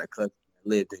 I got a cousin that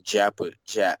lived in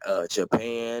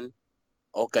Japan,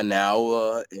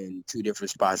 Okinawa, and two different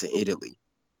spots in Italy,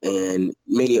 and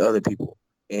many other people.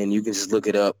 And you can just look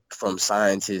it up from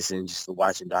scientists and just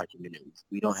watching documentaries.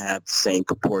 We don't have the same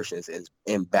proportions as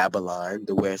in Babylon,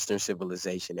 the Western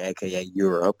civilization, aka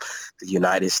Europe, the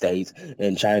United States,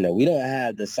 and China. We don't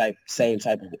have the same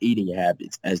type of eating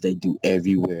habits as they do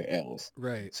everywhere else.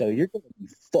 Right. So you're gonna be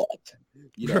fucked.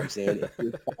 You know what I'm saying? If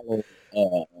you're following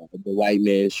the white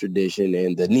man's tradition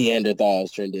and the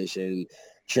Neanderthals tradition,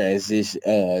 traditions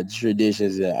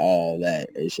and all that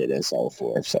and shit and so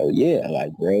forth. So yeah,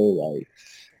 like bro, like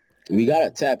we gotta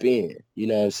tap in, you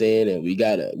know what I'm saying? And we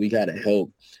gotta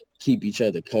help keep each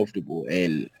other comfortable.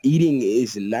 And eating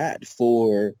is not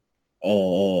for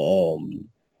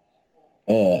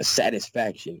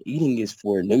satisfaction. Eating is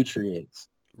for nutrients,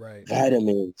 Right.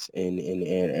 vitamins,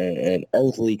 and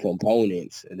earthly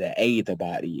components that aid the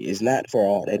body. It's not for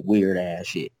all that weird ass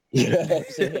shit. You know what I'm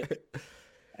saying?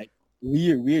 Like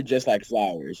we're just like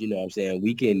flowers, you know what I'm saying?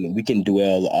 We can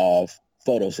dwell off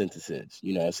photosynthesis,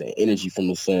 you know what I'm saying? Energy from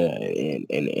the sun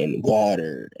and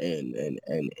water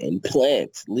and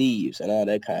plants, leaves, and all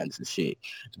that kinds of shit.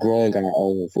 Growing our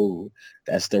own food.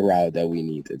 That's the route that we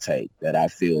need to take, that I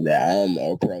feel that I'm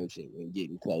approaching and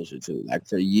getting closer to. Like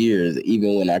for years,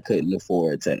 even when I couldn't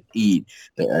afford to eat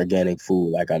the organic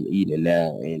food like I'm eating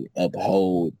now and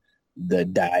uphold the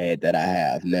diet that I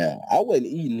have now. I wasn't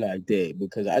eating like that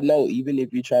because I know even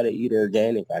if you try to eat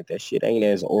organic, like that shit ain't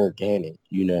as organic.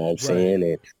 You know what I'm Right. saying?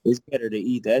 And it's better to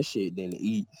eat that shit than to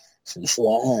eat some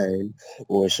swine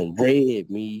or some red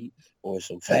meat or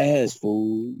some fast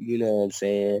food. You know what I'm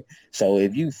saying? So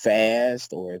if you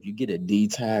fast or if you get a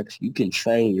detox, you can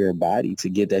train your body to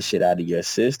get that shit out of your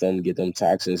system, get them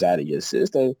toxins out of your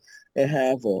system, and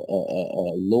have a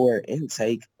lower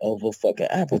intake of a fucking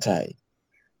appetite.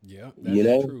 Yeah, You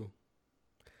that's know? true.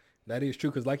 That is true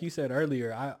because, like you said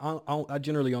earlier, I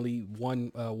generally only eat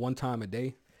one time a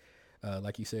day.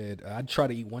 Like you said, I try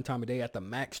to eat one time a day at the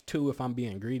max, two if I'm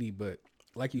being greedy. But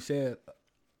like you said,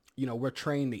 we're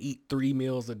trained to eat 3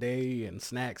 meals a day and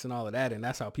snacks and all of that, and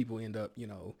that's how people end up,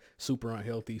 super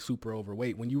unhealthy, super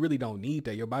overweight. When you really don't need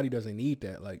that, your body doesn't need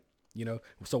that. Like,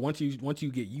 so once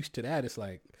you get used to that, it's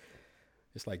like,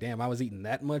 damn, I was eating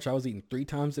that much. I was eating 3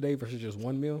 times a day versus just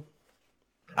one meal.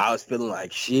 I was feeling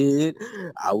like shit.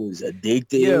 I was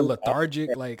addicted. Yeah,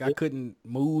 lethargic. Like I couldn't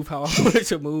move how I wanted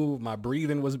to move. My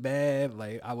breathing was bad.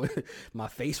 Like my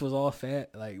face was all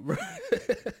fat. Like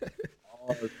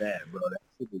all of that, bro. That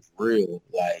shit was real.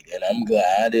 Like, and I'm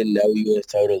glad I didn't know you was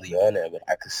totally on that, but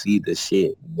I could see the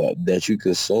shit that you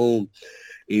consume,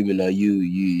 even though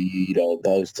you don't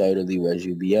post totally what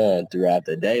you be on throughout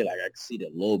the day. Like, I can see the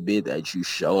little bit that you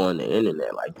show on the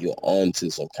internet. Like, you're on to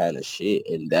some kind of shit,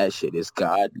 and that shit is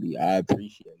godly. I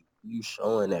appreciate you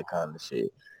showing that kind of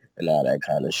shit and all that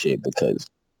kind of shit because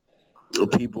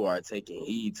people are taking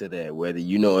heed to that, whether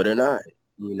you know it or not.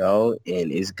 And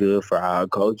it's good for our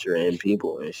culture and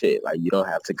people and shit. Like, you don't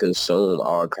have to consume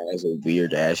all kinds of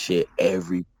weird ass shit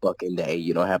every fucking day.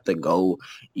 You don't have to go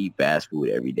eat fast food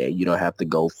every day. You don't have to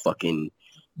go fucking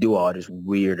do all this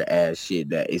weird ass shit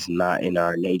that is not in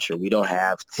our nature. We don't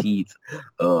have teeth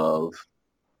of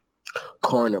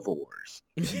carnivores,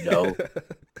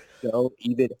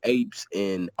 even apes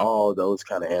and all those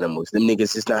kind of animals. Them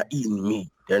niggas is not eating meat.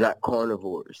 They're not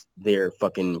carnivores. They're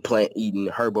fucking plant-eating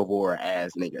herbivore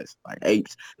ass niggas. Like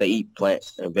apes, they eat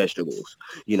plants and vegetables.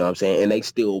 You know what I'm saying? And they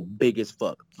still big as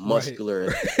fuck, muscular.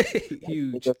 Right.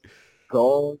 Huge.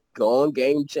 Go on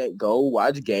go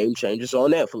watch Game Changers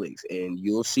on Netflix, and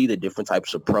you'll see the different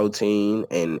types of protein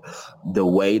and the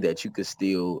way that you could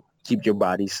still keep your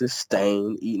body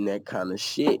sustained eating that kind of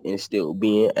shit and still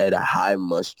being at a high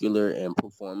muscular and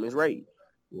performance rate.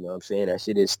 You know what I'm saying? That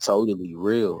shit is totally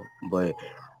real. But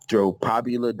through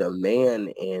popular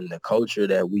demand and the culture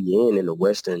that we in the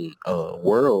Western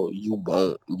world, you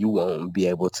won't be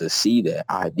able to see that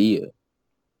idea.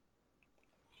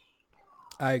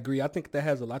 I agree. I think that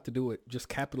has a lot to do with just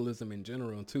capitalism in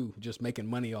general too. Just making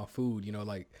money off food.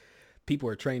 Like people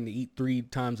are trained to eat 3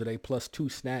 times a day plus 2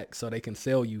 snacks so they can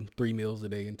sell you 3 meals a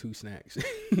day and 2 snacks.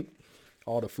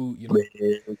 All the food,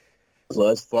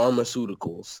 Plus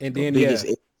pharmaceuticals. And then,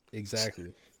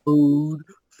 exactly. Food,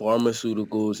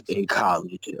 pharmaceuticals, in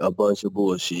college. A bunch of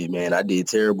bullshit, man. I did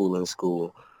terrible in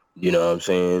school. You know what I'm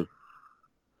saying?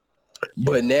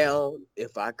 But now,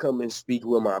 if I come and speak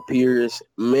with my peers,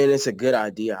 man, it's a good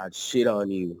idea. I'd shit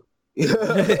on you. You know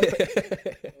what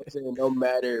I'm saying? No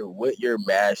matter what your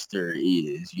master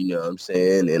is, you know what I'm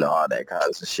saying? And all that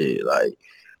kinds of shit. Like,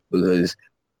 because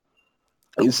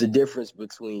it's the difference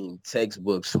between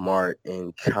textbook smart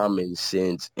and common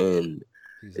sense and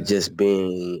just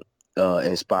being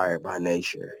inspired by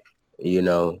nature,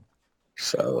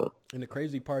 So. And the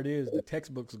crazy part is the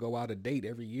textbooks go out of date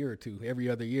every year or two. Every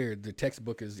other year, the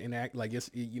textbook is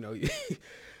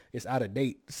it's out of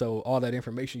date. So all that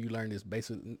information you learn is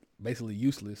basically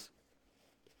useless.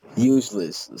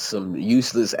 Some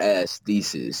useless ass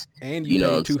thesis. And you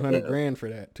pay $200,000 for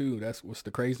that too. That's what's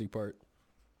the crazy part.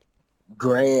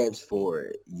 Grants for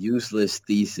it. Useless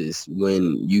thesis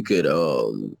when you could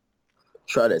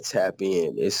try to tap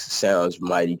in. It sounds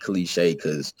mighty cliche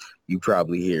because you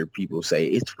probably hear people say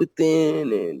it's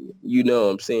within, and you know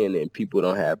what I'm saying, and people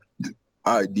don't have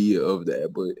idea of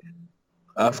that. But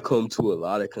I've come to a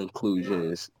lot of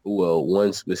conclusions. Well,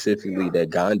 one specifically that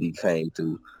Gandhi came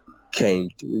through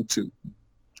to.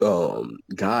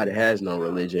 God has no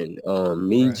religion.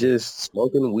 Right. Just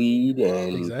smoking weed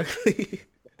and exactly.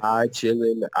 I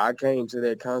chilling. I came to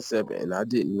that concept, and I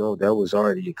didn't know that was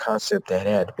already a concept that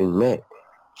had been met.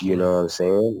 You know what I'm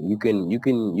saying? You can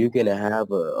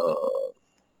have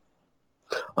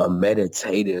a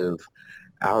meditative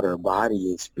outer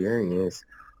body experience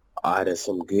out of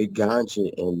some good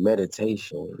ganja and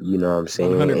meditation. You know what I'm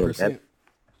saying? 100%.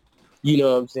 You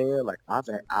know what I'm saying? Like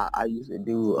I used to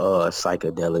do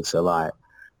psychedelics a lot.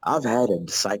 I've had a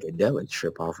psychedelic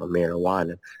trip off of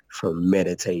marijuana from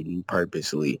meditating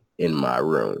purposely in my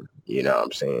room. You know what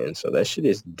I'm saying? So that shit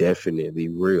is definitely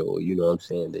real. You know what I'm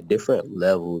saying? The different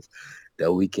levels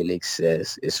that we can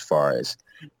access as far as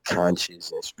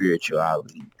conscious and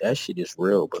spirituality, that shit is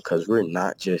real because we're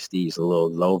not just these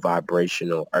little low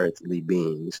vibrational earthly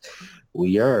beings.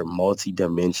 We are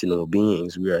multi-dimensional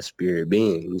beings. We are spirit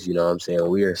beings. You know what I'm saying?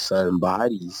 We are sun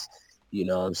bodies. You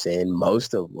know what I'm saying?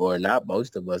 Not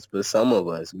most of us, but some of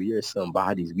us, we are some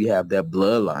bodies. We have that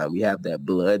bloodline. We have that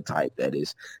blood type that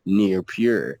is near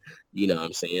pure, you know what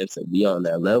I'm saying, to be on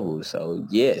that level. So,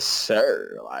 yes,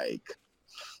 sir. Like,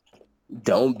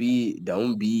 don't be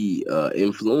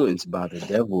influenced by the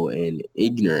devil and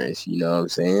ignorance. You know what I'm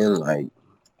saying? Like,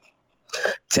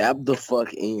 tap the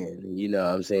fuck in. You know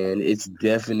what I'm saying? It's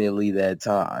definitely that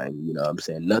time. You know what I'm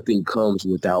saying? Nothing comes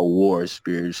without war,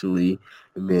 spiritually,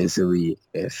 mentally,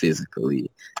 and physically.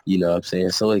 You know what I'm saying?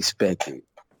 So expect it.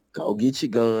 Go get your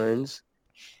guns,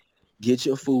 get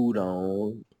your food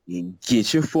on, and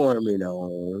get your farming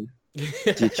on.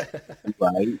 Get your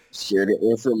right, share the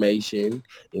information.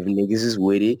 If niggas is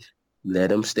with it, let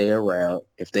them stay around.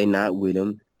 If they not with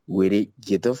it,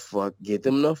 get them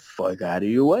the fuck out of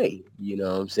your way. You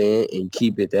know what I'm saying? And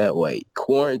keep it that way.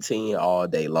 Quarantine all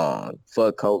day long.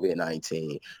 Fuck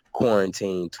COVID-19.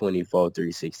 Quarantine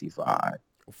 24/365.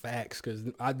 Facts, because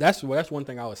that's one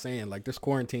thing I was saying. Like, this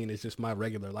quarantine is just my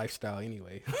regular lifestyle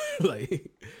anyway. Like,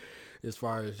 as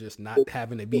far as just not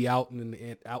having to be out and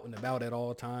about at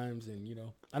all times, and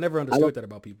I never understood that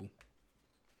about people.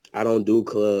 I don't do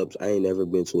clubs. I ain't never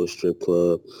been to a strip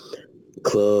club.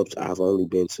 Clubs I've only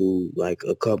been to like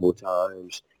a couple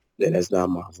times. And that's not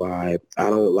my vibe. I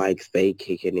don't like fake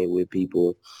kicking it with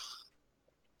people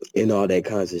and all that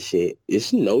kinds of shit.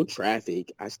 It's no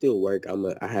traffic. I still work.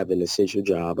 I have an essential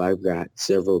job. I've got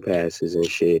several passes and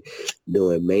shit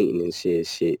doing maintenance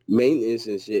maintenance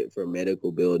and shit for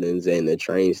medical buildings and the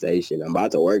train station. I'm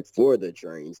about to work for the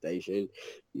train station.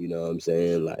 You know what I'm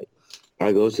saying? Like,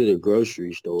 I go to the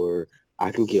grocery store.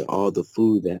 I can get all the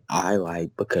food that I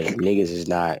like because niggas is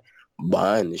not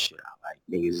buying the shit I like.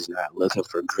 Niggas is not looking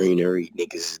for greenery.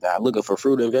 Niggas is not looking for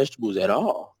fruit and vegetables at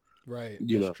all. Right.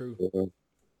 That's true.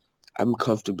 I'm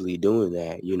comfortably doing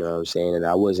that, you know what I'm saying? And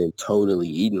I wasn't totally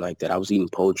eating like that. I was eating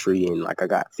poultry and like I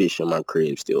got fish in my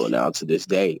crib still now to this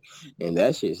day. And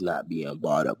that shit's not being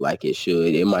bought up like it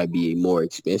should. It might be more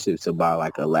expensive to buy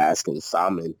like Alaskan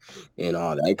salmon and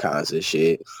all that kinds of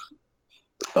shit.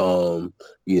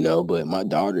 But my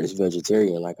daughter is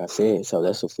vegetarian, like I said, so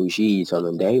that's the food she eats on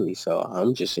a daily. So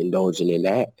I'm just indulging in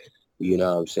that, you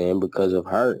know what I'm saying, because of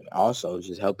her. Also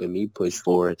just helping me push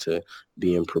forward to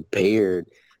being prepared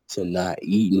to not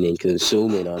eating and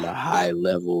consuming on a high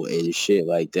level and shit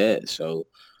like that. So,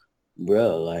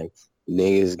 bro, like,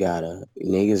 niggas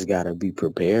gotta be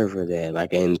prepared for that.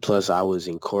 Like, and plus I was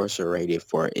incarcerated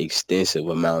for extensive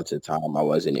amounts of time. I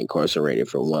wasn't incarcerated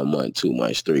for 1 month, 2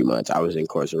 months, 3 months. I was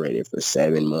incarcerated for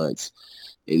 7 months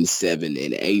and 7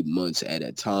 and 8 months at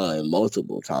a time,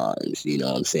 multiple times, you know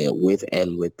what I'm saying, with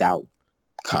and without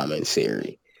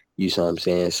commissary. You see what I'm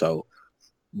saying? So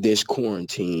this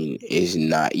quarantine is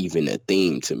not even a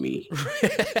thing to me.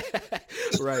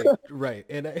 Right.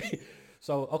 And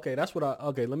so, okay,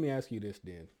 let me ask you this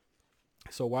then.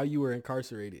 So while you were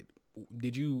incarcerated,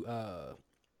 did you,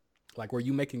 were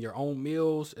you making your own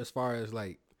meals as far as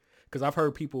because I've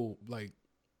heard people,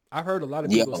 I've heard a lot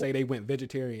of people say they went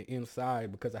vegetarian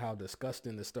inside because of how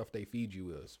disgusting the stuff they feed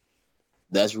you is.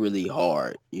 That's really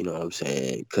hard, you know what I'm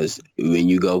saying? Because when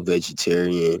you go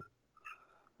vegetarian,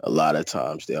 a lot of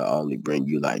times they'll only bring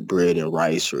you like bread and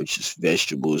rice or just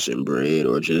vegetables and bread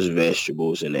or just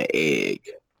vegetables and an egg.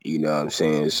 You know what I'm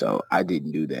saying? So I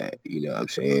didn't do that. You know what I'm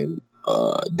saying?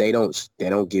 They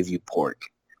don't give you pork.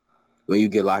 When you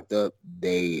get locked up,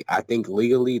 I think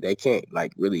legally they can't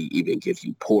really even give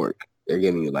you pork. They're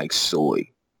giving you like soy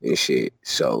and shit.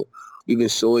 So even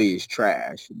soy is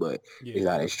trash, but it's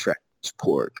not as trash as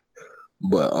pork.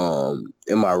 But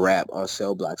in my rap on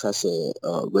Cell Blocks, I said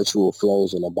ritual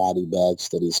flows in a body bag,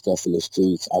 steady stuff in the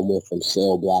streets. I went from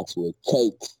Cell Blocks with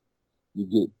cake. You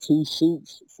get 2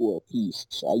 soups for a piece.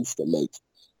 So I used to make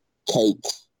cake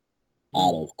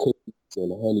out of cookies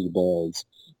and honey buns,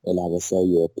 and I would sell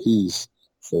you a piece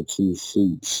for 2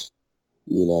 soups.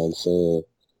 You know what I'm saying?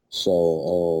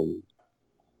 So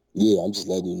yeah, I'm just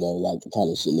letting you know, the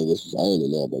kind of shit niggas was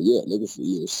earning there. But yeah, niggas were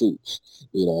eating soups.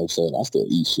 You know what I'm saying? I still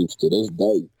eat soups to this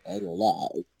day. I ain't gonna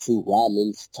lie. 2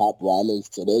 ramens, top ramens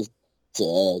to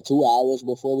 2 hours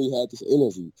before we had this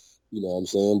interview. You know what I'm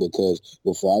saying? Because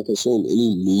before I consume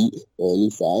any meat or any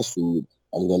fast food,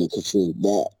 I'm gonna consume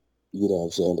that. You know what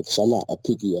I'm saying? Because I'm not a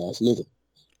picky ass nigga.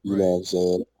 You know what I'm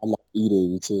saying? I'm not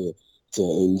eating to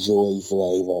enjoy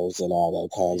flavors and all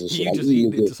that kinds of shit. You just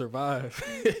eating it to survive.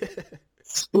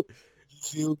 You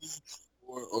feel me?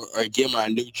 Or get my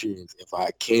nutrients if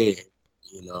I can.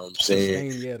 You know what I'm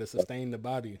saying? To sustain the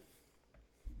body.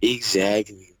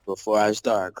 Exactly. Before I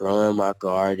start growing my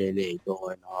garden and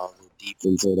going all deep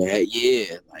into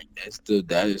that,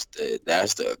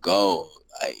 that's the goal.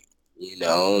 We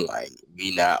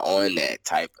not on that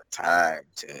type of time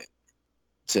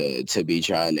to be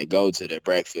trying to go to the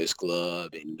Breakfast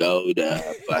Club and go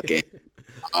to fucking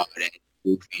all that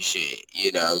goofy shit.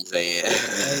 You know what I'm saying?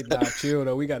 Hey, nah, chill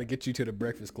though. We got to get you to the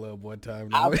Breakfast Club one time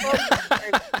I now.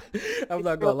 fuck I'm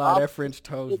not gonna lie, that French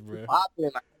toast, bro. popping.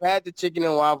 Like, I've had the chicken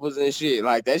and waffles and shit.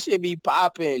 Like that shit be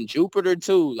popping. Jupiter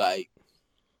too. Like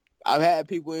I've had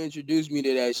people introduce me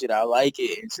to that shit. I like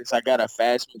it. And since I got a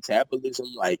fast metabolism,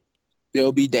 like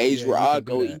there'll be days Yeah, where you I'll can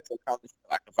do go that. eat some kind of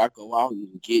like if I go out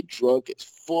and get drunk as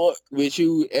fuck with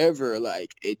you ever,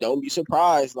 like it don't be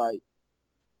surprised. Like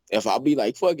if I be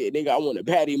like, fuck it, nigga, I want a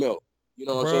patty melt. You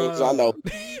know what I'm saying? Because I know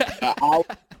an hour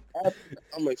Bruh. after,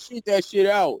 I'm gonna shit that shit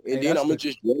out, and Hey, then that's I'm gonna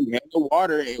just drink hella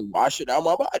water and wash it out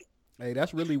my body. hey,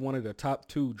 that's really one of the top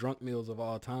 2 drunk meals of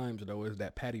all times, though, is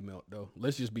that patty melt, though.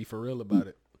 Let's just be for real about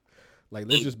it. Like,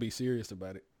 let's just be serious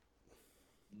about it.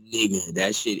 Nigga,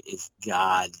 that shit is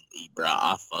godly, bro.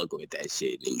 I fuck with that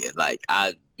shit, nigga. Like,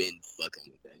 I've been fucking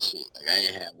with that shit. Like, I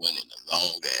ain't had one in a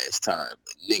long ass time.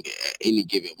 But, nigga, at any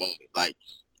given moment, like,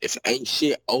 if ain't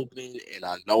shit open and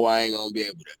I know I ain't gonna be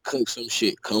able to cook some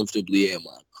shit comfortably at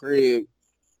my crib,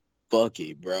 fuck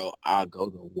it, bro. I'll go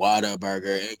to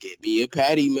Whataburger and get me a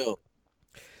patty melt.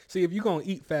 See, if you're going to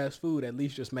eat fast food, at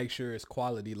least just make sure it's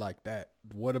quality like that.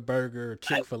 Whataburger,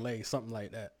 Chick-fil-A, something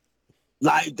like that.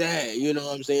 Like that, you know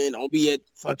what I'm saying? Don't be at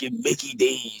fucking Mickey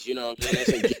D's, you know what I'm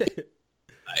saying? That's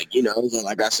like, you know,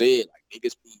 like I said,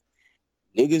 like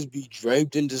niggas be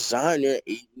draped in designer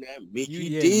eating at Mickey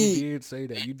You D's. did say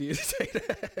that. You did say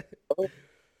that.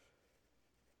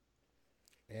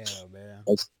 Yeah, man.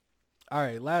 All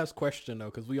right, last question, though,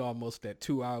 because we almost at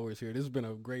 2 hours here. This has been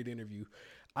a great interview.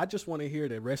 I just want to hear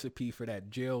the recipe for that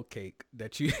gel cake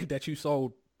that you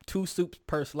sold 2 soups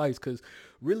per slice, because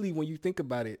really, when you think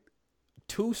about it,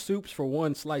 2 soups for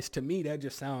 1 slice, to me, that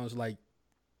just sounds like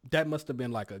that must have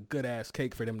been like a good ass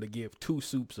cake for them to give 2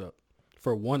 soups up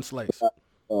for 1 slice.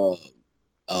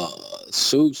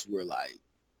 Soups were like,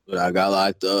 when I got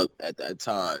locked up at that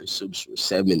time, soups were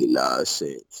 79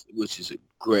 cents, which is a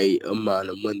great amount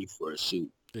of money for a soup.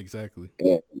 Exactly.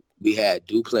 And we had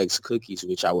duplex cookies,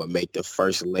 which I would make the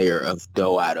first layer of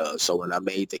dough out of. So when I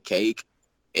made the cake,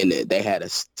 and they had a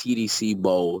TDC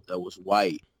bowl that was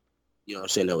white, you know what I'm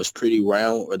saying, that was pretty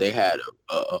round, or they had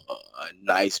a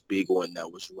nice big one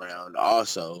that was round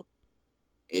also.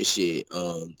 And shit,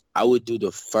 I would do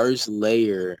the first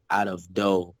layer out of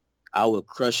dough. I would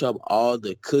crush up all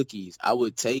the cookies. I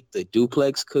would take the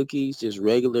duplex cookies, just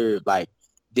regular, like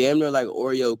damn near like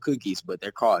Oreo cookies, but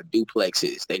they're called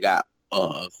duplexes. They got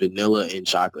vanilla and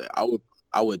chocolate.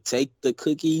 I would take the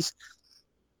cookies,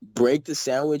 break the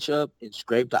sandwich up, and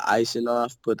scrape the icing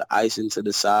off. Put the icing to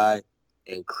the side,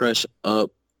 and crush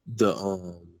up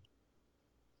the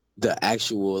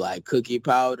actual like cookie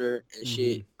powder and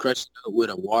shit. Crush it up with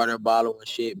a water bottle and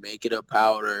shit. Make it a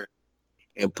powder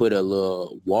and put a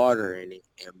little water in it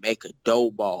and make a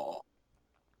dough ball.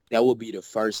 That would be the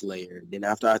first layer. Then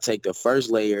after I take the first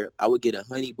layer, I would get a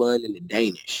honey bun and a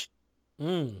Danish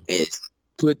and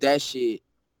put that shit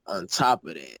on top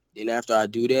of that. Then after I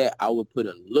do that, I would put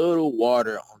a little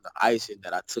water on the icing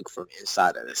that I took from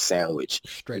inside of the sandwich.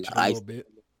 Stretch it a little bit.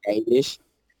 Danish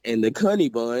and the honey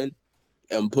bun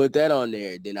and put that on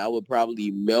there. Then I would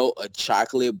probably melt a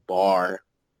chocolate bar,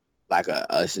 like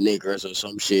a Snickers or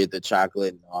some shit, the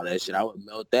chocolate and all that shit. I would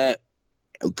melt that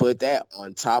and put that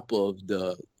on top of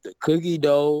the cookie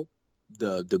dough,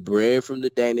 the bread from the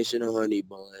Danish and the honey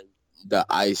bun, the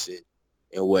icing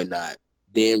and whatnot.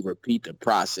 Then repeat the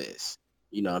process.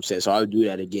 You know what I'm saying? So I would do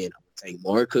that again. I would take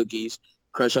more cookies,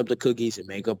 crush up the cookies and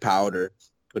make a powder,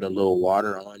 put a little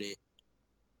water on it,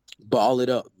 ball it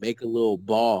up, make a little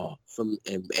ball from,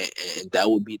 and that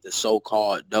would be the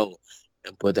so-called dough,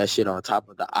 and put that shit on top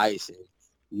of the icing.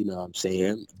 You know what I'm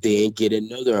saying? Then get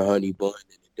another honey bun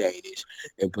and the Danish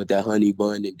and put that honey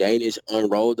bun in Danish,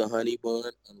 unroll the honey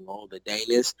bun, unroll the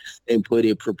Danish, and put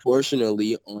it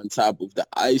proportionally on top of the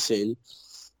icing.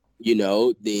 You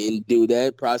know, then do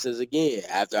that process again.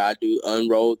 After I do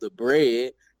unroll the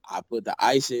bread, I put the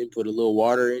icing, put a little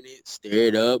water in it, stir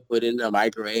it up, put it in the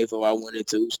microwave if I wanted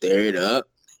to, stir it up,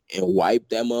 and wipe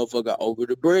that motherfucker over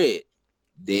the bread.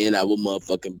 Then I would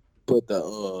motherfucking put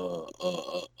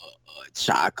the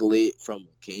chocolate from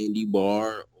a candy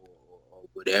bar or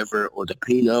whatever, or the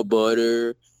peanut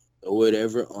butter or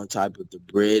whatever on top of the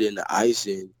bread and the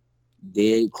icing.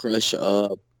 Then crush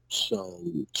up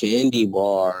some candy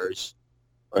bars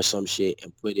or some shit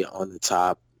and put it on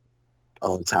top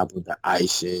of the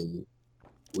icing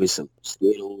with some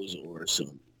Skittles or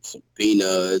some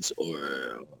peanuts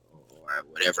or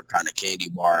whatever kind of candy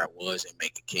bar it was, and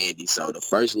make a candy. So the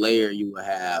first layer you will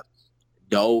have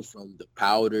dough from the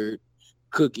powdered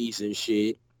cookies and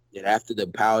shit. Then after the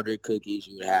powdered cookies,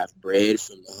 you would have bread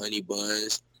from the honey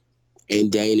buns and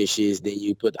danishes. Then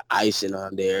you put the icing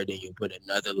on there. Then you put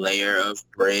another layer of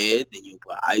bread. Then you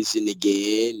put icing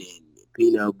again and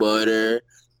peanut butter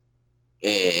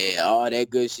and all that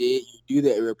good shit. You do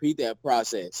that, repeat that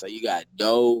process. So you got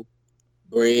dough,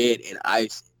 bread, and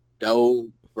icing. Dough,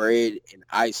 bread, and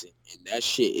icing. And that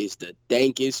shit is the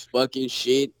dankest fucking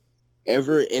shit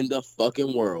ever in the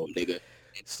fucking world, nigga.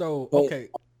 So, okay,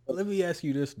 let me ask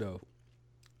you this, though.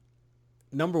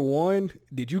 Number one,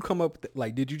 did you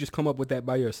just come up with that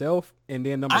by yourself? And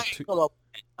then number two, No,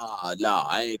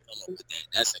 I ain't come up with that.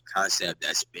 That's a concept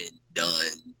that's been done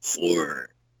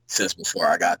since before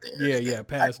I got there. yeah,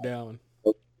 passed down.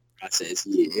 Process,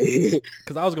 yeah.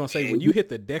 Because I was gonna say, when you hit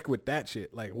the deck with that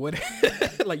shit, like what,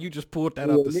 like you just pulled that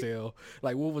out the cell.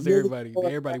 Like what was everybody? Did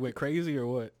everybody went crazy or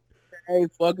what? I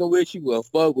ain't fucking with you. Well,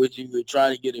 fuck with you and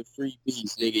try to get a free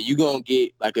piece, nigga. You gonna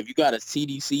get, like, if you got a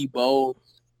TDC bowl.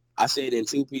 I said in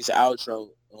 2-piece outro,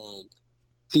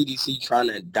 TDC trying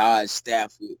to dodge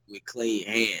staff with clean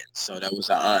hands. So that was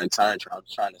an entendre. I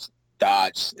was trying to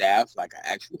dodge staff, like an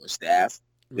actual staff,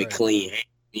 with clean hands,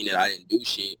 meaning I didn't do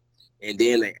shit. And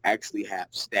then they actually have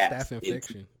staff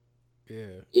infection.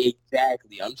 Yeah.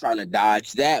 Exactly. I'm trying to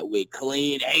dodge that with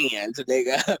clean hands,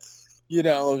 nigga. You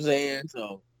know what I'm saying?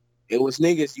 So it was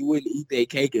niggas, you wouldn't eat their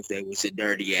cake if they was a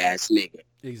dirty ass nigga.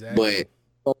 Exactly.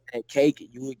 But on that cake,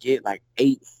 you would get like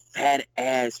 8 fat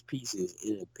ass pieces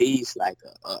in a piece. Like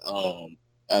a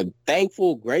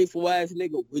thankful, grateful ass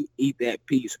nigga wouldn't eat that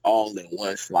piece all in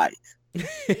one slice.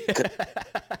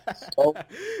 So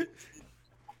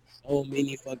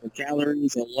many fucking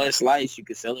calories in one slice. You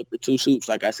could sell it for 2 soups.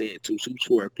 Like I said, 2 soups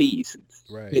for a piece.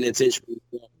 Right. Penitentiary,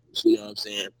 you know what I'm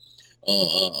saying?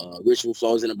 Ritual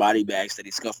flows in the body bags that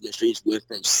he scuffed from the streets with,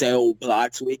 from cell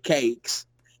blocks with cakes.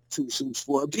 2 soups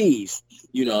for a piece.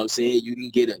 You know what I'm saying? You can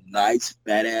get a nice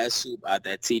fat ass soup out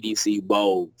that TDC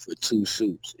bowl for 2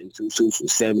 soups. And 2 soups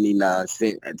was 79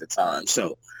 cents at the time.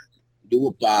 So you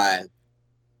would buy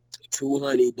 2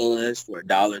 honey buns for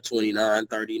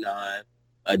 $1.29.39.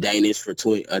 A Danish for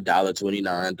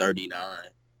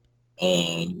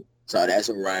 $1.29.39. So that's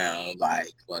around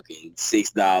like fucking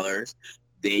 $6.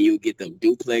 Then you get them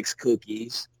duplex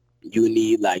cookies. You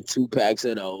need like 2 packs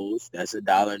of those. That's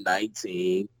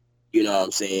 $1.19. You know what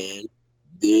I'm saying?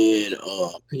 Then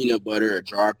peanut butter, a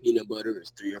jar of peanut butter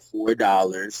is $3 or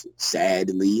 $4.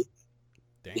 Sadly.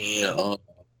 Damn. Then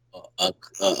a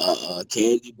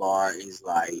candy bar is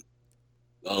like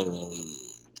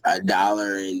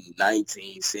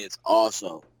 $1.19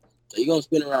 also. So you're gonna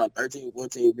spend around $13,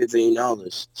 $14,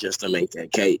 $15 just to make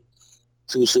that cake.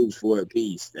 2 soups for a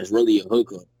piece. That's really a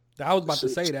hookup. I was about to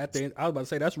say that thing. I was about to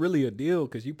say that's really a deal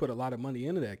because you put a lot of money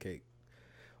into that cake,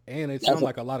 and it sounds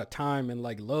like a lot of time and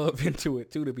like love into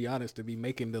it too. To be honest, to be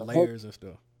making the layers and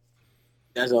stuff.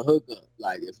 That's a hookup.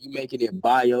 Like if you're making it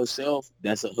by yourself,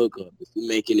 that's a hookup. If you're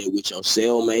making it with your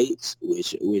cellmates,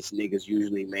 which niggas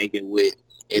usually make it with,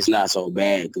 it's not so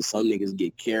bad because some niggas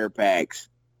get care packs,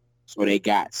 so they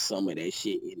got some of that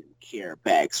shit in care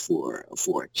packs for a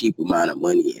cheap amount of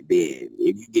money. And then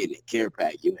if you get in a care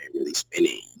pack, you ain't really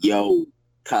spending your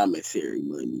commissary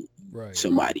money. Right.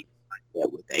 Somebody like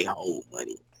that with their whole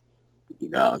money. You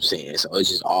know what I'm saying? So it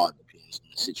just all depends on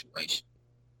the situation.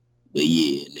 But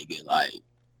yeah, nigga, like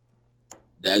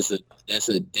that's a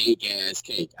dank ass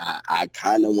cake. I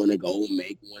kind of want to go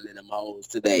make one of them hoes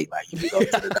today. Like you can go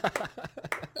to the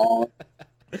mall,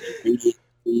 you get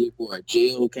for a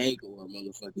gel cake or a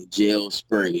motherfucking gel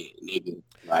spray, nigga.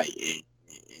 Like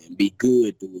and be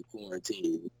good through the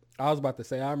quarantine. I was about to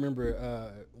say, I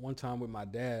remember one time with my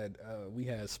dad, we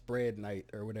had spread night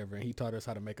or whatever, and he taught us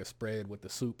how to make a spread with the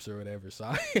soups or whatever. So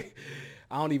I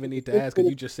don't even need to ask because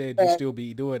you just said you still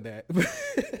be doing that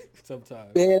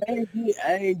sometimes. Man,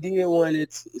 I ain't did one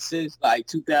since like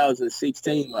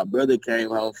 2016. My brother came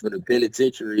home from the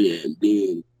penitentiary, and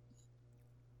then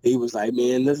he was like,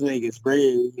 man, let's make a spread.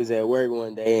 We was at work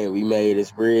one day and we made a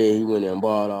spread. He went and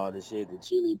bought all the shit, the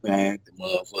chili pack, the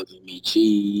motherfucking meat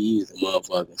cheese, the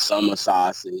motherfucking summer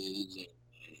sausage, and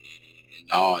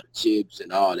all the chips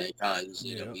and all that kind of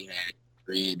shit. And we had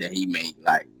bread that he made,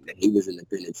 like, that he was in the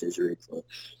penitentiary for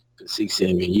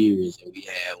 6-7 years, and we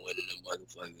had one of them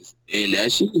motherfuckers. And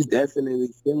that shit is definitely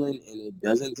filling, and it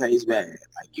doesn't taste bad.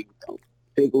 Like, you can throw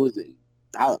pickles and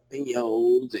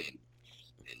jalapenos and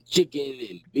chicken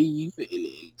and beef and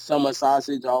summer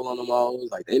sausage all on them all.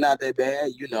 Like, they not that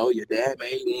bad. You know, your dad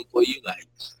made one for you. Like,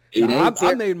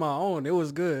 I made my own. It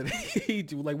was good. he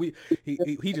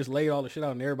just laid all the shit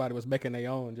out and everybody was making their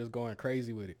own, just going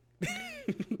crazy with it.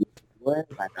 What?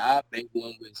 Like, I make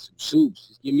one with some soups.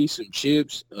 Just give me some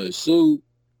chips, soup,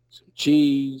 some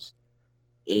cheese,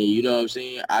 and you know what I'm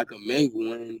saying? I can make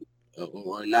one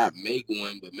or not make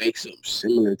one, but make something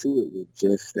similar to it with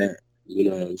just that. You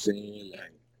know what I'm saying?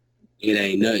 Like, it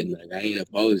ain't nothing. Like, I ain't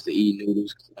opposed to eating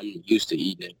noodles 'cause I'm used to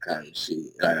eating that kind of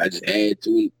shit. Like, I just had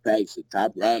 2 packs of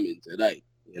top ramen today.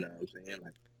 You know what I'm saying?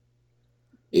 Like,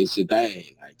 it's a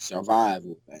thing, like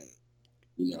survival thing.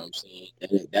 You know what I'm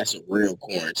saying? That's a real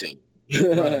quarantine.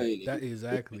 Right. That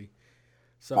exactly.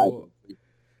 So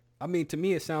I mean, to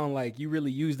me, it sounds like you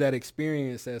really use that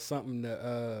experience as something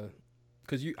to,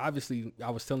 because you obviously,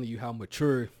 I was telling you how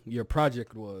mature your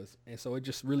project was, and so it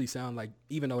just really sounded like,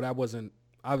 even though that wasn't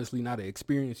obviously not an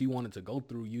experience you wanted to go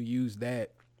through, you used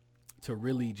that to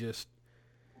really just,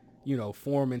 you know,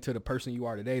 form into the person you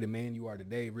are today, the man you are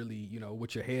today, really, you know,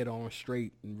 with your head on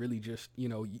straight and really just, you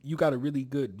know, you got a really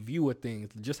good view of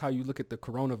things, just how you look at the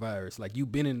coronavirus. Like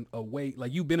you've been in a way,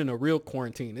 like you've been in a real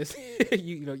quarantine. It's,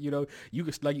 you know, you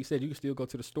could, like you said, you can still go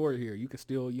to the store here. You can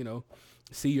still, you know,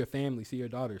 see your family, see your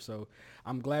daughter. So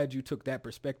I'm glad you took that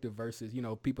perspective versus, you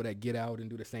know, people that get out and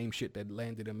do the same shit that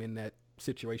landed them in that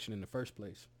situation in the first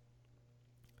place.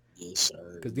 Yes,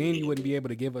 sir. Because then you wouldn't be able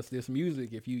to give us this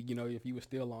music if you know, if you were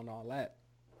still on all that.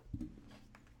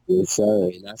 Yes, sir.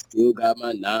 And I still got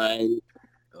my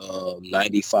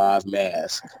 95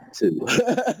 mask too.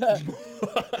 I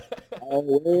don't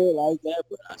wear it like that,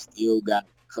 but I still got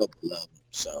a couple of them.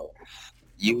 So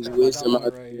use wisdom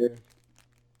out there.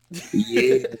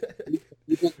 Yeah.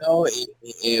 Even though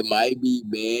it might be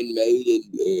man-made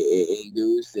and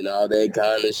induced and all that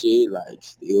kind of shit, like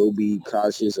still be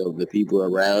cautious of the people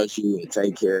around you and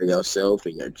take care of yourself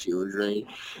and your children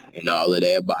and all of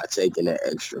that by taking that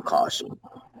extra caution,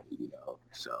 you know.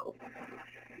 So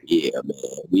yeah,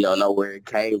 man, we don't know where it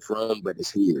came from, but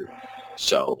it's here.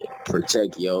 So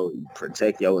protect your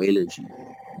energy,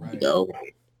 you know.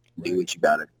 Do what you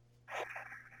gotta do.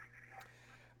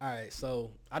 All right,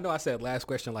 so I know I said last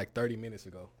question like 30 minutes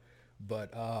ago,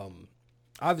 but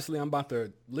obviously I'm about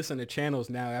to listen to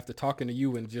channels now after talking to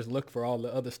you and just look for all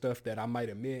the other stuff that I might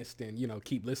have missed and, you know,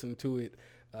 keep listening to it.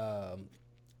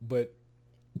 But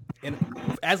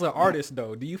as an artist,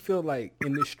 though, do you feel like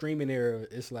in this streaming era,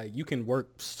 it's like you can work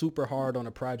super hard on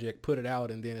a project, put it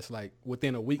out, and then it's like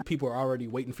within a week, people are already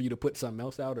waiting for you to put something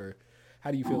else out? Or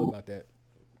how do you feel about that?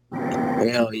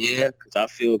 Hell yeah, because I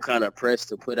feel kind of pressed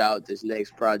to put out this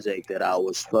next project that I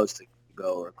was supposed to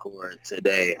go record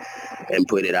today and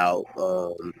put it out.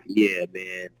 Yeah,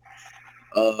 man.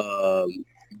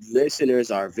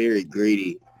 Listeners are very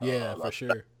greedy. Yeah, for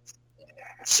sure.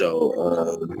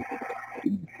 So,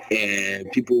 and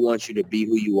people want you to be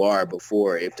who you are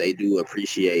before if they do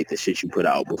appreciate the shit you put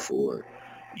out before,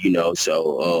 you know.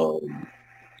 So,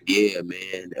 yeah,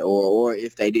 man. Or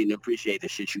if they didn't appreciate the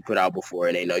shit you put out before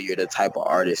and they know you're the type of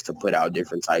artist to put out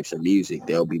different types of music,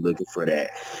 they'll be looking for that.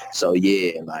 So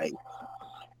yeah, like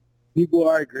people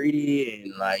are greedy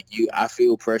and like I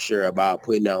feel pressure about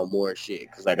putting out more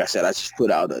shit. Cause like I said, I just put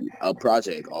out a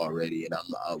project already and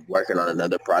I'm working on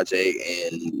another project,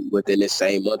 and within this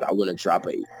same month, I want to drop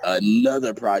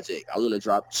another project. I want to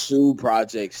drop 2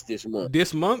 projects this month.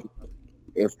 This month?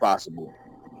 If possible.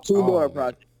 2 more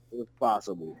projects. If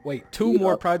possible. Wait, 2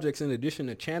 more projects in addition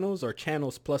to channels, or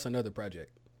channels plus another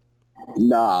project?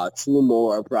 Nah, 2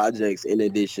 more projects in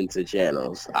addition to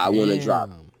channels. I want to drop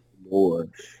more,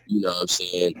 you know what I'm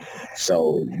saying?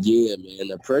 So yeah, man,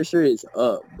 the pressure is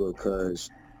up because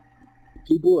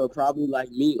people are probably like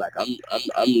me. Like I'm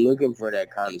looking for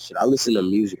that kind of shit. I listen to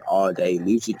music all day.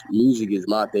 Music is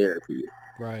my therapy.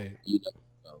 Right. You know.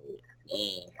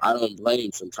 I don't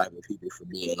blame some type of people for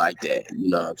being like that, you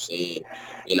know what I'm saying?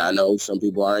 And I know some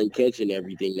people aren't catching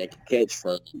everything they can catch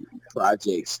from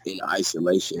projects in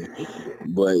isolation.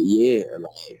 But yeah,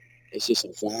 like it's just a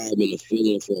vibe and a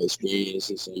feeling for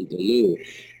experiencing something new.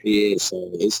 Yeah,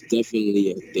 so it's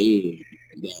definitely a theme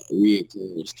that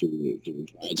reoccurs through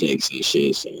projects and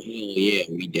shit. So hell yeah,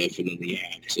 we definitely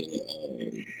have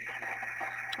to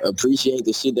appreciate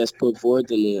the shit that's put forth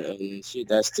and the shit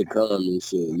that's to come and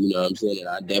shit, you know what I'm saying? And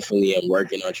I definitely am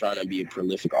working on trying to be a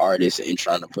prolific artist and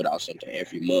trying to put out something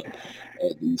every month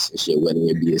at least and shit, whether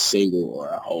it be a single or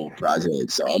a whole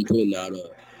project. So I'm putting out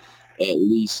at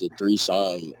least a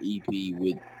 3-song EP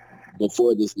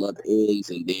before this month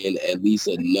ends, and then at least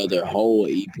another whole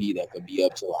EP that could be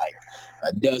up to like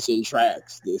a dozen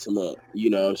tracks this month,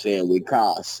 you know what I'm saying, with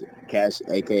Cash,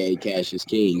 aka Cash is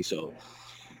King. So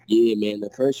yeah, man, the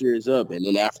pressure is up. And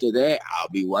then after that, I'll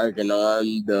be working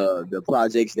on the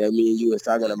projects that me and you was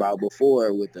talking about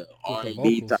before with the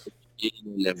R&B type shit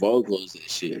and the vocals and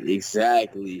shit.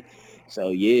 Exactly. So,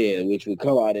 yeah, which would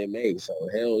come out in May. So,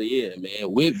 hell yeah,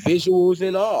 man, with visuals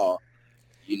and all,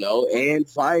 you know, and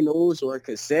finals or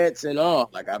cassettes and all.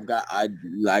 Like,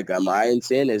 my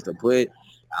intent is to put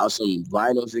out some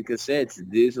vinyls and cassettes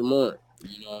this month.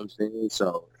 You know what I'm saying?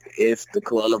 So if the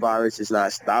coronavirus is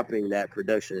not stopping that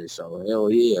production, so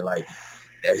hell yeah, like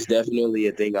that's definitely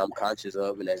a thing I'm conscious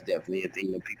of, and that's definitely a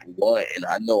thing that people want. And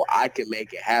I know I can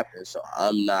make it happen, so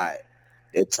I'm not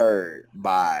deterred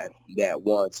by that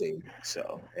wanting.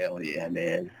 So hell yeah,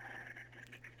 man,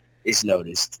 it's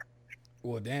noticed.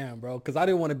 Well, damn, bro, because I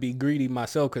didn't want to be greedy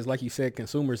myself, because like you said,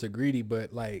 consumers are greedy,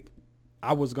 but like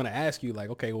I was gonna ask you,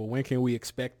 like, okay, well, when can we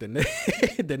expect the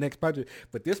the next project?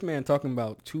 But this man talking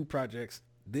about 2 projects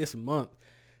this month,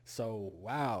 so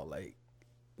wow, like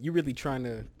you really trying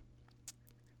to,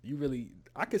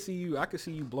 I could see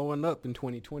you blowing up in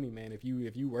 2020, man, if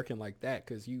you working like that,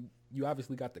 because you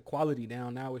obviously got the quality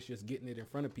down. Now it's just getting it in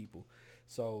front of people.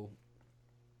 So,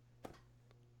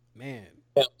 man,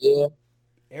 Hell yeah,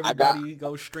 I got everybody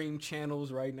go stream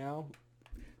channels right now.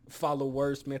 Follow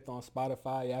Wordsmith on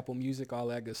Spotify, Apple Music, all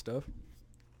that good stuff.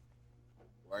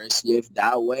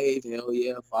 Wordsmith.wave. Hell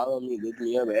yeah, follow me, look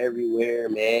me up everywhere,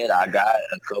 man. I got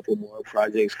a couple more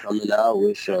projects coming out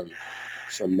with some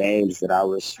names that I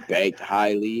respect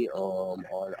highly on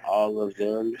all of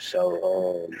them.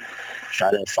 So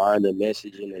try to find the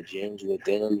message and the gems with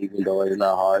them, even though it's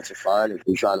not hard to find if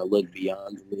we're trying to look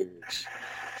beyond the lyrics.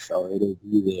 So it'll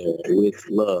be there with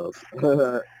love.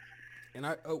 And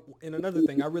another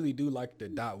thing, I really do like the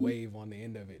dot wave on the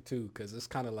end of it too, because it's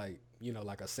kind of like,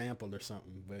 like a sample or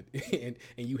something, but and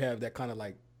you have that kind of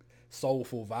like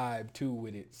soulful vibe too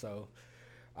with it. So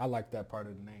I like that part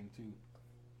of the name too.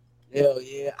 Hell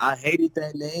yeah, I hated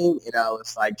that name, and I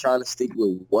was like trying to stick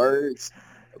with words,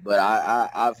 but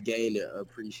I've gained an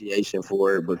appreciation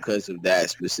for it because of that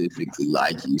specifically.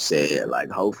 Like you said, like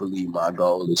hopefully my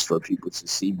goal is for people to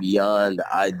see beyond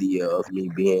the idea of me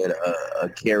being a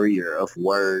carrier of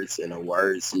words and a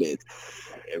wordsmith,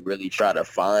 and really try to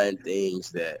find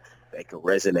things that can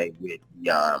resonate with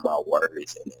beyond my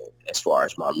words and as far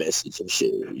as my message and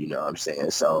shit, you know what I'm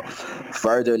saying? So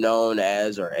further known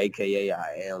as, or AKA,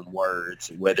 I am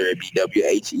words, whether it be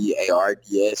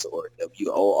WHEARDS or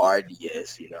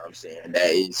WORDS, you know what I'm saying?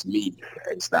 That is me.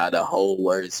 It's not a whole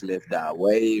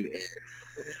wordsmith.wave, and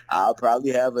I'll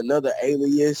probably have another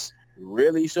alias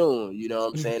really soon, you know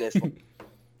what I'm saying?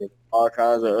 It's all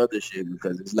kinds of other shit,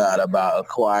 because it's not about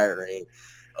acquiring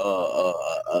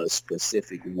a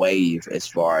specific wave as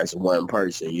far as one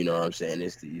person, you know what I'm saying?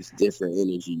 It's these different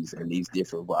energies and these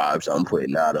different vibes I'm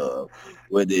putting out of,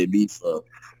 whether it be for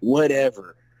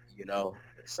whatever, you know?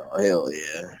 So hell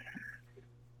yeah.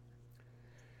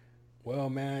 Well,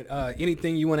 man,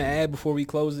 anything you want to add before we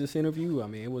close this interview? I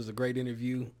mean, it was a great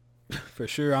interview for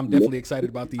sure. I'm definitely excited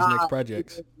about these next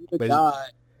projects. But God,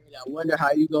 I wonder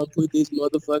how you gonna put this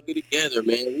motherfucker together,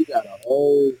 man.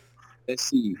 Let's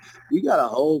see, we got a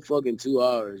whole fucking 2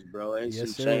 hours, bro. And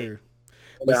yes, some change. sir.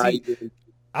 But see,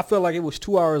 I felt like it was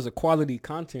 2 hours of quality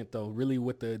content though, really,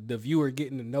 with the viewer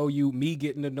getting to know you, me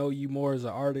getting to know you more as an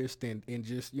artist, and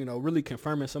just, really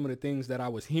confirming some of the things that I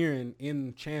was hearing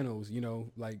in channels,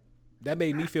 like that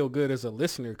made me feel good as a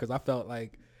listener, because I felt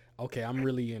like, okay, I'm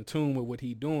really in tune with what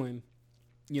he doing.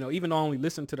 Even though I only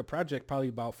listened to the project probably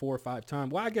about 4 or 5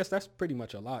 times. Well, I guess that's pretty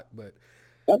much a lot, but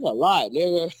that's a lot,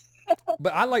 nigga.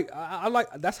 But I like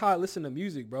that's how I listen to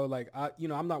music, bro. Like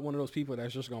I'm not one of those people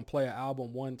that's just gonna play an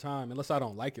album one time unless I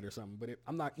don't like it or something. But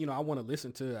I'm not, I want to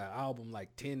listen to an album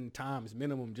like 10 times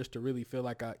minimum just to really feel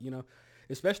like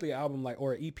especially an album like,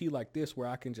 or an EP like this, where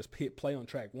I can just hit play on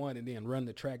track 1 and then run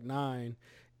to track 9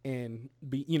 and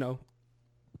be,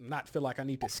 not feel like I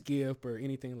need to skip or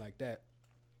anything like that.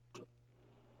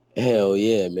 Hell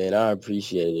yeah, man. I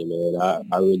appreciate it, man.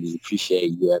 I really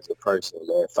appreciate you as a person,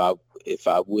 man. If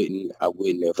I wouldn't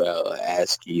have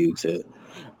asked you to,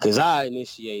 because I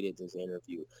initiated this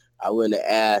interview. I wouldn't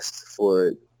have asked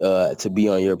for to be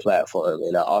on your platform,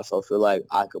 and I also feel like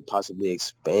I could possibly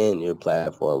expand your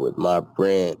platform with my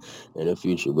brand in the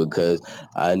future, because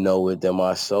I know within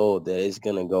my soul that it's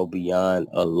gonna go beyond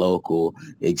a local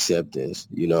acceptance.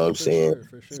 You know what I'm saying?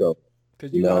 For sure. So,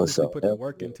 because you obviously put the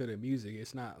work into the music.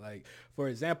 It's not like, for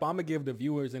example, I'm gonna give the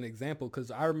viewers an example,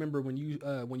 because I remember when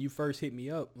you first hit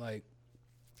me up, like,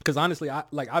 because honestly,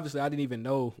 obviously I didn't even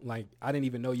know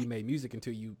you made music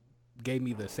until you gave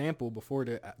me the sample before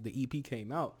the EP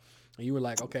came out, and you were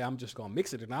like, okay, I'm just gonna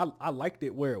mix it, and I liked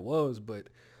it where it was, but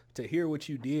to hear what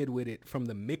you did with it from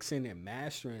the mixing and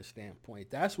mastering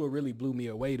standpoint, that's what really blew me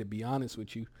away, to be honest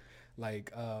with you.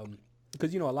 Like,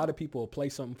 because, a lot of people will play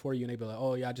something for you and they be like,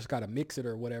 oh yeah, I just got to mix it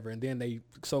or whatever. And then they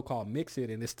so-called mix it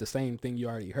and it's the same thing you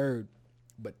already heard.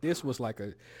 But this was like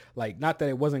not that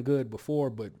it wasn't good before,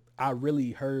 but I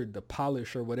really heard the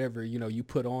polish or whatever, you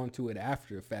put onto it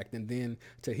after the fact. And then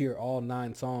to hear all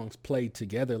 9 songs played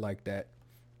together like that,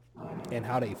 and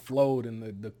how they flowed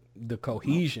and the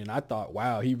cohesion. I thought,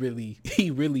 wow, he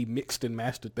really mixed and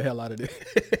mastered the hell out of this.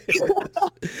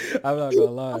 I'm not gonna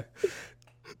lie.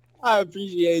 I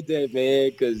appreciate that,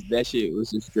 man, because that shit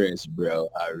was a stress, bro.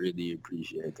 I really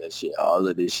appreciate that shit. All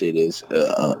of this shit is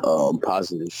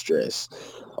positive stress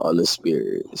on the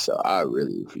spirit. So I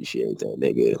really appreciate that,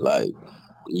 nigga. Like,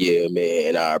 yeah, man,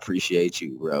 and I appreciate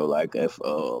you, bro. Like, if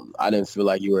I didn't feel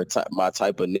like you were my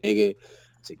type of nigga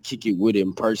to kick it with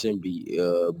in person,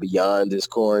 beyond this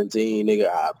quarantine, nigga,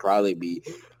 I'd probably be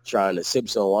trying to sip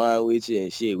some wine with you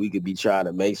and shit. We could be trying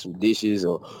to make some dishes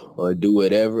or do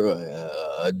whatever,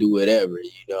 or do whatever.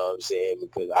 You know what I'm saying?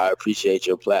 Because I appreciate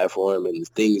your platform and the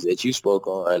things that you spoke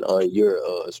on your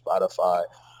Spotify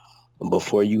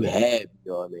before you had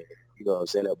me on there. You know what I'm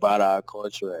saying, about our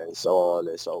culture and so on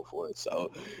and so forth.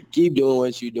 So keep doing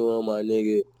what you're doing, my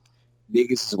nigga.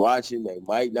 Niggas is watching, they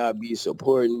might not be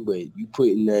supporting, but you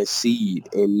putting that seed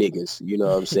in niggas, you know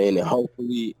what I'm saying? And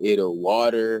hopefully it'll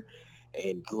water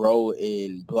and grow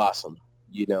and blossom,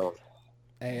 you know?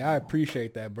 Hey, I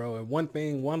appreciate that, bro. And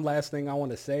one last thing I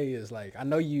want to say is, like, I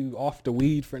know you off the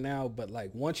weed for now, but like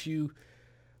once you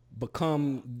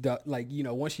become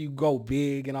once you go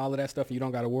big and all of that stuff, you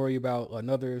don't got to worry about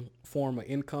another form of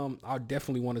income. I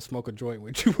definitely want to smoke a joint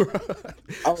with you, bro.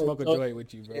 Smoke a joint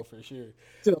with you, bro, for sure.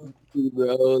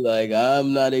 Bro, like,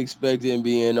 I'm not expecting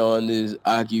being on this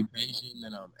occupation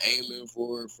that I'm aiming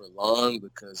for long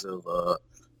because of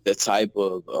the type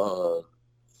of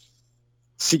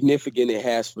significant it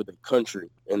has for the country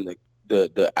and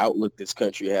the outlook this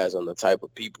country has on the type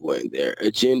of people and their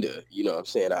agenda. You know what I'm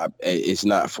saying? It's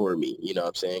not for me, you know what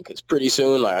I'm saying? Because pretty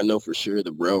soon, like, I know for sure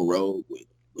the railroad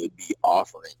would be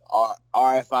offering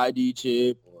RFID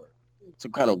chip or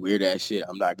some kind of weird ass shit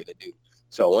I'm not gonna do.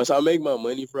 So once I make my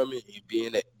money from it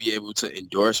and be able to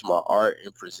endorse my art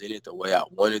and present it the way I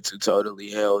wanted to,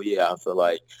 totally, hell yeah, I feel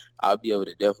like I'll be able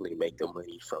to definitely make the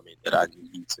money from it that I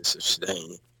need to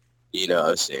sustain. You know what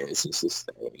I'm saying? It's to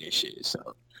sustain this shit.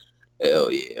 So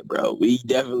hell yeah, bro. We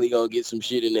definitely gonna get some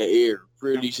shit in the air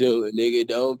pretty soon, nigga.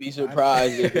 Don't be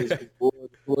surprised if it's before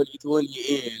 2020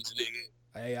 ends, nigga.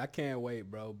 Hey, I can't wait,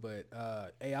 bro. But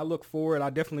hey, I look forward. I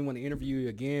definitely want to interview you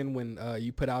again when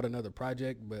you put out another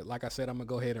project. But like I said, I'm gonna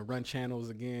go ahead and run channels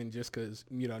again, just because,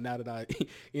 you know, now that I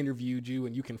interviewed you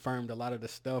and you confirmed a lot of the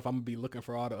stuff, I'm gonna be looking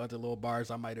for all the other little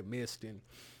bars I might have missed and,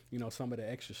 you know, some of the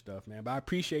extra stuff, man. But I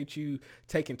appreciate you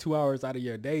taking 2 hours out of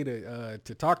your day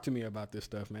to talk to me about this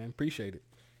stuff, man. Appreciate it.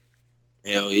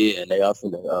 Hell yeah, and they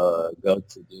often go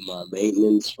to do my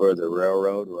maintenance for the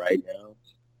railroad right now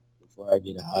before I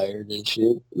get hired and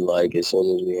shit. Like, as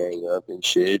soon as we hang up and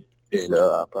shit, and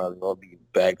I probably won't be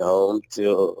back home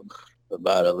till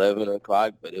about 11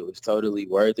 o'clock, but it was totally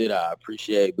worth it. I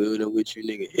appreciate building with you,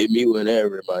 nigga. Hit me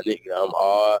whenever, my nigga. I'm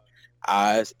all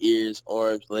eyes, ears,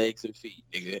 arms, legs, and feet,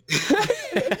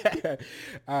 nigga.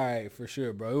 All right, for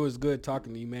sure, bro. It was good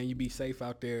talking to you, man. You be safe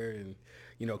out there and,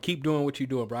 you know, keep doing what you're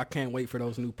doing, bro. I can't wait for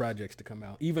those new projects to come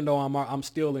out. Even though I'm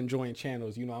still enjoying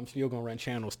channels, you know, I'm still going to run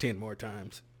channels 10 more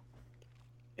times.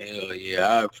 Hell yeah,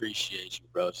 I appreciate you,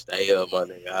 bro. Stay up, my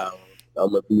nigga.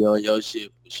 I'm going to be on your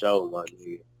shit for sure, my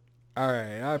nigga. All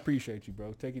right, I appreciate you,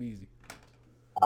 bro. Take it easy.